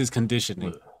skills. It's his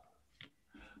conditioning.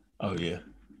 Oh, yeah.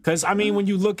 Because, I mean, when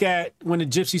you look at when the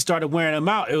Gypsy started wearing him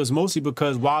out, it was mostly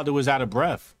because Wilder was out of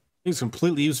breath. He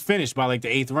was finished by like the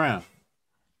 8th round.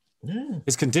 Yeah.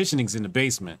 His conditioning's in the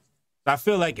basement. I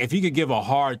feel like if he could give a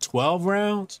hard 12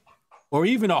 rounds or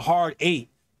even a hard 8,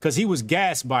 because he was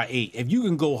gassed by 8. If you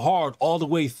can go hard all the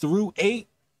way through 8,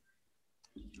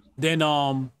 then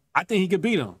I think he could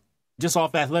beat him just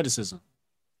off athleticism.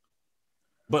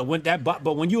 But when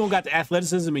you don't got the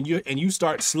athleticism and you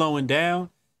start slowing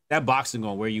down, that boxing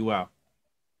gonna wear you out.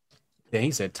 Then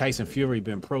he said Tyson Fury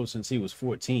been pro since he was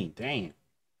 14. Damn.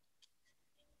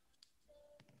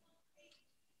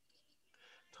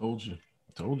 Told you,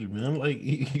 man. Like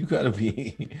you gotta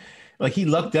be, like he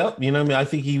lucked up. You know what I mean? I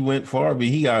think he went far, but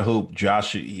he got hope.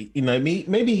 Josh, you know what I mean?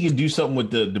 Maybe he could do something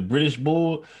with the British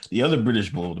bull, the other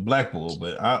British bull, the black bull.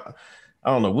 But I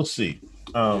don't know. We'll see.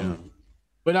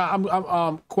 But I'm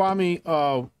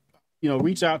Kwame.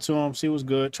 Reach out to him, see what's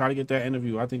good. Try to get that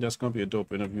interview. I think that's gonna be a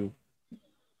dope interview.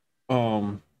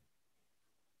 But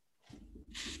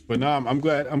no, I'm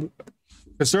glad.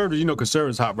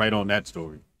 Conservatives hop right on that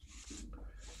story.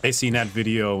 They seen that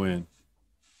video and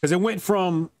because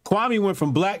Kwame went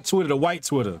from black Twitter to white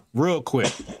Twitter real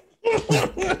quick.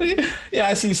 Yeah,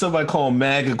 I see somebody call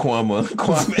MAGA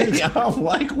Kwame. I'm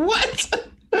like, what?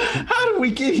 How did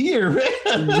we get here,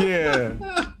 man? Yeah.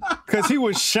 Because he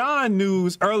was Sean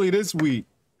News early this week.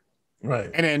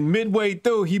 Right. And then midway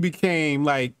through, he became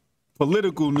like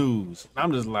political news.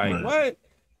 I'm just like, What?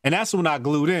 And that's when I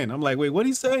glued in. I'm like, wait, what'd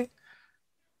he say?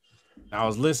 I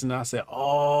was listening. I said,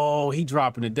 oh, he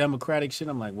dropping the Democratic shit.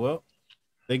 I'm like, well,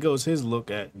 there goes his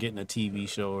look at getting a TV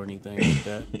show or anything like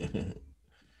that.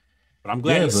 But I'm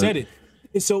glad he said it.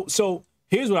 So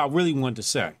here's what I really wanted to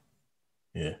say.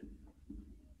 Yeah.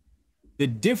 The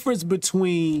difference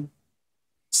between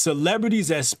celebrities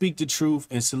that speak the truth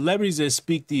and celebrities that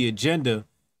speak the agenda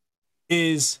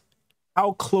is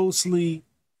how closely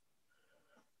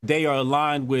they are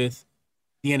aligned with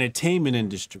the entertainment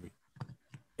industry.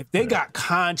 If they got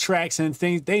contracts and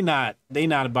things, they not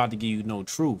about to give you no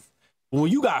truth. But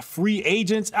when you got free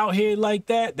agents out here like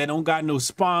that don't got no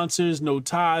sponsors, no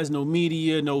ties, no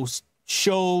media, no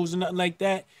shows, nothing like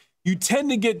that, you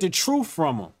tend to get the truth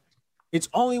from them. It's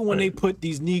only when they put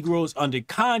these Negroes under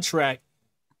contract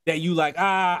that you like,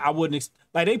 I wouldn't,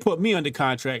 like they put me under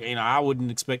contract, I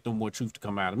wouldn't expect no more truth to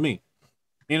come out of me.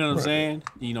 You know what I'm saying?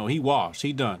 He washed,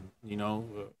 he done,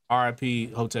 R.I.P.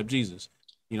 Hotep Jesus.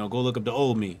 Go look up the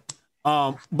old me.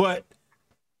 But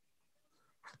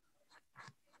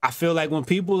I feel like when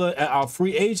people are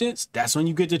free agents, that's when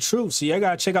you get the truth. See, I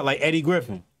got to check out like Eddie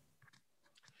Griffin.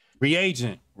 Free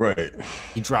agent. Right.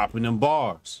 He dropping them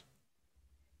bars.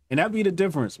 And that be the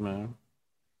difference, man.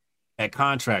 That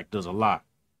contract does a lot.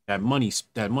 That money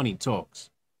talks.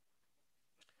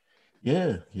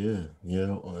 Yeah. And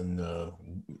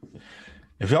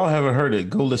if y'all haven't heard it,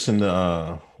 go listen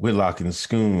to Whitlock and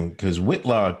Schoon, because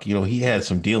Whitlock, he had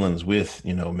some dealings with,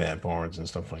 Matt Barnes and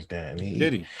stuff like that. And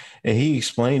Did he? And he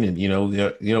explained it,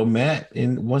 Matt,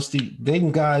 and once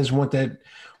them guys want that,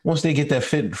 once they get that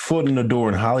foot in the door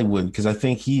in Hollywood, because I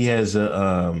think he has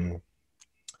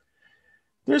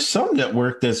there's some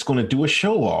network that's going to do a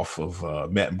show off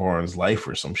of Matt Barnes' life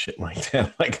or some shit like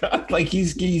that. like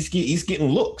he's getting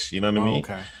looks, you know what I mean?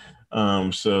 Okay.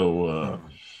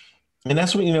 And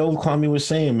that's what Kwame was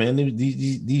saying, man.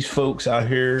 These folks out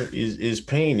here is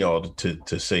paying y'all to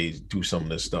do some of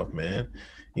this stuff, man.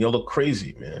 Look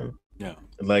crazy, man. Yeah,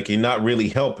 like you're not really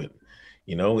helping,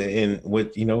 And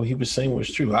what he was saying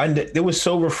was true. It was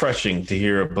so refreshing to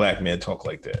hear a black man talk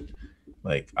like that.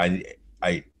 Like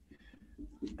I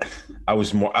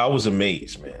was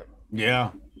amazed, man.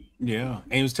 Yeah. And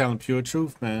he was telling pure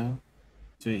truth, man.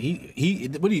 So he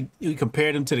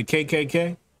compared him to the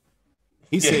KKK.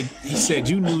 He said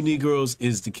you new Negroes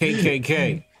is the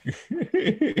KKK.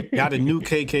 Y'all the new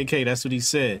KKK. That's what he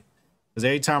said. Because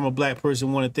every time a black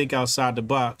person want to think outside the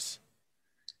box,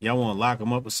 y'all want to lock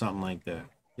them up or something like that.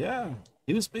 Yeah,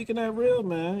 he was speaking that real,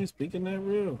 man. He's speaking that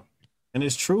real, and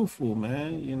it's truthful,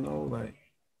 man. Like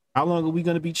how long are we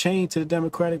going to be chained to the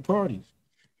Democratic Party?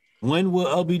 When will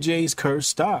LBJ's curse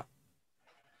stop?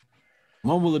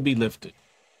 When will it be lifted?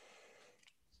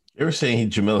 You were saying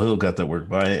Jamel Hill got that work,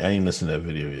 but I ain't listened to that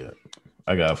video yet.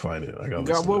 I gotta find it. You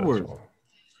got what work?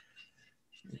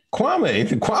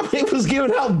 Kwame was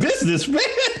giving out business, man.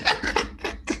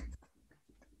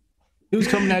 He was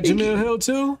coming at Jamel Hill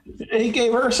too? He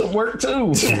gave her some work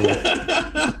too.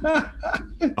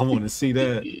 I want to see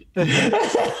that.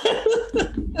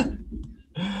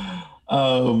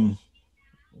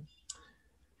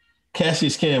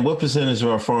 Cassie's Cam, what percentage of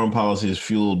our foreign policy is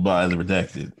fueled by the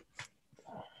redacted?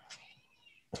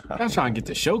 I'm trying to get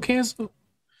the show canceled.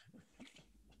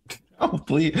 I don't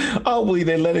believe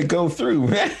they let it go through.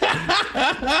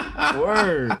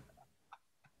 Word.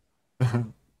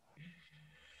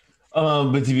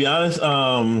 But to be honest,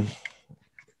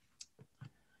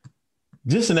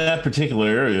 just in that particular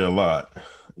area, a lot.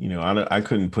 I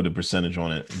couldn't put a percentage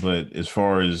on it, but as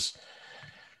far as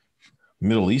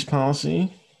Middle East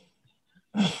policy,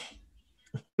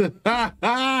 you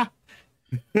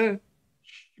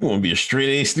want to be a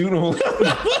straight A student?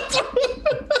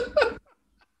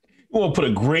 You want to put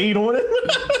a grade on it?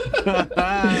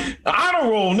 Honor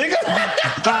roll, nigga.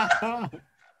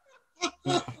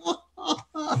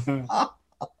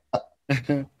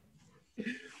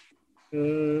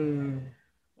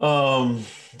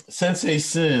 Sensei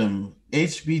Sim,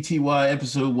 HBTY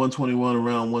episode 121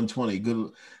 around 120.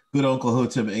 Good Uncle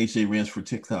Hotep and HA rants for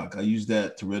TikTok. I use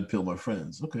that to red pill my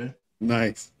friends. Okay.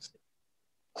 Nice.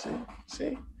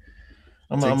 See?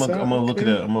 I'm gonna look it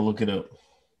up. I'm gonna look it up.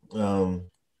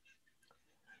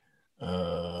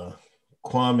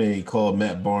 Kwame called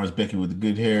Matt Barnes Becky with the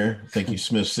good hair. Thank you,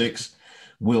 Smith 6.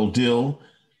 Will Dill.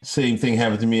 Same thing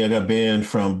happened to me. I got banned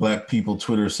from Black People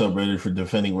Twitter subreddit for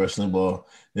defending Rush Limbaugh.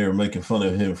 They were making fun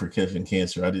of him for catching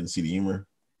cancer. I didn't see the humor.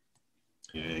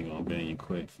 Yeah, they're gonna ban you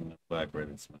quick from the Black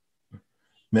Reddits, man.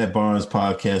 Matt Barnes'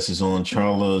 podcast is on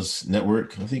Charla's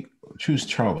network. I think. Who's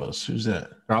Charla's? Who's that?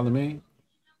 Charlamagne?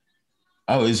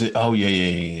 Oh, is it? Oh,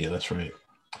 yeah. That's right.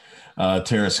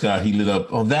 Terrence Scott, he lit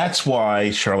up. Oh, that's why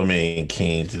Charlamagne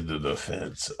came to the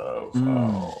defense of.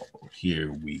 Oh,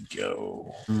 here we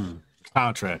go.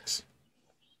 Contracts.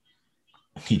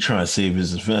 He trying to save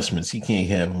his investments. He can't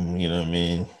have them. You know what I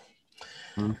mean?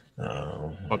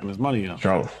 Fucking his money up.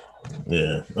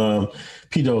 Yeah.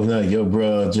 P-Dog Night, yo,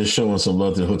 bro, just showing some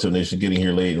love to the Hotel Nation. Getting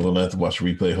here late and we'll have to watch the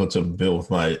replay. Hotel Bill with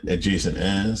my adjacent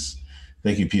ass.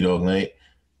 Thank you, P-Dog Night.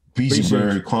 BC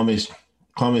Bird, Kwame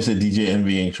said DJ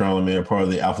Envy and Charlamagne are part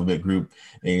of the Alphabet Group,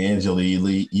 and Angela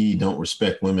Yee don't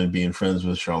respect women being friends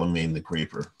with Charlamagne the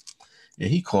Graper. Yeah,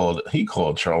 he called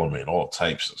Charlamagne all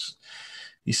types.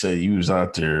 He said he was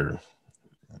out there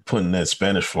putting that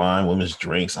Spanish fly in women's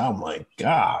drinks. I'm like,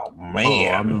 God, man. Oh,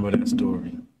 I remember that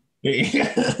story.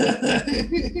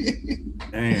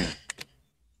 Damn.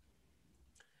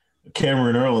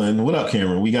 Cameron Erlin, what up,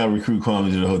 Cameron? We got to recruit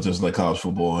Kwame to the Hotels like college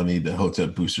football. I need the Hotel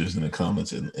boosters in the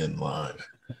comments and live.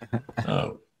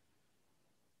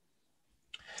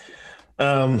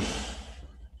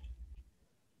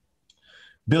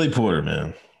 Billy Porter,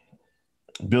 man.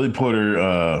 Billy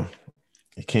Porter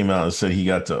came out and said he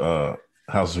got to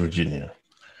House of Virginia.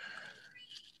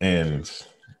 And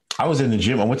I was in the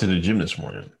gym. I went to the gym this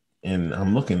morning, and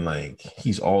I'm looking like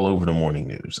he's all over the morning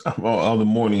news, all the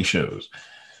morning shows.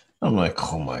 I'm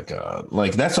like, oh my God.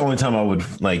 Like, that's the only time I would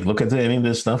like look at any of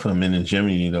this stuff. I'm in the gym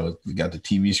and, you know, you got the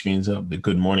TV screens up, the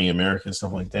Good Morning America and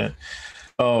stuff like that.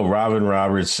 Oh, Robin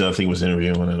Roberts, I think was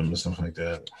interviewing one of them and stuff like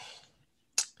that.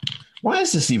 Why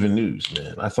is this even news,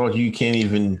 man? I thought you can't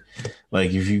even, like,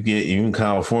 if you get in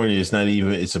California, it's not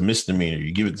even, it's a misdemeanor.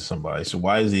 You give it to somebody. So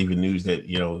why is it even news that,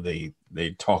 you know, they're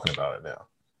talking about it now?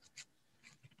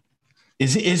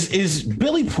 Is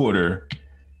Billy Porter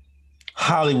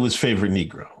Hollywood's favorite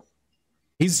Negro?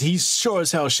 He's sure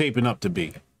as hell shaping up to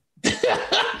be.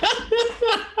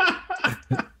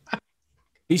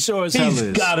 He sure as hell is.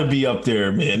 He's got to be up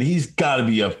there, man. He's got to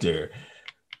be up there.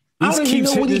 I don't even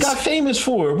know what he got famous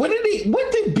for. What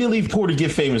did Billy Porter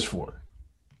get famous for?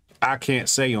 I can't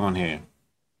say on here,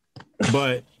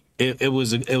 but it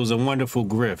was a wonderful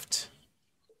grift.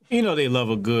 You know they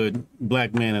love a good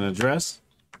black man in a dress.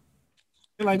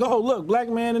 They're like, oh look, black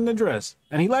man in the dress,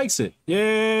 and he likes it.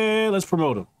 Yeah, let's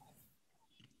promote him.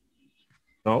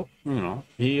 So you know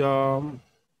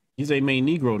he's a main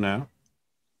Negro now.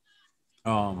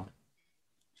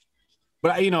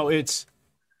 But you know it's.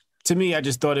 To me, I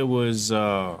just thought it was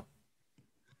an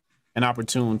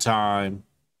opportune time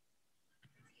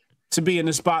to be in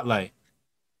the spotlight.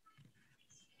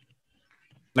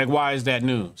 Like, why is that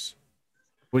news?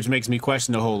 Which makes me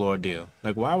question the whole ordeal.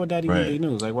 Like, why would that even be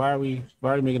news? Like, why are we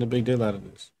making a big deal out of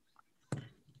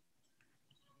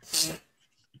this?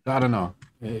 I don't know.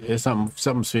 It's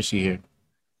something's fishy here.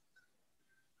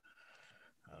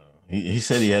 He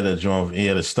said he had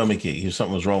a stomach ache.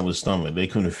 Something was wrong with his stomach. They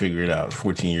couldn't figure it out.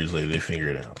 14 years later, they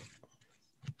figured it out.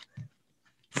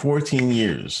 14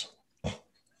 years.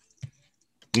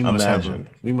 We must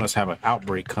have an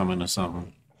outbreak coming or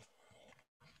something.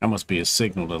 That must be a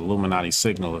signal, the Illuminati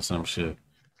signal or some shit.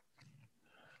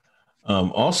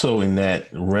 Also in that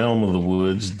realm of the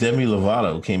woods, Demi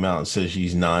Lovato came out and said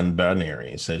she's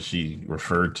non-binary and said she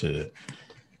referred to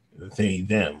they,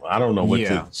 them. I don't know what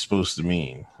that's supposed to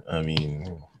mean. I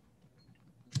mean,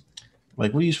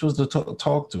 like, what are you supposed to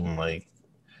talk to him? Like,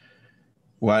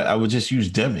 why? I would just use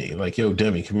Demi. Like, yo,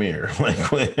 Demi, come here.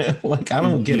 Like I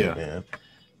don't get it, man.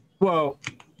 Well,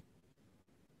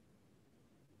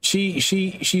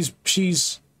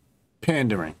 she's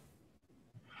pandering.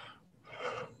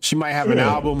 She might have an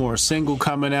album or a single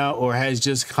coming out, or has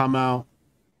just come out.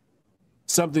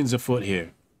 Something's afoot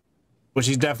here, but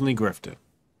she's definitely grifted.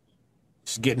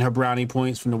 She's getting her brownie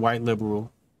points from the white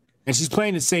liberal. And she's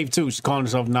playing it safe, too. She's calling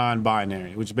herself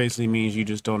non-binary, which basically means you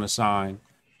just don't assign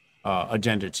a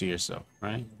gender to yourself,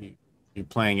 right? You're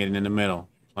playing it in the middle,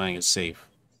 playing it safe.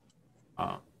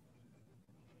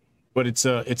 But it's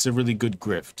a really good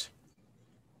grift.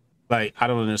 Like, I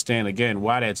don't understand, again,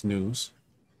 why that's news.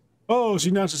 Oh, she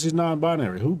announced she's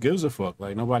non-binary. Who gives a fuck?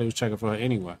 Like, nobody was checking for her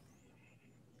anyway.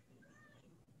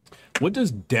 What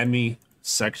does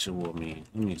demisexual mean?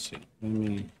 Let me see.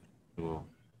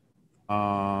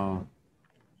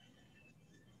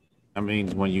 That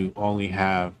means when you only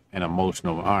have an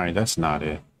emotional. All right, that's not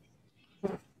it.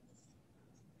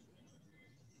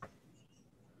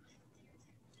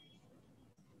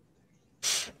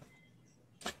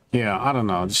 Yeah, I don't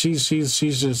know. She's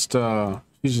just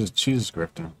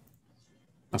grifting.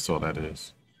 That's all that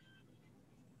is.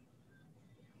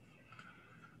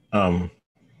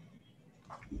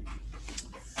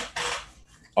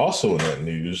 Also in that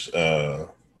news,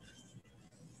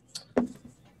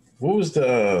 what was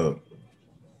the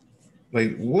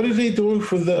what are they doing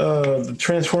for the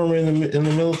Transformer in the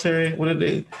military? What are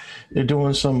they're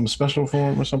doing some special for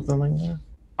him or something like that?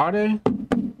 Are they?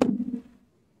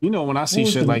 You know, when I see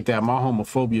shit like that, my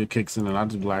homophobia kicks in, and I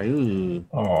just be like, "Ooh,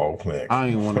 oh man, I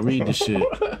ain't want to read the shit."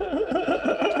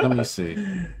 Let me see.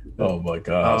 Oh my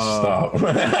God, stop.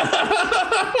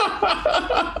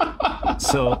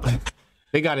 So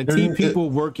they got a Tea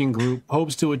People working group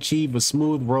hopes to achieve a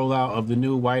smooth rollout of the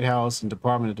new White House and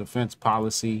Department of Defense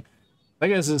policy. I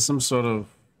guess it's some sort of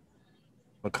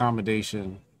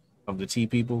accommodation of the Tea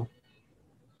People.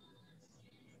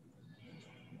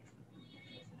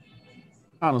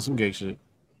 I don't know, some gay shit.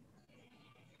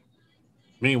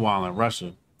 Meanwhile, in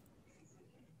Russia,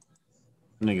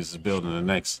 niggas is building the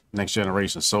next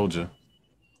generation soldier.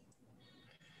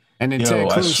 And then Ted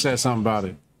Cruz said something about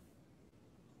it.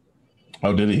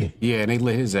 Oh, did he? Yeah, and they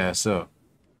lit his ass up.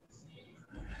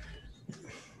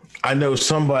 I know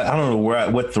somebody, I don't know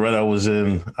what thread I was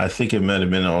in. I think it might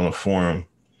have been on a forum.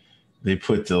 They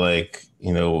put the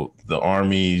the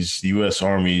armies, the U.S.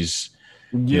 armies,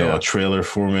 a trailer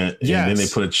for it. And then they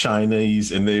put a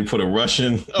Chinese and they put a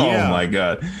Russian. Oh my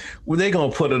God. Well, they're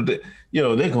going to put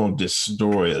they're going to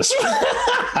destroy us.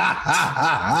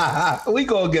 We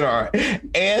going to get our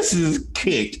asses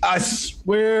kicked. I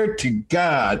swear to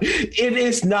God, it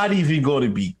is not even going to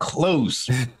be close.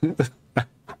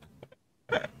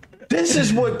 This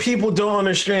is what people don't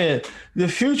understand. The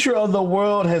future of the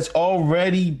world has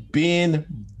already been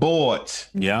bought.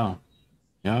 Yeah.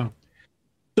 Yeah.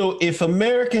 So if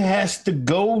America has to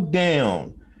go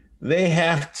down, they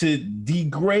have to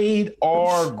degrade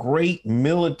our great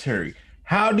military.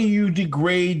 How do you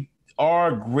degrade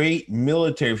our great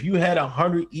military? If you had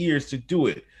 100 years to do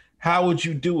it, how would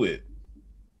you do it?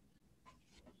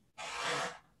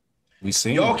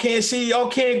 Y'all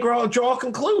can't draw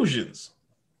conclusions.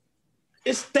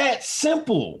 It's that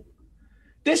simple.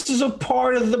 This is a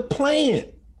part of the plan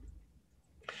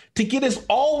to get us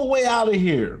all the way out of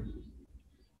here.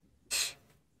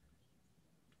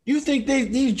 You think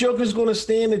these jokers going to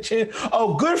stand a chance?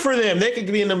 Oh, good for them. They could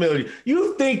be in the military.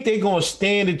 You think they're going to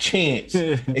stand a chance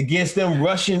against them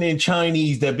Russian and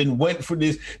Chinese that been waiting for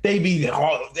this? They be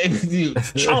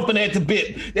chomping at the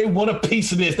bit. They want a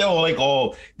piece of this. They're all like,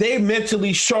 oh, they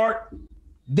mentally sharp.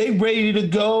 They ready to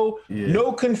go. Yeah.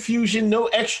 No confusion. No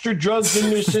extra drugs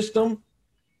in their system.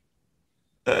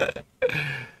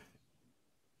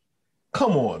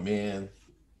 Come on, man.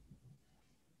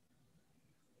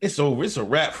 It's over. It's a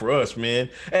wrap for us, man.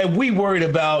 And we worried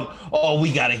about,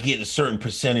 we got to get a certain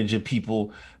percentage of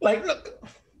people. Like, look,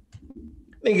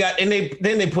 they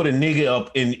put a nigga up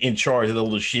in charge of the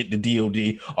little shit, the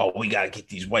DOD. Oh, we got to get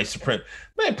these white supremacists.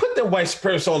 Man, put them white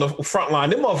supremacists on the front line.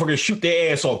 Them motherfuckers shoot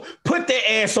their ass off. Put their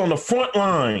ass on the front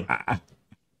line. I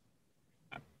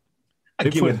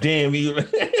give a damn.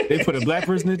 They put a black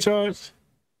person in charge?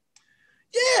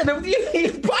 Yeah, he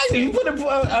put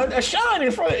a shine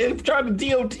in charge of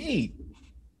DOT. He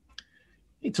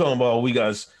talking about we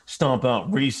got to stomp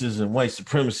out racism and white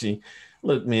supremacy.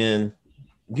 Look, man,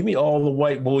 give me all the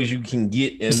white boys you can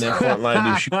get in that front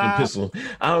line to shoot the pistol.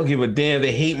 I don't give a damn if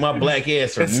they hate my black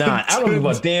ass or not. I don't give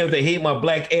a damn if they hate my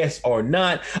black ass or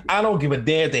not. I don't give a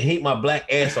damn if they hate my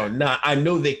black ass or not. I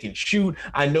know they can shoot.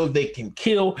 I know they can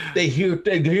kill. They're here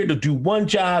to do one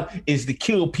job, is to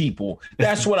kill people.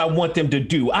 That's what I want them to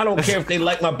do. I don't care if they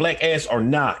like my black ass or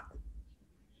not.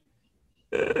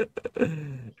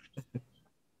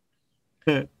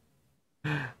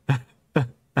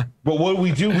 But what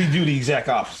we do the exact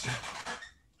opposite.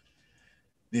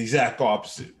 The exact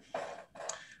opposite.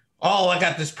 Oh, I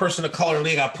got this person of color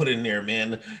they got put in there,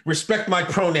 man. Respect my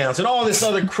pronouns and all this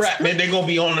other crap, man. They're going to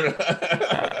be on it.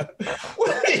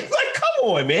 Like, come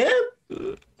on, man.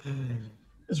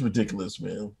 It's ridiculous,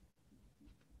 man.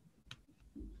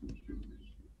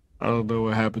 I don't know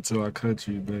what happened to our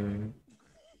country, man.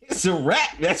 It's a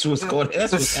rap. That's what's going on.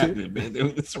 That's what's happening, man.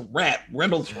 It's a rap.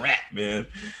 Reynolds rap, man.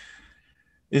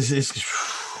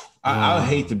 I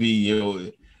hate to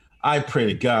be, I pray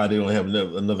to God they don't have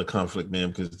another conflict, man,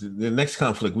 because the next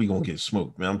conflict we gonna get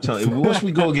smoked, man. I'm telling you, once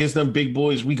we go against them big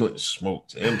boys, we gonna get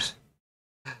smoked. I'm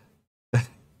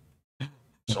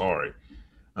sorry.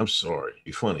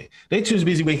 Be funny. They too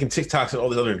busy making TikToks and all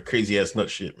this other crazy ass nut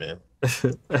shit, man.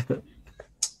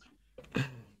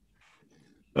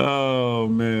 Oh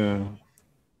man.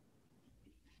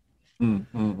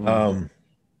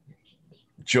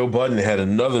 Joe Budden had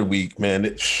another week,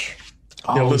 man.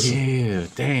 Yeah,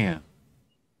 damn.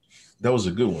 That was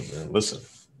a good one, man. Listen,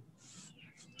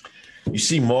 you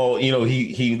see Maul,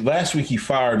 he last week he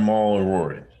fired Maul and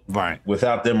Rory. Right.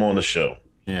 Without them on the show.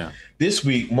 Yeah. This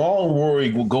week, Maul and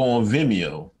Rory will go on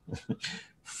Vimeo,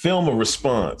 film a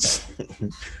response,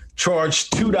 charge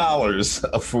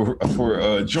 $2 for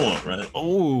a joint, right?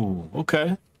 Oh,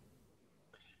 okay.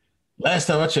 Last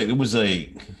time I checked, it was at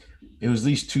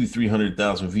least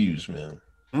 200,000-300,000 views, man.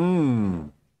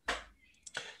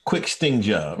 Quick sting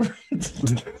job.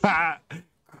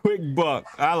 Quick buck.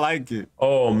 I like it.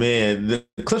 Oh man, the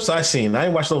clips I seen, I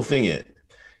ain't watched the whole thing yet.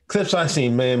 Clips I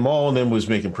seen, man, Maul and them was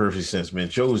making perfect sense, man.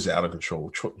 Joe's out of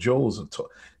control.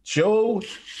 Joe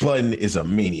Budden is a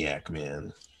maniac,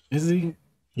 man. Is he?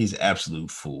 He's an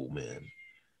absolute fool, man.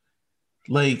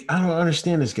 Like, I don't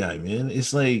understand this guy, man.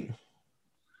 It's like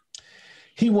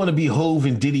he want to be Hove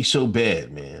and Diddy so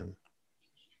bad, man.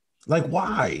 Like,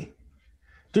 why?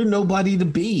 They're nobody to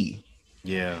be.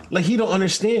 Yeah. Like, he don't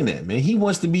understand that, man. He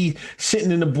wants to be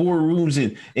sitting in the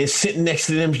boardrooms and sitting next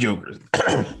to them jokers.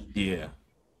 Yeah.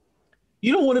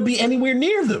 You don't want to be anywhere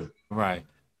near them. Right.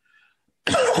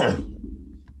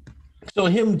 So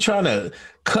him trying to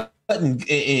cut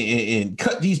and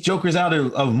cut these jokers out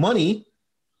of money,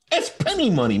 that's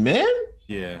penny money, man.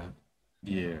 Yeah.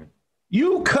 Yeah.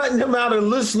 You cutting him out of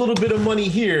this little bit of money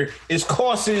here is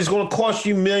going to cost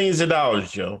you millions of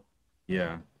dollars, Joe.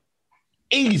 Yeah.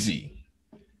 Easy.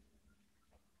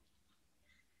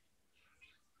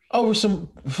 Over some...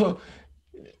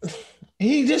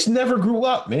 He just never grew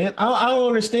up, man. I don't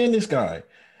understand this guy.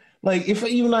 Like, if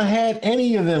even I had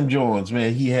any of them Jones,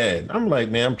 man, he had. I'm like,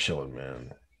 man, I'm chilling,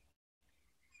 man.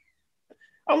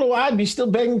 I don't know why I'd be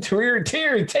still begging Terry,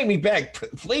 take me back.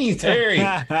 Please, Terry. He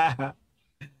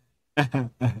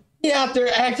out there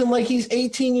acting like he's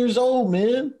 18 years old,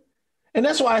 man. And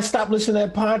that's why I stopped listening to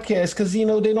that podcast, because, you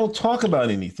know, they don't talk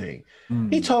about anything.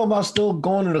 He talk about still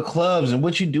going to the clubs and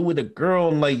what you do with a girl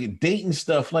and, like, dating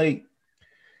stuff. Like,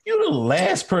 you're the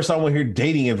last person I want to hear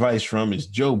dating advice from is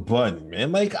Joe Budden,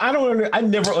 man. Like, I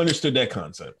never understood that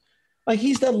concept. Like,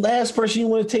 he's the last person you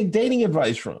want to take dating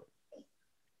advice from.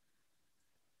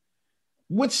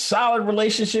 What solid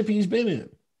relationship he's been in?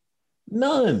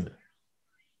 None.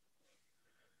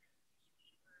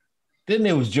 Then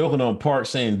they was joking on Parks,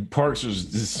 saying Parks was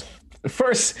just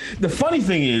first. The funny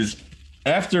thing is,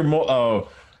 after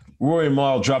Rory and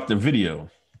Mal dropped the video,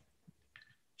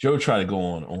 Joe tried to go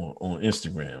on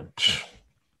Instagram.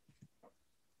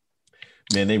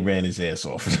 Man, they ran his ass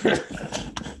off.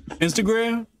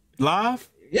 Instagram live?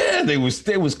 Yeah, they was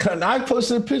cutting. I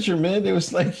posted a picture, man. They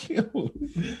was like, yo,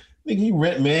 I think he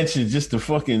rent mansions just to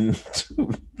fucking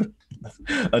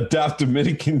adopt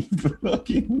Dominican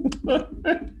fucking.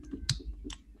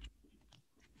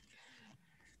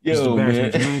 Yo,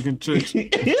 man. Dominican church.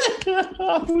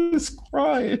 I was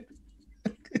crying.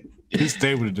 He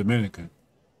stayed with a Dominican.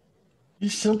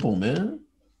 He's simple, man.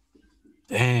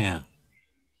 Damn.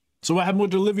 So what happened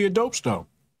with Olivia Dopestone?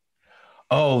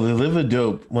 Oh, the Olivia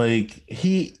Dope. Like,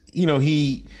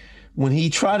 when he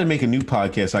tried to make a new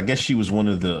podcast, I guess she was one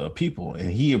of the people,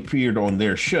 and he appeared on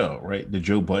their show, right? The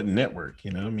Joe Budden Network, you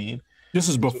know what I mean? This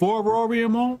is before Rory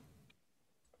and Mal?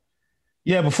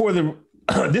 Yeah, before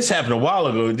this happened a while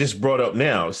ago. This brought up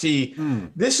now. See,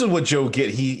 This is what Joe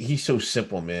get. He's so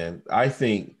simple, man. I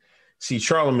think,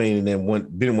 Charlamagne and them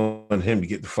didn't want him to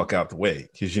get the fuck out the way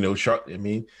because, you know,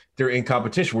 they're in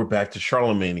competition. We're back to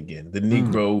Charlamagne again, the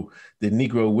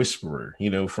Negro whisperer, you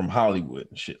know, from Hollywood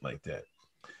and shit like that.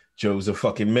 Joe's a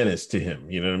fucking menace to him.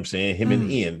 You know what I'm saying? Him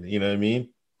and Ian, you know what I mean?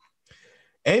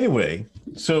 Anyway,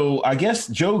 so I guess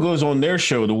Joe goes on their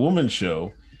show, the woman's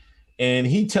show, and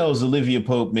he tells Olivia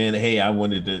Pope, man, hey, I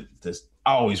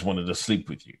always wanted to sleep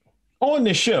with you on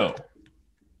the show.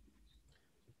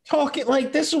 Talking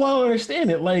like this is why I don't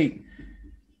understand it. Like,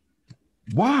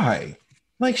 why?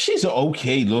 Like, she's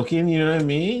okay looking, you know what I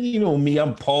mean? You know me,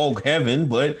 I'm Paul Heaven,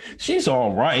 but she's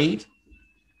all right.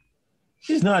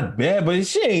 She's not bad, but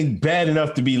she ain't bad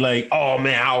enough to be like, oh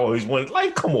man, I always wanted.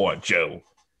 Like, come on, Joe.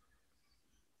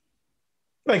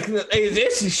 Like,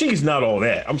 she's not all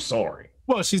that. I'm sorry.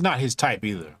 Well, she's not his type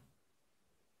either.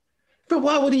 But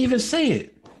why would he even say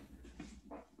it?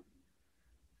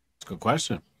 It's a good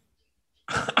question.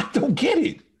 I don't get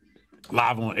it.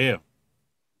 Live on air.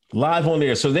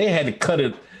 So they had to cut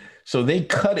it. So they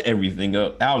cut everything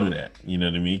up out of that. You know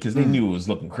what I mean? Because they knew it was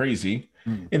looking crazy.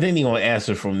 And then he gonna ask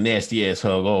her from nasty ass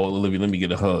hug. Oh, Olivia, let me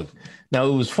get a hug. Now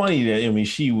it was funny that, I mean,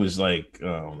 she was like,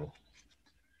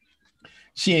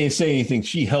 she ain't saying anything.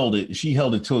 She held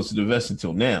it close to the vest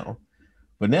until now.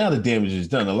 But now the damage is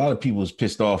done. A lot of people is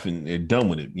pissed off and they're done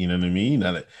with it. You know what I mean?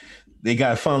 Now that they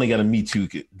finally got a Me Too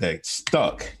that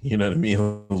stuck. You know what I mean?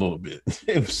 A little bit.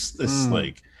 It's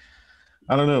like,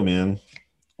 I don't know, man.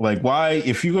 Like, why,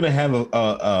 if you're gonna have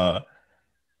a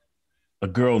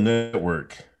girl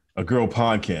network, a girl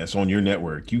podcast on your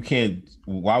network, you can't.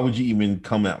 Why would you even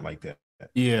come out like that?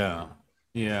 Yeah.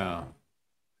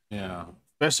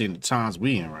 Especially in the times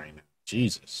we in right now.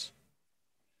 Jesus.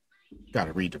 Got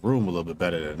to read the room a little bit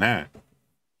better than that.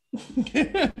 You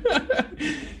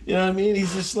know what I mean?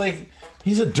 He's just like,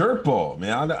 he's a dirtball,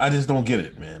 man. I just don't get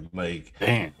it, man. Like,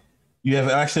 damn, you have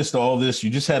access to all this. You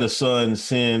just had a son,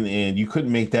 Sin, and you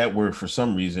couldn't make that work for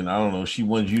some reason. I don't know. She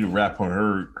wanted you to rap on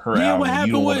her album. What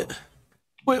happened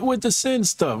with the Sin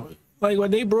stuff? Like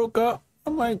when they broke up,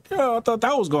 I'm like, yo, I thought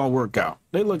that was gonna work out.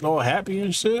 They looked all happy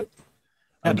and shit.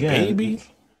 Had a baby.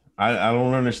 I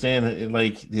don't understand it.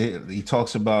 Like he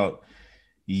talks about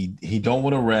he don't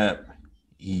want to rap.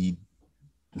 He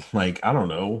like, I don't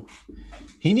know.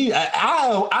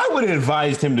 I would have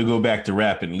advised him to go back to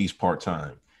rapping at least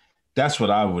part-time. That's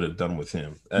what I would have done with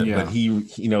him. But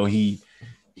he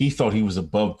thought he was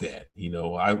above that. You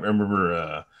know, I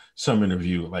remember some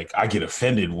interview, like, I get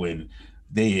offended when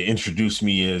they introduce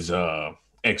me as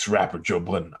ex-rapper Joe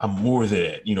Budden. I'm more than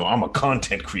that. You know, I'm a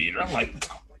content creator. I'm like,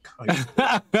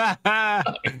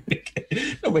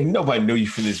 nobody know you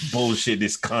for this bullshit,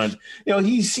 this con. You know,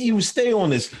 he was staying on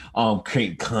this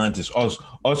create contest,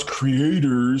 us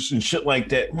creators and shit like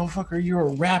that. Motherfucker, you're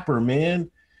a rapper, man.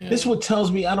 Yeah. This is what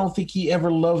tells me I don't think he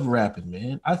ever loved rapping,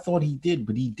 man. I thought he did,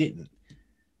 but he didn't.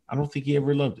 I don't think he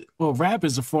ever loved it. Well, rap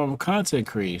is a form of content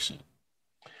creation.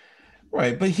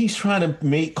 Right, but he's trying to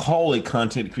call it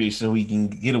content creation so he can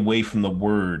get away from the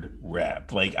word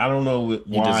rap. Like, I don't know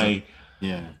why.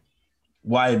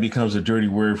 Why it becomes a dirty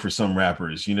word for some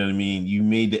rappers. You know what I mean? You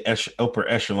made the upper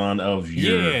echelon of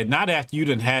your... Yeah, not after you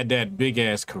done had that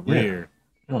big-ass career.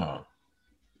 Yeah. Oh.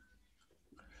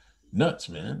 Nuts,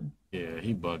 man. Yeah,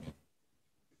 he bugging.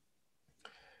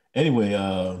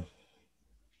 Anyway,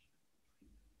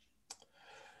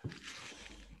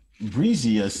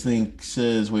 Breezy, I think,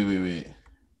 says... Wait.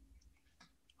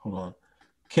 Hold on.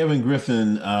 Kevin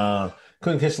Griffin...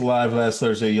 couldn't catch the live last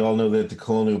Thursday. Y'all know that the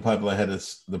Colonial Pipeline had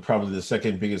probably the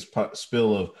second biggest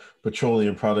spill of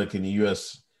petroleum product in the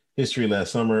U.S. history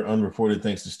last summer, unreported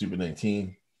thanks to Stupid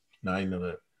 19. Now I know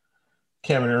that.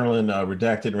 Cameron Erlin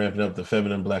redacted, ramping up the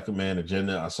feminine black man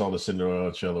agenda. I saw the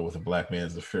Cinderella cello with a black man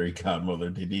as the fairy godmother.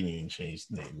 They didn't even change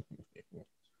the name.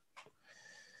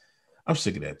 I'm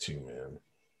sick of that too, man.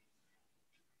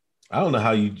 I don't know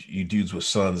how you dudes with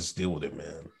sons deal with it,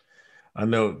 man. I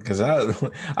know, because I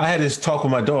had this talk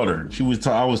with my daughter.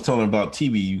 I was telling her about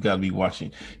TV. You got to be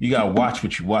watching. You got to watch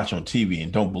what you watch on TV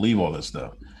and don't believe all this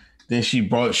stuff. Then she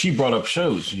brought up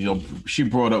shows. You know, she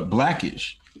brought up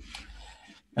Blackish,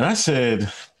 and I said,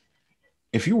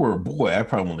 if you were a boy, I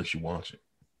probably won't let you watch it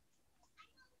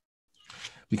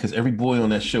because every boy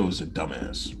on that show is a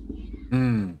dumbass.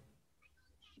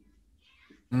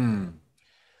 The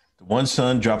one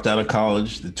son dropped out of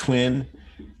college. The twin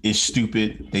is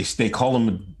stupid. They call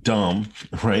him dumb,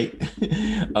 right?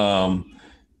 The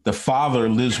father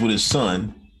lives with his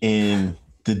son, and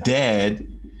the dad,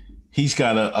 he's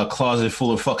got a closet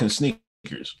full of fucking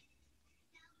sneakers.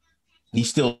 He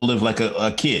still lived like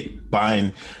a kid,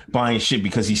 buying shit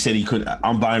because he said he could.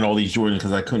 I'm buying all these Jordans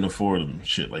because I couldn't afford them,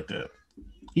 shit like that.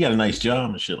 He got a nice job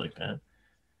and shit like that.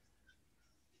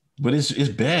 But it's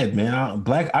bad, man.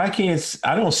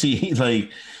 I don't see,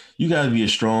 like, you got to be a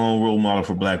strong role model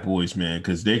for black boys, man,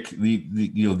 because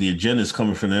the agenda is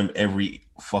coming from them every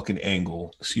fucking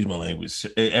angle. Excuse my language.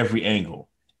 Every angle,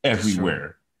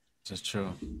 everywhere. That's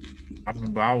true. I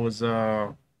remember I was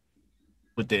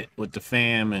with the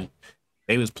fam, and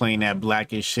they was playing that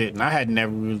Blackish shit, and I had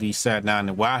never really sat down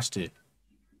and watched it.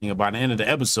 You know, by the end of the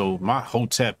episode, my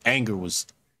Hotep anger was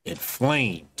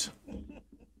inflamed.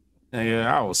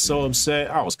 I was so upset.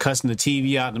 I was cussing the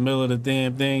TV out in the middle of the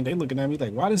damn thing. They looking at me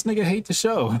like, why this nigga hate the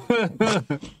show?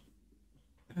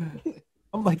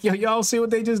 I'm like, yo, y'all see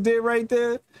what they just did right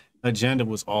there? Agenda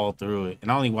was all through it.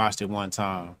 And I only watched it one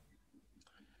time.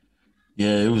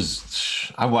 Yeah, it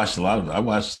was. I watched a lot of it. I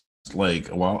watched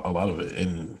like a lot of it.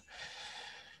 And,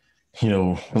 you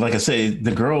know, like I say,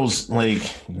 the girls, like,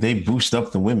 they boost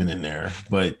up the women in there.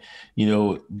 But, you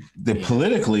know,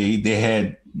 politically, they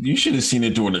had, you should have seen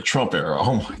it during the Trump era.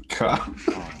 Oh my God.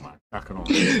 Oh my, I can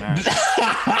only imagine.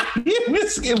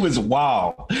 It was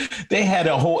wild. They had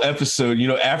a whole episode, you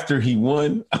know, after he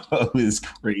won. Oh, it was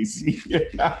crazy.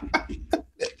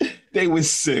 They was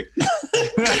sick.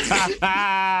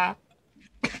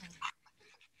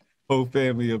 Whole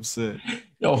family upset.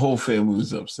 Your whole family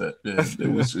was upset, man.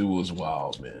 It was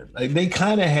wild, man. Like, they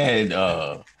kind of had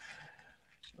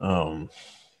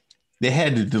they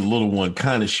had the little one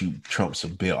kind of shoot Trump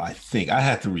some bail. I think I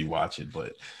had to rewatch it,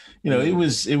 but you know,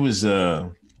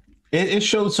 it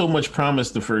showed so much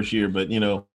promise the first year, but you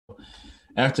know,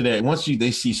 after that, once they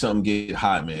see something get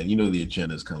hot, man, you know the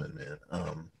agenda's coming, man.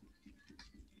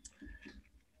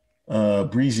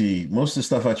 Breezy, most of the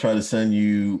stuff I try to send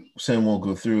won't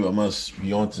go through. I must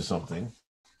be onto something.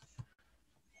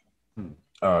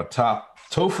 Top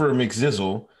Topher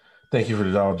McZizzle, thank you for the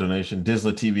 $1 donation.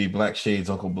 Dizzler TV, Black Shades,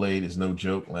 Uncle Blade is no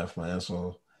joke. Laugh my ass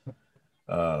off.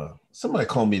 Somebody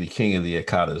called me the king of the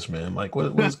Akatas, man. Like,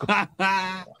 what's going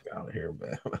on out here,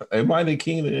 man? Am I the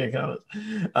king of the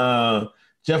Akatas?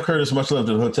 Jeff Curtis, much love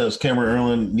to the hotels. Cameron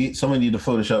Erlin, somebody need to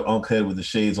Photoshop Unc Head with the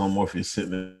shades on Morpheus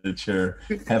sitting in the chair.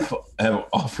 Have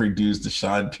offering dudes to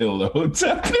Sean Pill the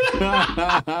hotel.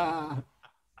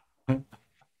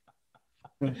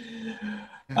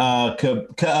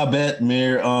 Ka'abet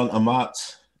Mir on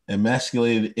Amat,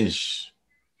 emasculated ish.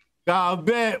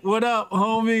 Ka'abet, what up,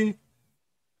 homie?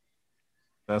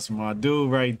 That's my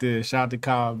dude right there. Shout out to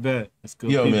Ka'abet.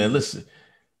 Yo, man, listen.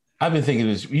 I've been thinking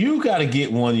this. You got to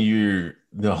get one of the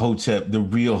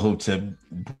real Hotep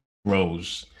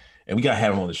bros, and we got to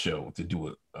have him on the show to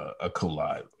do a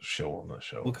collab show on the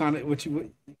show. What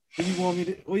you want me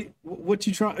to? What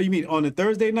you trying? You mean on the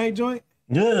Thursday night joint?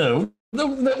 Yeah.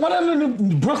 Whatever the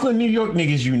Brooklyn, New York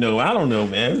niggas you know. I don't know,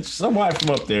 man. Somebody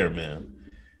from up there, man.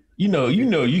 You know,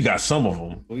 you got some of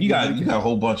them. You got a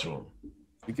whole bunch of them.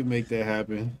 We can make that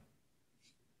happen.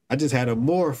 I just had a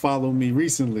Moore follow me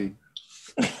recently.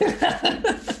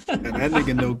 And that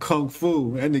nigga know kung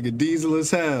fu. That nigga diesel as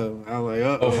hell. I was like,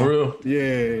 uh-oh. Oh, for real?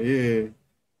 Yeah.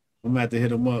 I'm gonna have to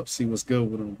hit him up, see what's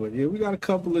good with him. But yeah, we got a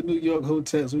couple of New York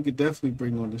hotels we could definitely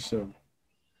bring on the show.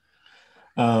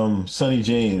 Sonny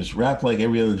James, rap like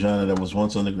every other genre that was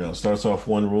once underground. Starts off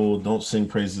one rule: don't sing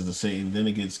praises to Satan. Then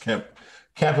it gets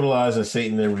capitalized as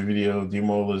Satan in every video.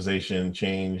 Demoralization,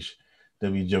 change.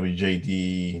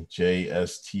 WWJD,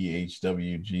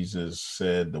 JSTHW, Jesus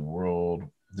said the world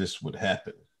this would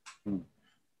happen.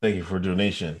 Thank you for a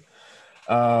donation.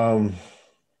 What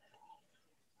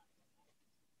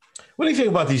do you think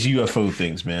about these UFO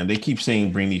things, man? They keep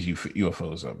saying bring these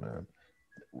UFOs up, man.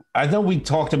 I know we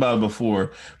talked about it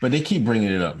before, but they keep bringing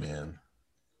it up, man.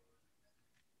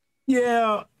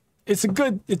 Yeah, it's a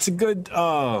good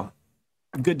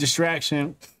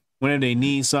distraction whenever they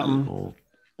need something.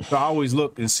 So I always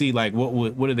look and see like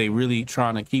what are they really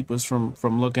trying to keep us from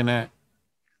looking at.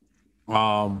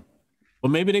 But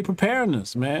maybe they preparing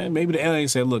us, man. Maybe the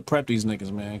aliens said, look, prep these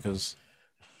niggas, man, because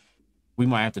we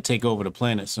might have to take over the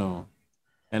planet soon.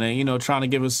 And then, trying to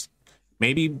give us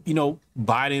maybe,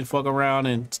 Biden fuck around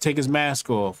and take his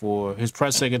mask off, or his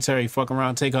press secretary fuck around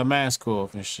and take her mask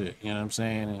off and shit. You know what I'm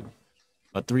saying? And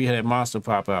a 3-headed monster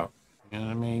pop out. You know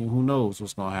what I mean? Who knows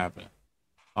what's gonna happen?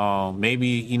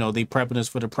 Maybe, they prepping us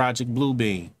for the Project Blue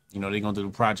Beam. They're gonna do the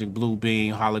Project Blue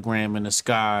Beam hologram in the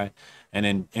sky, and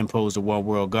then impose the one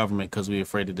world government because we're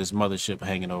afraid of this mothership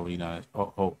hanging over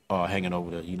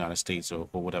the United States or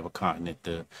whatever continent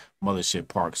the mothership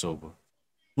parks over.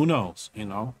 Who knows? We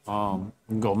can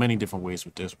go many different ways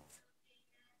with this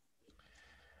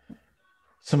one.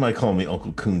 Somebody called me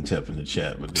Uncle Kuntep in the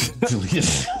chat, but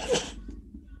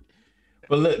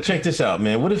but look, check this out,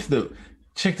 man.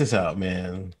 Check this out,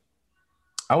 man.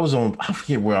 I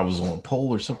forget where I was on,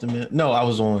 Pole or something, man. No, I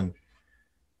was on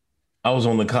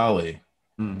the Kali.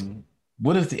 Mm-hmm.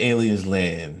 What if the aliens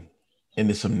land and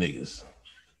there's some niggas?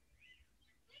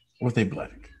 What if they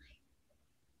black?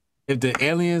 If the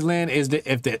aliens land, if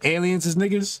the aliens is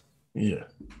niggas? Yeah.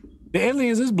 The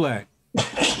aliens is black.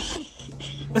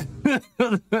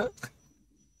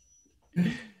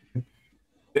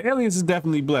 The aliens is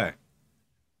definitely black.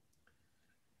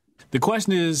 The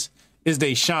question is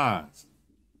they shines?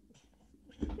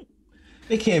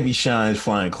 They can't be shines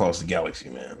flying across the galaxy,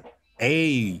 man.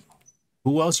 Hey,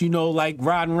 who else like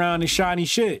riding around in shiny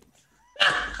shit?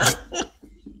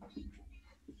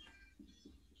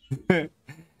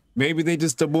 Maybe they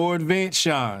just a more advanced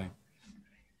shine.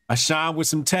 A shine with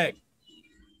some tech.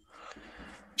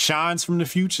 Shines from the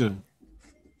future.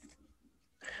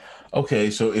 Okay,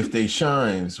 so if they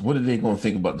shines, what are they going to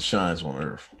think about the shines on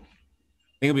Earth?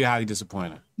 They're going to be highly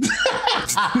disappointed.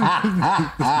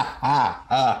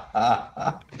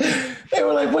 They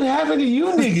were like, what happened to you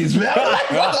niggas, man?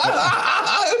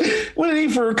 What did he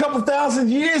for a couple 1,000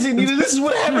 years? And this is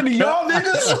what happened to y'all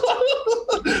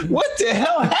niggas? What the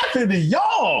hell happened to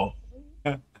y'all?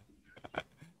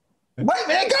 White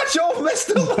man got y'all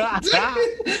messed up.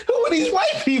 Who are these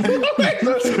white people?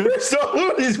 First off,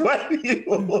 who are these white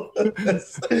people?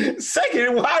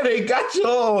 Second, why they got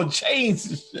y'all on chains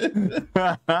and shit?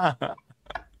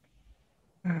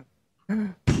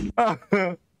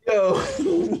 Yo,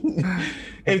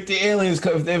 if the aliens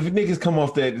come, if niggas come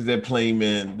off that plane,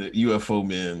 man, the UFO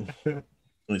man,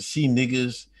 and see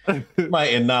niggas,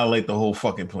 might annihilate the whole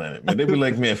fucking planet, man. They be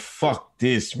like, man, fuck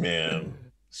this, man.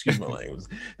 Excuse my language.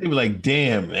 They be like,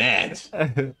 damn that.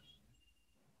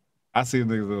 I see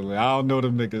niggas like, I don't know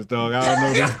them niggas, dog. I don't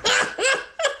know them.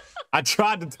 I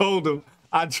tried to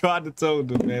told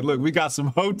them, man. Look, we got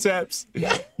some hoteps.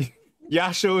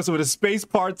 Y'all show us where the space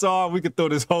parts are. We could throw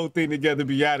this whole thing together,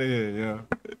 be out of here, yeah.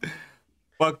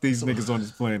 Fuck these niggas on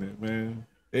this planet, man.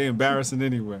 They embarrassing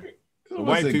anyway. The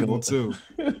white people too.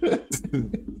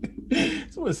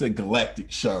 Someone said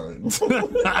galactic shine.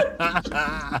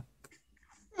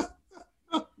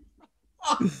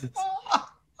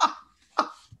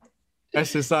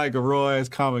 That's just like a raw ass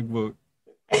comic book.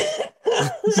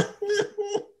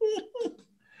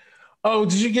 Oh,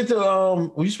 did you get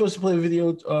the were you supposed to play a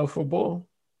video for ball?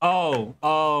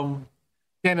 Oh,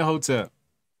 Cannon Hotep.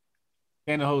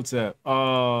 Where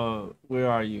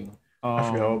are you?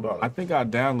 I forgot all about it. I think I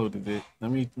downloaded it.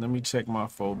 Let me check my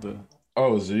folder.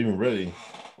 Oh, is it even ready?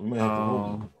 We might have to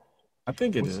hold it. I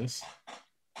think it is.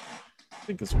 I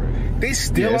think it's ready. They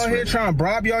still out here trying to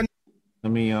bribe y'all.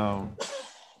 Let me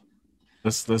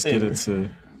let's get it to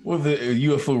with the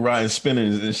UFO riding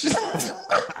spinners and shit.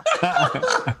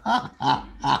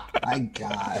 My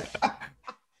God.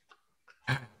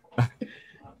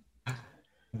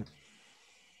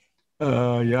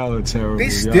 Y'all are terrible. They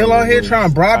still out here trying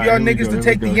to bribe y'all niggas to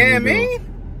take the Yamin?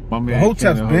 My man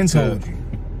Hotep's been told you.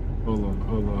 Hold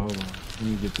on. Let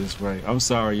me get this right. I'm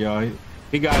sorry, y'all.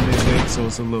 He got in his head, so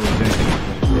it's a little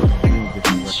janky. Let me get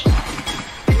this right.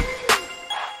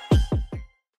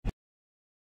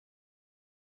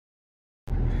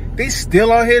 They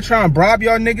still out here trying to bribe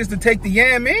y'all niggas to take the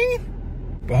Yamin?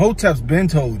 But Hotep's been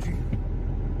told you.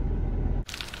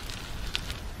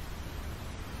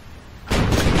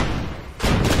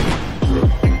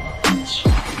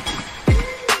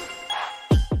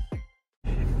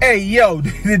 Hey, yo,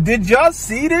 did y'all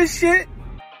see this shit?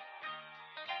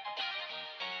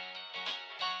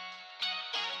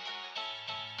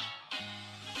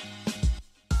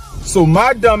 So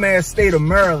my dumbass state of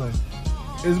Maryland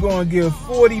is going to give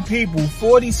 40 people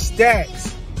 40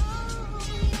 stacks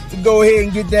to go ahead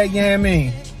and get that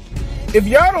Yamin. If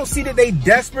y'all don't see that they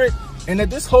desperate and that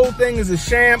this whole thing is a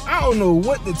sham, I don't know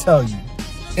what to tell you.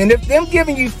 And if them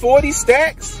giving you 40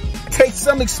 stacks, take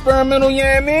some experimental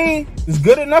Yamin, is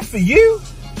good enough for you,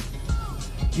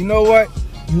 you know what?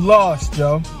 You lost,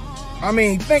 Joe. I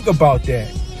mean, think about that.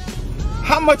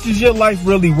 How much is your life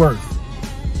really worth?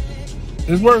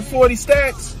 It's worth 40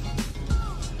 stacks?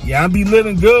 Yeah, I'll be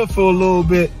living good for a little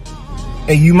bit.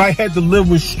 And you might have to live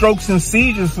with strokes and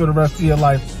seizures for the rest of your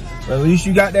life. But at least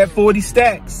you got that 40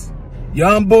 stacks. Your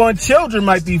unborn children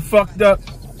might be fucked up.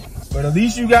 But at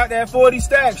least you got that 40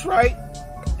 stacks, right?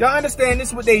 Y'all understand this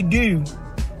is what they do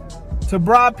to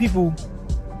bribe people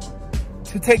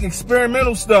to take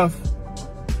experimental stuff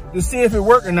to see if it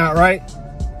work or not, right?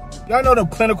 Y'all know the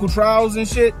clinical trials and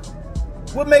shit.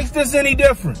 What makes this any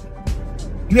different?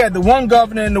 You had the one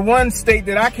governor in the one state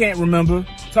that I can't remember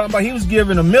talking about he was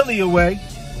giving $1 million away.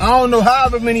 I don't know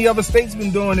however many other states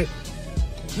been doing it.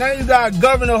 Now you got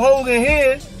Governor Hogan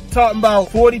here talking about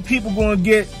 40 people going to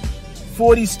get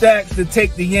 40 stacks to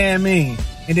take the Yamin.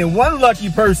 And then one lucky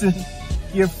person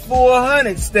get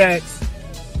 400 stacks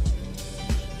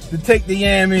to take the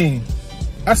Yamin.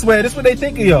 I swear, this is what they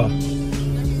think of y'all.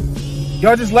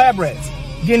 Y'all just lab rats,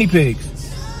 guinea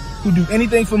pigs, who do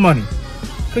anything for money.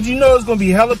 Because you know there's going to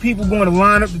be hella people going to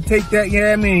line up to take that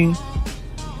Yamin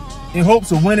in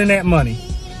hopes of winning that money.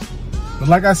 But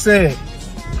like I said,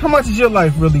 how much is your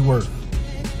life really worth?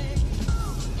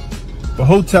 But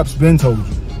Hotep's been told you.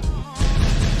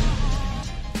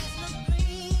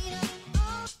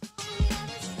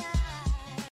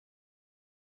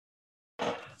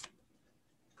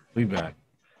 We back.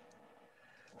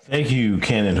 Thank you,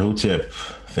 Cannon Hotep.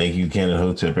 Thank you, Cannon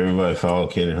Hotep. Everybody follow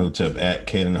Cannon Hotep at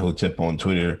Cannon Hotep on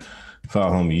Twitter.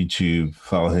 Follow him on YouTube.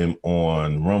 Follow him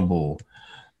on Rumble.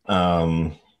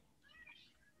 Man,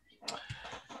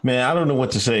 I don't know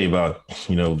what to say about,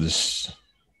 this,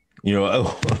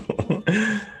 Maryland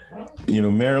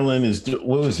is,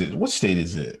 what was it? What state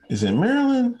is it? Is it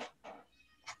Maryland?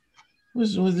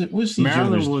 What's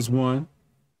Maryland was one.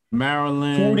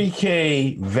 Maryland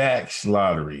 40K vax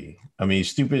lottery. I mean,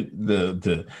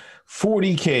 the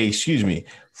 40K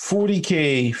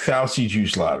Fauci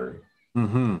juice lottery.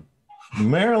 Mm-hmm.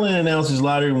 Maryland announces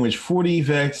lottery in which 40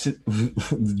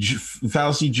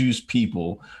 Fauci juice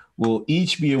people will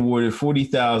each be awarded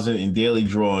 $40,000 in daily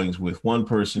drawings, with one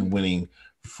person winning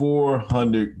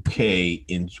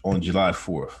 $400K on July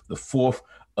 4th, the 4th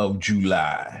of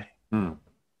July. Mm.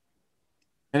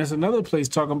 And it's another place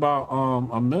talking about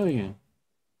 $1 million.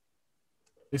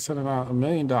 They said about $1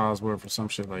 million worth or some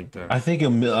shit like that. I think a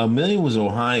million was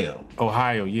Ohio.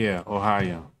 Ohio, yeah,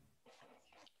 Ohio.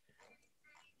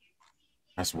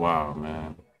 That's wild,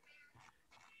 man.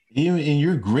 Even in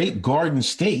your great Garden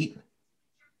State,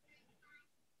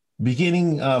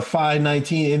 beginning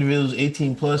 5/19, individuals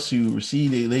 18 plus who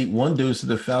received a late 1 dose of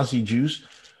the Fauci juice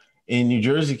in New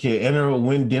Jersey can enter a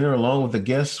win dinner along with the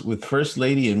guests with First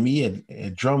Lady and me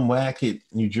at Drumwacket,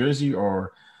 New Jersey,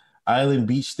 or Island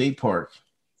Beach State Park.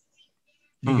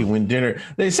 You can win dinner.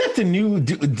 They set the new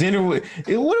dinner with.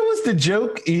 What was the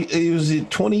joke? It was it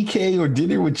 $20K or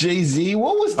dinner with Jay-Z?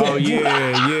 What was that? Oh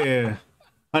yeah.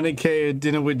 $100K or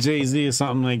dinner with Jay-Z or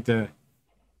something like that.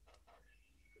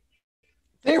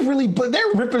 They're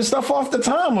ripping stuff off the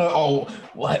time. Well,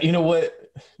 you know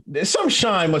what? Some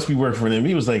shine must be working for them.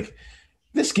 He was like,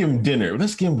 let's give him dinner.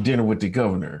 Let's give him dinner with the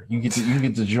governor. You get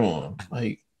to join.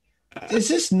 Like, is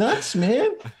this nuts,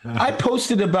 man? I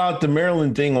posted about the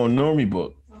Maryland thing on Normie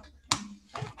Book.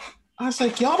 I was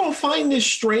like, y'all don't find this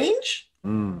strange?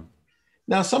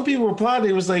 Now, some people replied,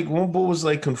 it was like, one boy was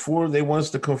like, conform. They want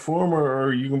us to conform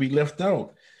or you're going to be left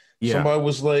out. Yeah. Somebody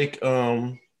was like,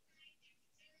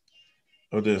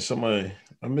 there's somebody,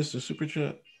 I missed the super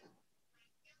chat.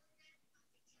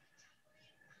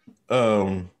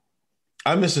 I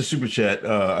missed the super chat.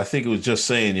 I think it was just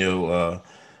saying,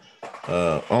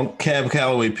 Uncle Cab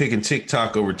Calloway picking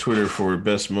TikTok over Twitter for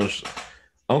best most.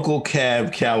 Uncle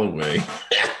Cab Calloway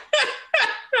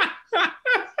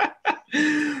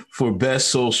for best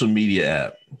social media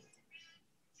app.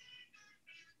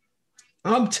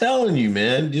 I'm telling you,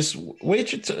 man. Just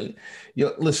wait your turn.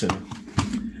 Listen,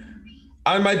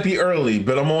 I might be early,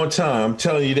 but I'm on time. I'm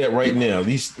telling you that right now.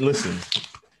 This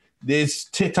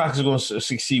TikToks are going to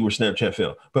succeed where Snapchat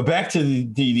failed. But back to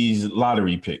these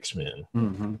lottery picks, man.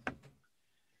 Mm-hmm.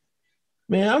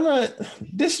 Man,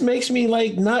 this makes me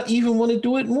like not even want to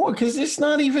do it more because it's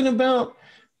not even about,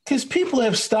 because people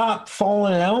have stopped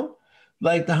falling out.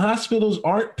 Like the hospitals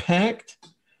aren't packed.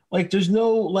 Like there's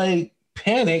no like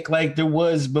panic like there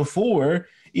was before,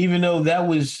 even though that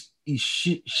was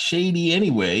shady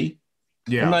anyway.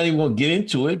 Yeah. I'm not even going to get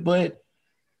into it, but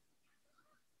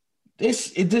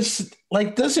it just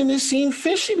like, doesn't it seem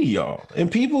fishy to y'all? And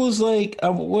people is like,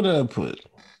 what did I put?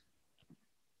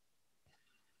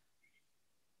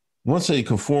 Once a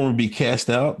conformer be cast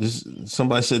out,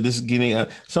 somebody said this is getting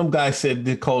out. Some guy said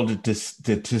they called it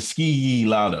the Tuskegee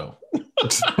Lotto.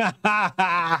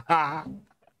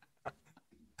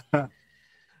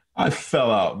 I fell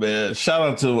out, man. Shout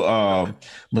out to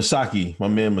Masaki, my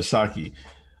man Masaki.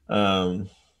 The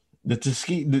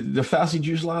Fauci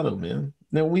Juice Lotto, man.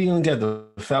 Now we don't get the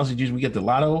Fauci Juice, we get the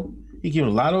Lotto. He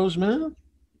giving lottos, man.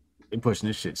 They pushing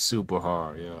this shit super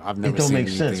hard, yo. I've never seen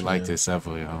anything like this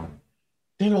ever, yo.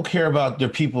 They don't care about their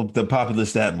people, the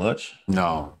populace that much.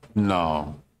 No.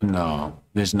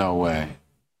 There's no way.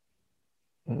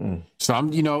 Mm-mm.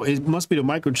 So it must be the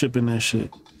microchip in that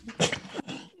shit.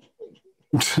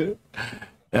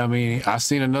 I mean, I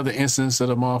seen another instance of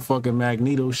the motherfucking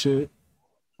Magneto shit.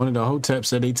 One of the Hotep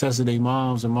said they tested their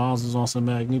moms and moms was on some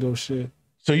Magneto shit.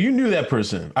 So you knew that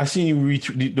person? I seen you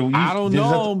retweet. I don't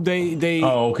know them. They.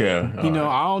 Oh, okay. I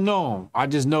don't know them. I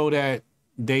just know that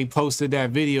they posted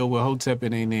that video with Hotep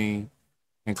in their name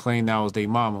and claimed that was their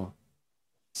mama,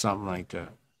 something like that,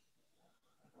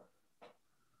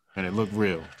 and it looked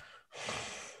real.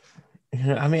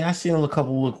 I mean, I seen a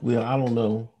couple look real. I don't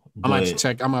know. I'm gonna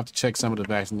have to check some of the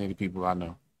vaccinated people I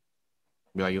know.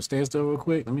 Be like, yo, stand still real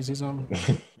quick. Let me see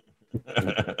something.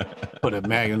 Put a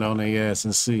magnet on their ass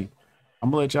and see. I'm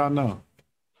gonna let y'all know.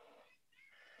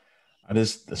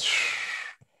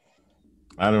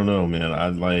 I don't know,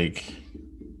 man.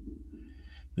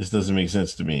 This doesn't make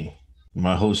sense to me.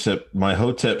 My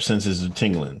Hotep senses are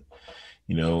tingling,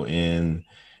 and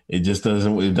it just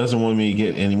doesn't want me to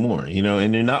get any more,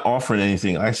 and they're not offering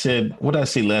anything. I said, what did I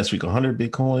say last week? 100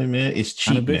 Bitcoin, man. It's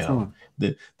cheap now.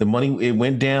 The money, it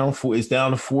went down it's down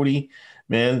to 40,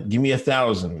 man. Give me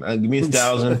 1,000. Give me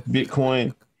 1,000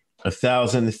 Bitcoin,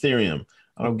 1,000 Ethereum.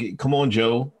 Come on,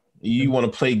 Joe. You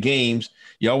want to play games.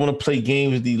 Y'all want to play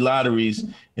games with these lotteries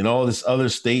and all this other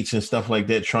states and stuff like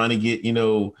that, trying to get,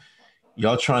 y'all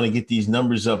trying to get these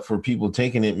numbers up for people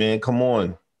taking it, man. Come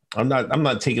on. I'm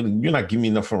not taking, you're not giving me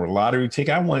enough for a lottery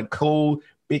ticket. I want cold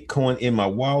Bitcoin in my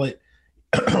wallet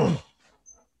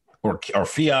or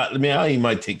fiat. I mean, I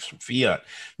might take some fiat,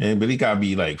 man, but it gotta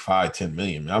be like 5-10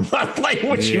 million, man. I'm not like,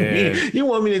 what you mean? You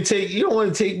want me to take, you don't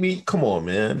want to take me? Come on,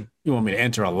 man. You want me to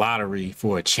enter a lottery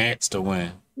for a chance to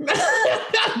win?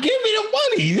 me the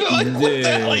money. You know, like, what the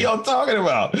hell are y'all talking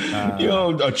about?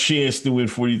 A chance to win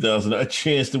 $40,000, a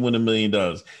chance to win $1 million.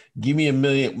 Give me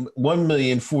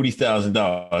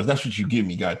 $1,040,000. That's what you give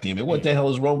me, goddamn it. What the hell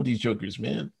is wrong with these jokers,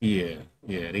 man? Yeah,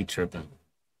 they tripping.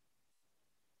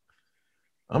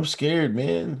 I'm scared,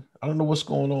 man. I don't know what's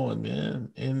going on,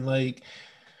 man. And like,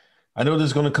 I know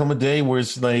there's going to come a day where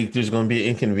it's like there's going to be an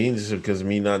inconvenience because of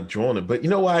me not drawing it. But you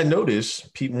know what I noticed?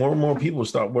 More and more people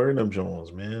start wearing them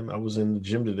Jones, man. I was in the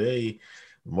gym today.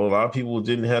 A lot of people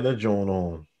didn't have their Joan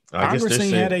on. Congress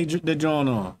ain't had their Joan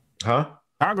on. Huh?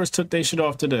 Congress took their shit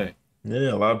off today.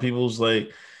 Yeah, a lot of people's like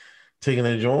taking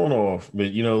their Joan off.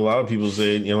 But, you know, a lot of people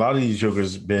say, a lot of these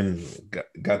jokers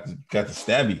got the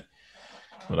stabby.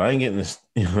 But I ain't getting this.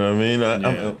 You know what I mean?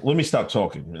 Let me stop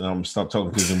talking. I'm going to stop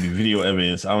talking because there's going to be video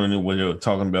evidence. I don't know what you're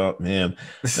talking about, man.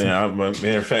 Matter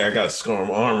of fact, I got a scar on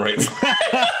my arm right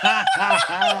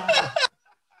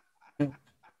now.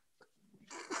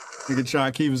 He can try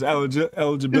and keep his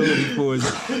eligibility for his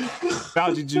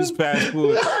Fauci juice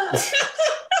passport.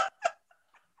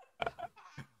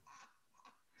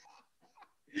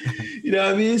 You know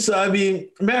what I mean? So,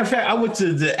 matter of fact, I went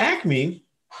to the Acme.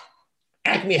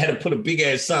 Acme had to put a big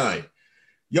ass sign.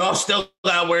 Y'all still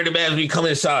gotta wear the mask when you come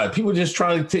inside. People just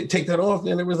trying to take that off,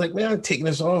 man. It was like, man, I'm taking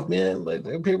this off, man. Like,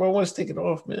 people want to take it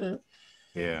off, man.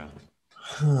 Yeah.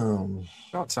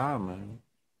 About time, man.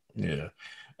 Yeah.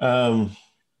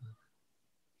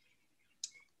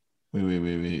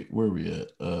 Wait. Where are we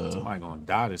at? Somebody gonna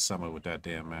die this summer with that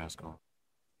damn mask on.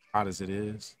 Hot as it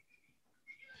is.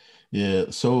 Yeah.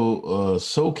 So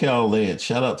SoCal Lance,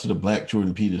 shout out to the Black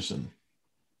Jordan Peterson.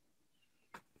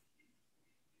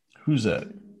 Who's that?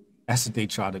 That's what they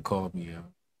tried to call me.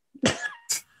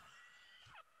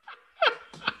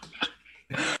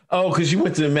 Oh, because you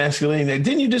went to the masculine.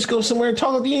 Didn't you just go somewhere and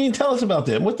talk? You didn't even tell us about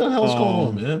that. What the hell's going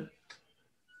on, man?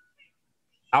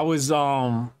 I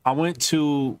went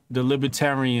to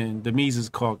the Mises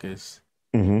Caucus,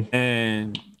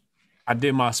 and I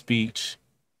did my speech.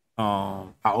 I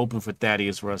opened for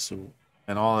Thaddeus Russell,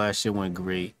 and all that shit went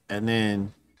great. And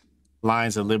then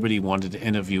Lions of Liberty wanted to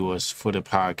interview us for the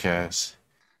podcast.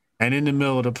 And in the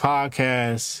middle of the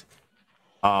podcast,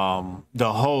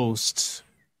 the host,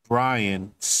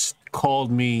 Brian,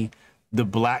 called me the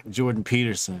Black Jordan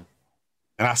Peterson.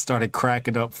 And I started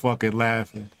cracking up fucking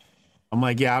laughing. I'm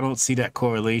like, yeah, I don't see that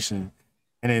correlation.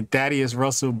 And then Thaddeus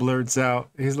Russell blurts out,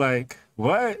 he's like,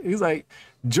 what? He's like,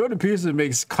 Jordan Peterson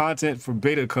makes content for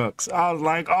beta cucks. I was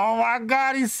like, oh my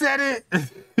God, he said it.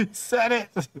 He said it.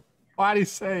 Why'd he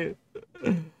say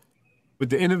it? But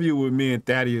the interview with me and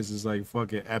Thaddeus is like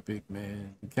fucking epic,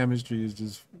 man. The chemistry is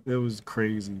just, it was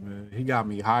crazy, man. He got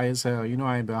me high as hell. You know,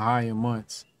 I ain't been high in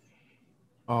months.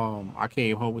 I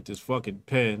came home with this fucking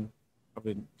pen. I've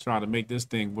been trying to make this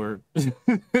thing work. I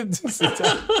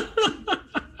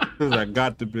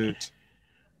got the bitch.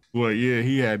 Well, yeah,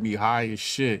 he had me high as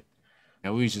shit.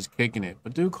 And we was just kicking it.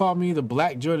 But dude called me the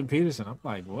Black Jordan Peterson. I'm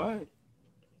like, what?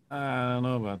 I don't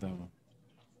know about that one.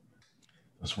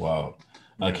 That's wild.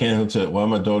 I can't help tell. One of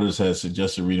my daughters had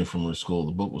suggested reading from her school.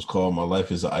 The book was called "My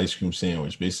Life Is an Ice Cream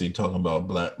Sandwich," basically talking about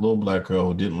a little black girl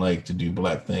who didn't like to do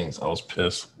black things. I was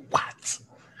pissed. What?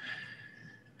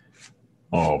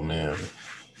 Oh man,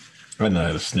 I know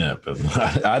how to snap.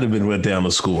 I'd have been went down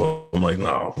to school. I'm like,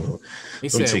 no. He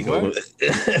said what?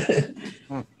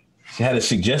 She had a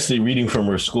suggested reading from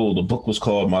her school. The book was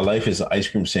called "My Life Is an Ice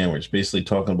Cream Sandwich," basically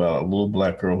talking about a little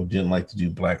black girl who didn't like to do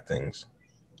black things.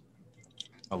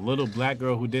 A little black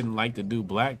girl who didn't like to do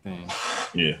black things.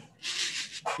 Yeah.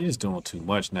 She's doing too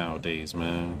much nowadays,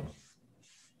 man.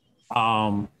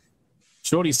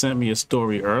 Shorty sent me a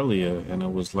story earlier, and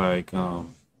it was like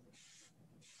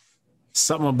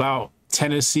something about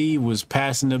Tennessee was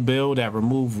passing a bill that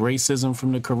removed racism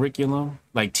from the curriculum,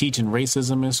 like teaching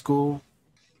racism in school.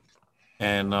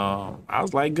 And I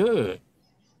was like, good.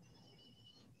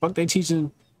 Fuck, they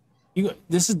teaching you.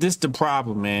 This the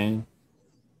problem, man.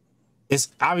 It's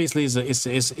obviously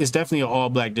it's definitely an all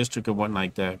black district or one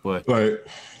like that, but right.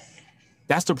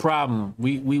 That's the problem.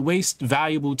 We waste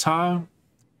valuable time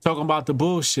talking about the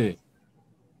bullshit.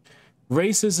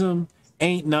 Racism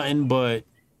ain't nothing but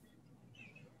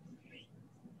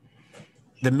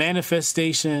the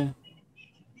manifestation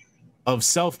of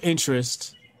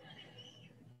self-interest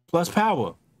plus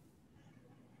power.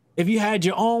 If you had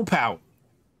your own power,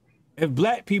 if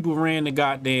black people ran the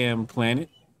goddamn planet,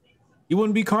 you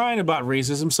wouldn't be crying about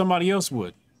racism. Somebody else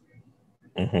would.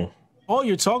 Mm-hmm. All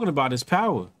you're talking about is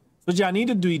power. What y'all need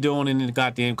to be doing in the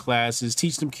goddamn classes,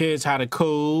 teach them kids how to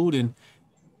code and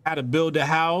how to build a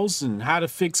house and how to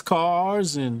fix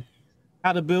cars and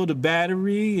how to build a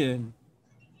battery and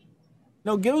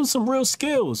No, give them some real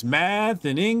skills, math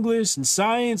and English and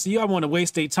science. You all want to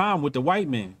waste their time with the white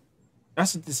man.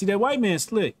 See that white man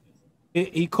slick.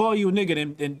 He call you a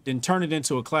nigga and turn it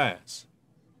into a class.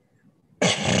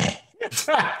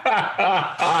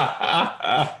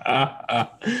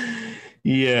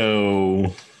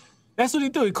 Yo. That's what he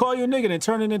do. He call you a nigga and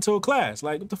turn it into a class.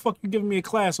 Like, what the fuck you giving me a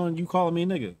class on you calling me a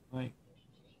nigga? Like,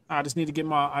 I just need to get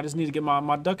my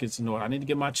ducats in order. I need to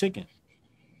get my chicken.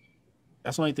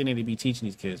 That's the only thing they need to be teaching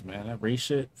these kids, man. That race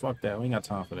shit, fuck that. We ain't got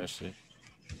time for that shit.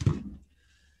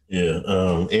 Yeah,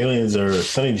 aliens are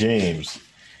Sonny James.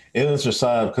 Aliens are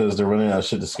sad because they're running out of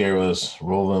shit to scare us.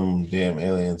 Roll them damn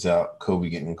aliens out. Kobe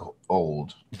getting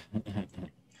old.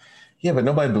 Yeah, but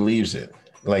nobody believes it.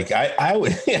 Like I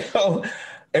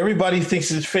everybody thinks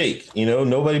it's fake.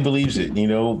 Nobody believes it.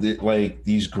 Like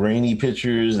these grainy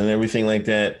pictures and everything like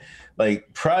that.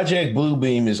 Like Project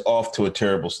Bluebeam is off to a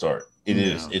terrible start. It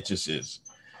is. It just is.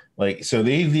 Like, so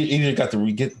they either got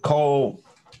to call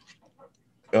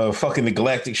fucking the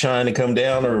Galactic Shine to come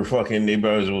down, or fucking they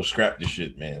better as well scrap this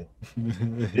shit, man.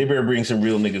 They better bring some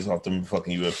real niggas off them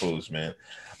fucking UFOs, man.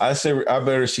 I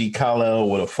better see Kal-El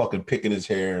with a fucking pick in his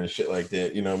hair and shit like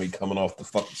that. You know what I mean? Coming off the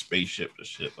fucking spaceship and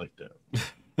shit like that.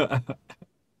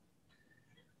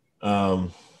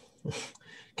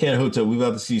 Can't Hotel, we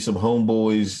about to see some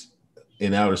homeboys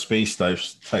in outer space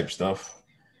type stuff.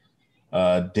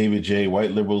 David J.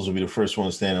 White liberals will be the first one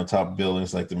to stand on top of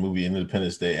buildings like the movie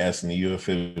Independence Day, asking the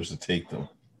UFOs to take them.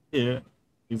 Yeah,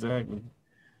 exactly.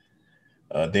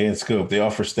 Dan Scope, they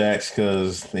offer stacks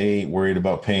because they ain't worried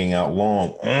about paying out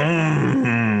long.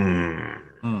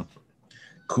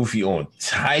 Kofi on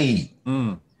tight.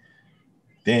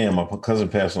 Damn, my cousin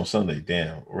passed on Sunday.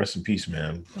 Damn, rest in peace,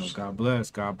 man. Oh, God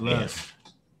bless. God bless. Damn.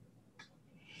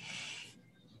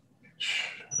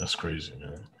 That's crazy,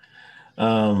 man.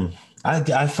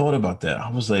 I thought about that. I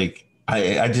was like,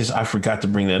 I forgot to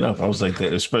bring that up. I was like,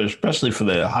 that, especially for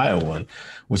the Ohio one,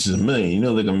 which is $1 million.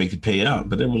 They're gonna make it pay out,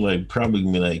 but they were like, probably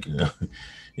gonna be like, you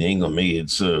ain't gonna make it.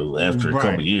 So after a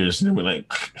couple of years, they were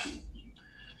like,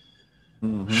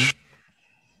 you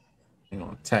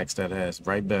gonna tax that ass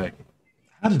right back.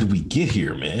 How did we get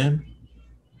here, man?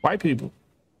 White people.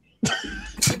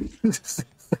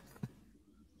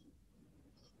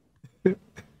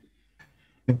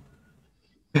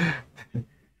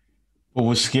 But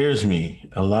what scares me,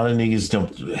 a lot of niggas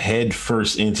jump head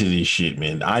first into this shit,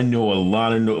 man. I know a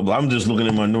lot of I'm just looking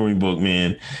at my Nori book,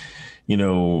 man.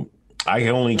 I can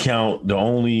only count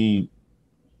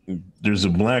there's a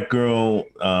black girl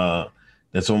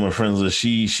that's on my friends list.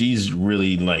 She's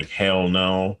really like hell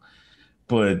no.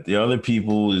 But the other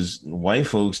people is white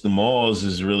folks. The Malls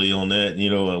is really on that.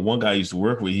 One guy I used to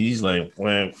work with, he's like,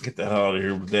 well, get the hell out of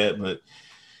here with that. But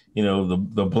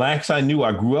the blacks I knew,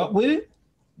 I grew up with,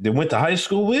 they went to high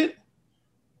school with,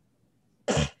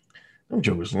 them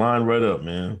jokers lined right up,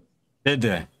 man. Did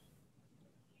they?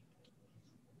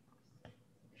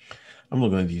 I'm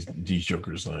looking at these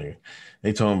jokers like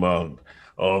they talking about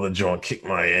the joint kicked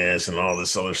my ass and all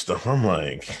this other stuff. I'm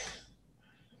like,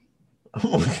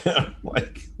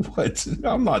 what?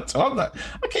 I'm not talking about.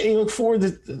 I can't even afford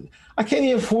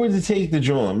to take the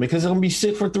joint because I'm gonna be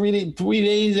sick for 3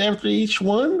 days after each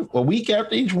one, a week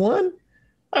after each one.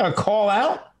 I gotta call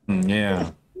out.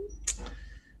 Yeah.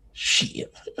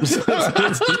 Shit. I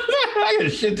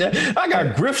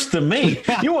got grifts to make.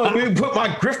 You want me to put my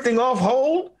grifting off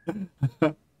hold?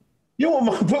 You want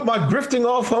me to put my grifting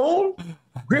off hold?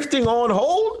 Grifting on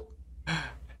hold?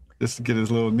 Just to get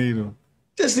his little needle.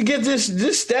 Just to get this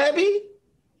stabby?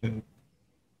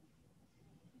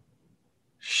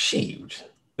 Shoot.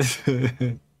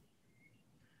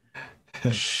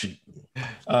 Shoot.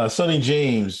 Sonny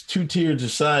James, two-tiered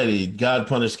society. God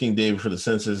punished King David for the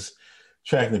census,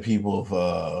 tracking the people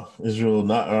of Israel.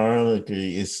 Not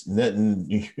ironically, it's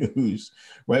Netanyahu's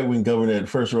right-wing governor that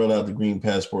first rolled out the green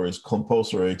passport is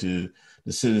compulsory to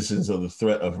the citizens of the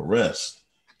threat of arrest.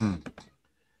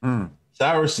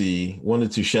 Sourcy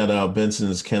wanted to shout out Benson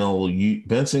Kettle's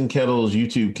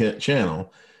YouTube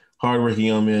channel. Hardworking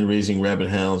young men raising rabbit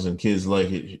hounds and kids like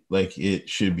it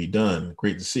should be done.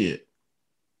 Great to see it.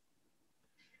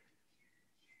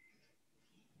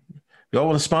 Y'all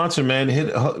want to sponsor, man?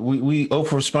 We owe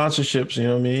for sponsorships. You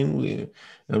know what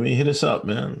I mean? Hit us up,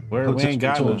 man. We ain't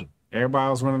got one.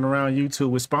 Everybody's running around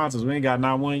YouTube with sponsors. We ain't got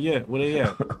not one yet. Where they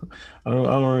at? I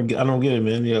don't get it,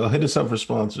 man. Yeah, hit us up for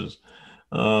sponsors.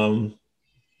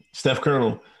 Steph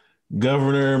Colonel,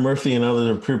 Governor Murphy, and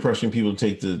others are peer pressuring people to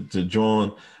take to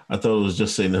John. I thought it was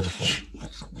just saying nothing.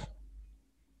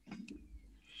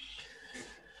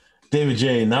 David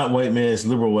J, not white man, it's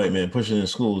liberal white man pushing in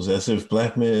schools as if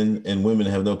black men and women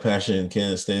have no passion and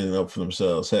can't stand up for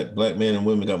themselves. Heck, black men and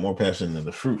women got more passion than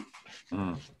the fruit.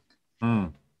 The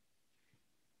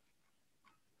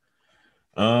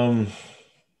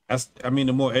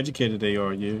more educated they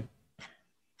are, yeah.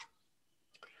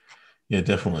 Yeah,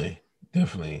 definitely. What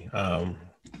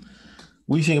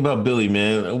do you think about Billy,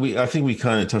 man? I think we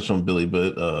kind of touched on Billy,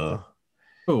 but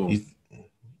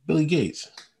Billy Gates.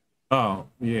 Oh,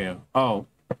 yeah.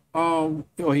 He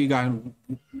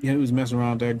was messing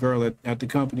around with that girl at the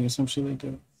company or some shit like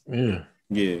that. Yeah.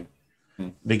 Yeah.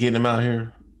 They getting him out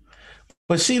here.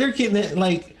 But see, they're getting it,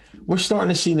 like, we're starting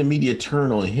to see the media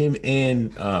turn on him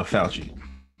and Fauci.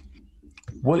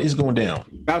 What is going down?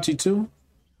 Fauci too?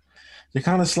 They're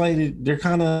kind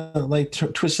of like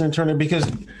twisting and turning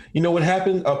because you know what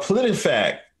happened? A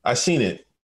PolitiFact, I seen it.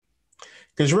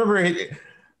 Because remember,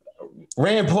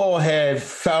 Rand Paul had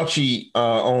Fauci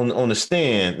on the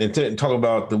stand and talk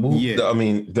about the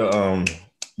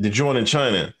joint in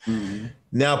China. Mm-hmm.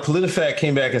 Now PolitiFact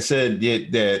came back and said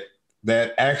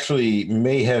that actually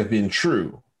may have been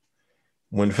true.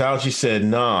 When Fauci said,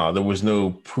 nah, there was no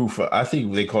proof. I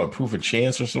think they call it proof of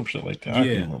chance or something like that. I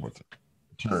can't remember what the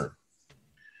term.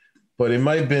 But it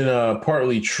might have been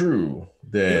partly true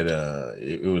that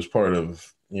it was part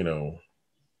of,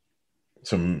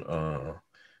 some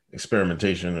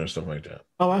experimentation or stuff like that.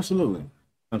 Oh, absolutely.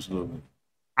 Absolutely.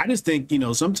 I just think,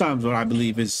 sometimes what I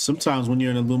believe is sometimes when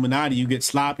you're in Illuminati, you get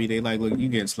sloppy. They like, look, you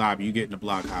getting sloppy. You getting the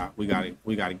block hot. We got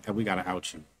to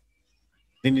out you.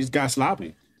 Then he just got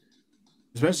sloppy.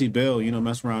 Especially Bill,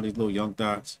 messing around these little young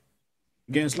dots.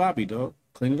 You're getting sloppy, dog.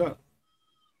 Clean it up.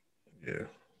 Yeah.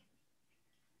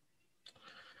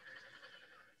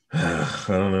 I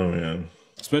don't know, man.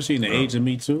 Especially in the age of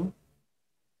Me Too.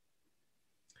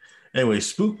 Anyway,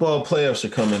 Spookball playoffs are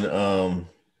coming.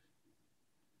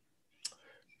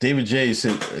 David J hit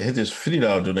this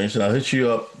 $50 donation. I'll hit you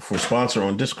up for sponsor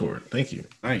on Discord. Thank you.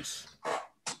 Nice.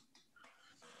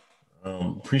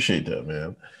 Appreciate that,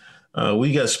 man.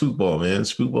 We got Spookball, man.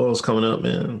 Spookball is coming up,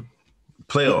 man.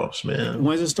 Playoffs, man.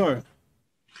 When does it start?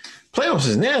 Playoffs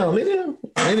is now, nigga.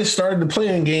 They just started the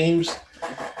playing games.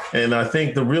 And I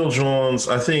think the real Johns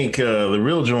ain't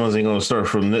going to start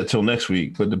till next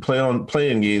week. But the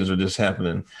playing games are just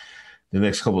happening the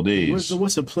next couple of days.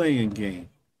 What's a playing game?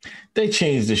 They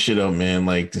changed this shit up, man.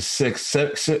 Like the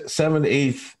 6th,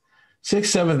 7th,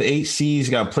 8th seeds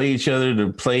got to play each other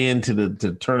to play into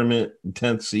the tournament,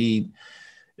 10th seed.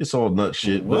 It's all nut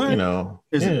shit. What? But,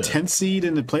 There's a 10th seed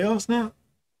in the playoffs now?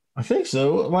 I think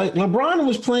so. Like LeBron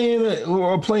was playing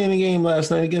a game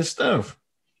last night against Steph.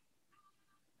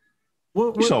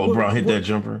 You saw LeBron hit that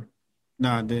jumper?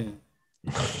 Nah, I didn't.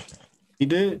 He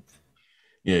did?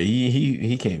 Yeah,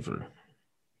 he came through.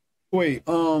 Wait,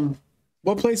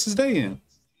 what place is they in?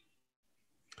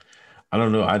 I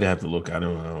don't know. I'd have to look. I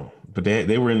don't know. But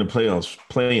they were in the playoffs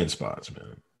playing spots,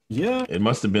 man. Yeah. It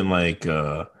must have been like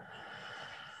 7th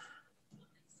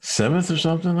or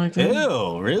something like that.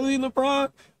 Ew, really,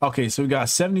 LeBron? Okay, so we got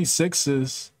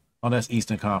 76ers. Oh, that's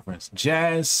Eastern Conference.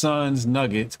 Jazz, Suns,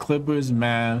 Nuggets, Clippers,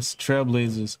 Mavs,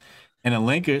 Trailblazers, and the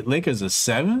Lakers are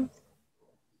 7?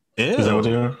 Ew. Is that what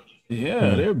they are?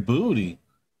 Yeah, they're booty.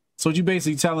 So what you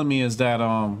basically telling me is that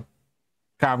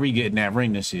Kyrie getting that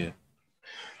ring this year?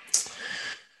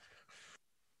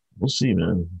 We'll see,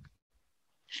 man.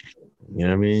 You know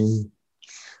what I mean?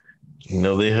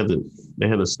 They had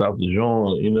to stop the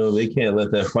joint. They can't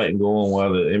let that fighting go on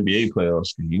while the NBA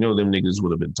playoffs. Them niggas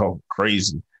would have been talking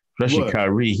crazy. Especially what?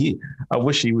 Kyrie. I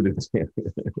wish he would have.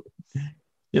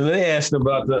 They asked him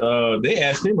about the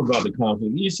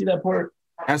conflict. You see that part?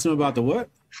 Asked him about the what?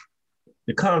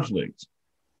 The conflict.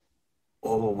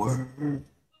 Oh, word.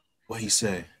 What he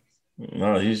say?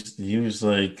 No, he was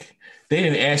like, they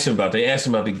didn't ask him about. They asked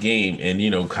him about the game,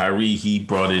 and Kyrie, he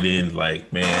brought it in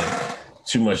like, man,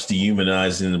 too much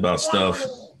dehumanizing about stuff.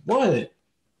 What?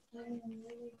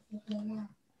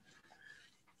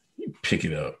 You pick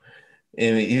it up.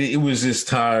 And it was just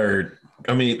tired.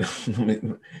 I mean, let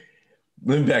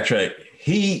me backtrack.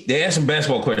 They asked him a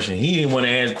basketball question. He didn't want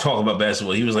to talk about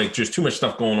basketball. He was like, there's too much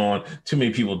stuff going on, too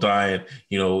many people dying.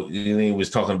 And he was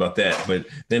talking about that. But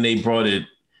then they brought it.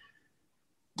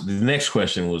 The next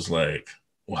question was like,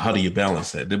 well, how do you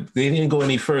balance that? They didn't go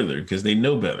any further because they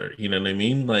know better. You know what I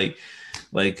mean? Like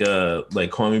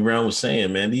Kwame Brown was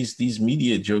saying, man, these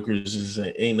media jokers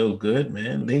ain't no good,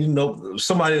 man. They didn't know.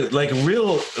 Somebody like a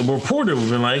real reporter would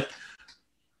have been like,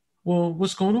 well,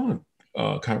 what's going on?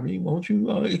 Kyrie, why don't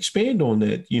you expand on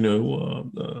that? You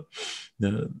know,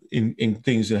 in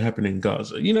things that happen in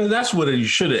Gaza. You know, that's what he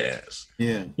should have asked.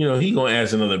 Yeah. You know, he gonna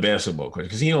ask another basketball question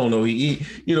because he don't know. He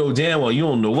you know damn well you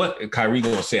don't know what Kyrie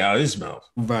gonna say out of his mouth.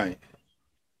 Right.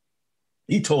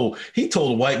 He told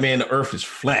the white man the earth is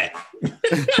flat.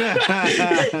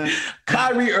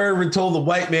 Kyrie Irving told the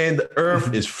white man the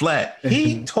earth is flat.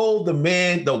 He told the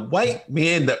white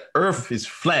man the earth is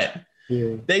flat.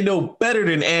 Yeah. They know better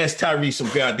than ask Tyree some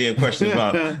goddamn questions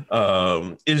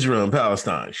about Israel and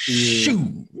Palestine. Yeah.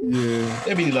 Shoot. Yeah.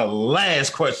 That'd be the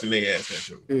last question they ask that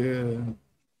show. Yeah.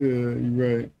 Yeah,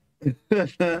 you're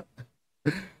right.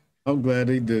 I'm glad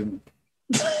they didn't.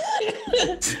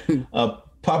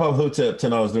 Pop-Up Hotep,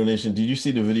 $10 donation. Did you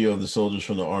see the video of the soldiers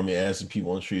from the army asking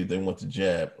people on the street if they want to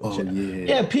jab? Oh, yeah.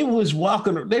 Yeah, people was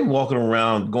walking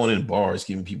around, going in bars,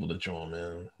 giving people the joint,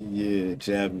 man. Yeah,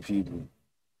 jabbing people.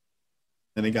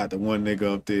 And they got the one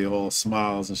nigga up there all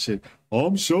smiles and shit. Oh,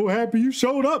 I'm so happy you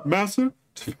showed up, master.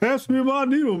 Pass me my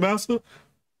needle, master.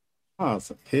 I was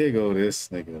like, here go this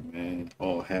nigga, man.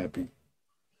 All happy.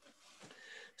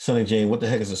 Sonny Jane, what the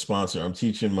heck is a sponsor? I'm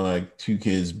teaching my 2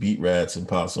 kids beat rats and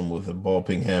possum with a ball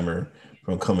peen hammer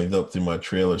from coming up through my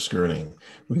trailer skirting.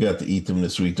 We got to eat them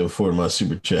this week to afford my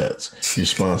super chats. You're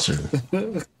sponsored.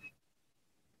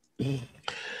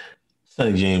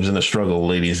 Sonny James in the struggle,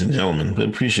 ladies and gentlemen. But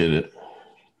appreciate it.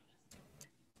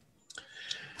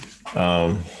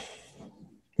 You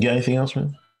got anything else,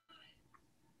 man?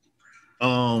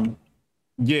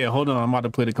 Yeah, hold on. I'm about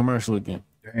to play the commercial again.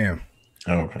 Damn.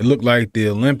 Okay. It looked like the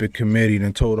Olympic Committee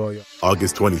done told all y'all.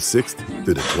 August 26th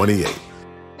through the 28th,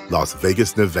 Las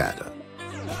Vegas, Nevada.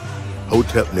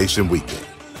 Hotep Nation Weekend.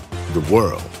 The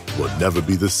world will never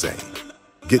be the same.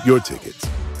 Get your tickets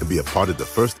and be a part of the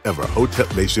first ever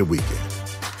Hotep Nation Weekend.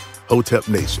 Hotep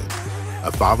Nation,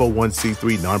 a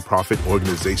 501c3 nonprofit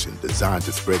organization designed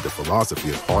to spread the philosophy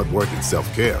of hard work and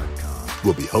self-care,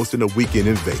 will be hosting a weekend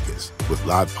in Vegas with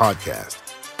live podcasts,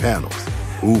 panels,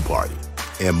 pool party,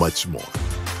 and much more.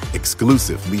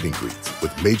 Exclusive meet and greets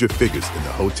with major figures in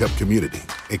the Hotep community,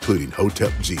 including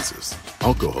Hotep Jesus,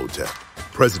 Uncle Hotep,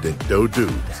 President Doe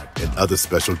Dudes, and other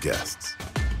special guests.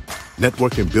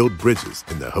 Network and build bridges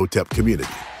in the Hotep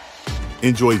community.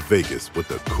 Enjoy Vegas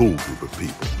with a cool group of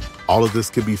people. All of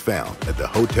this can be found at the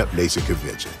Hotep Nation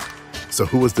Convention. So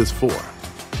who is this for?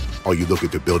 Are you looking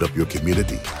to build up your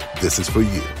community? This is for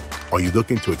you. Are you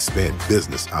looking to expand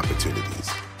business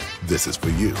opportunities? This is for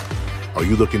you. Are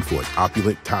you looking for an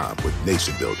opulent time with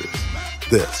nation builders?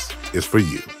 This is for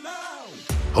you.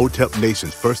 Hotep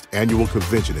Nation's first annual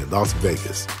convention in Las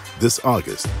Vegas, this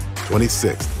August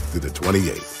 26th through the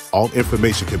 28th. All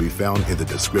information can be found in the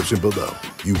description below.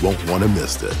 You won't want to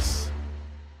miss this.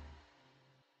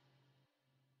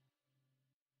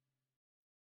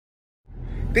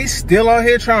 They still out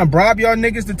here trying to bribe y'all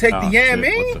niggas to take the yam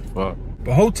in? What the fuck?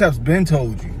 But Hotep's been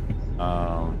told you.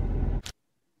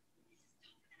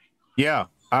 Yeah.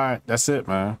 All right. That's it,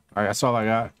 man. All right. That's all I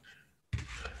got.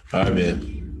 All right,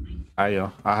 man. All right,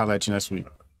 yo. I'll holler at you next week.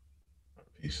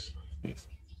 Peace. Peace.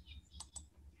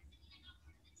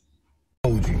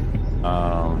 Told you.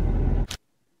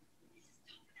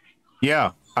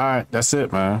 Yeah. All right. That's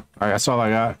it, man. All right. That's all I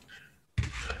got.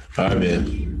 All right,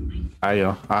 man. All right,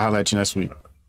 yo. I'll holler at you next week.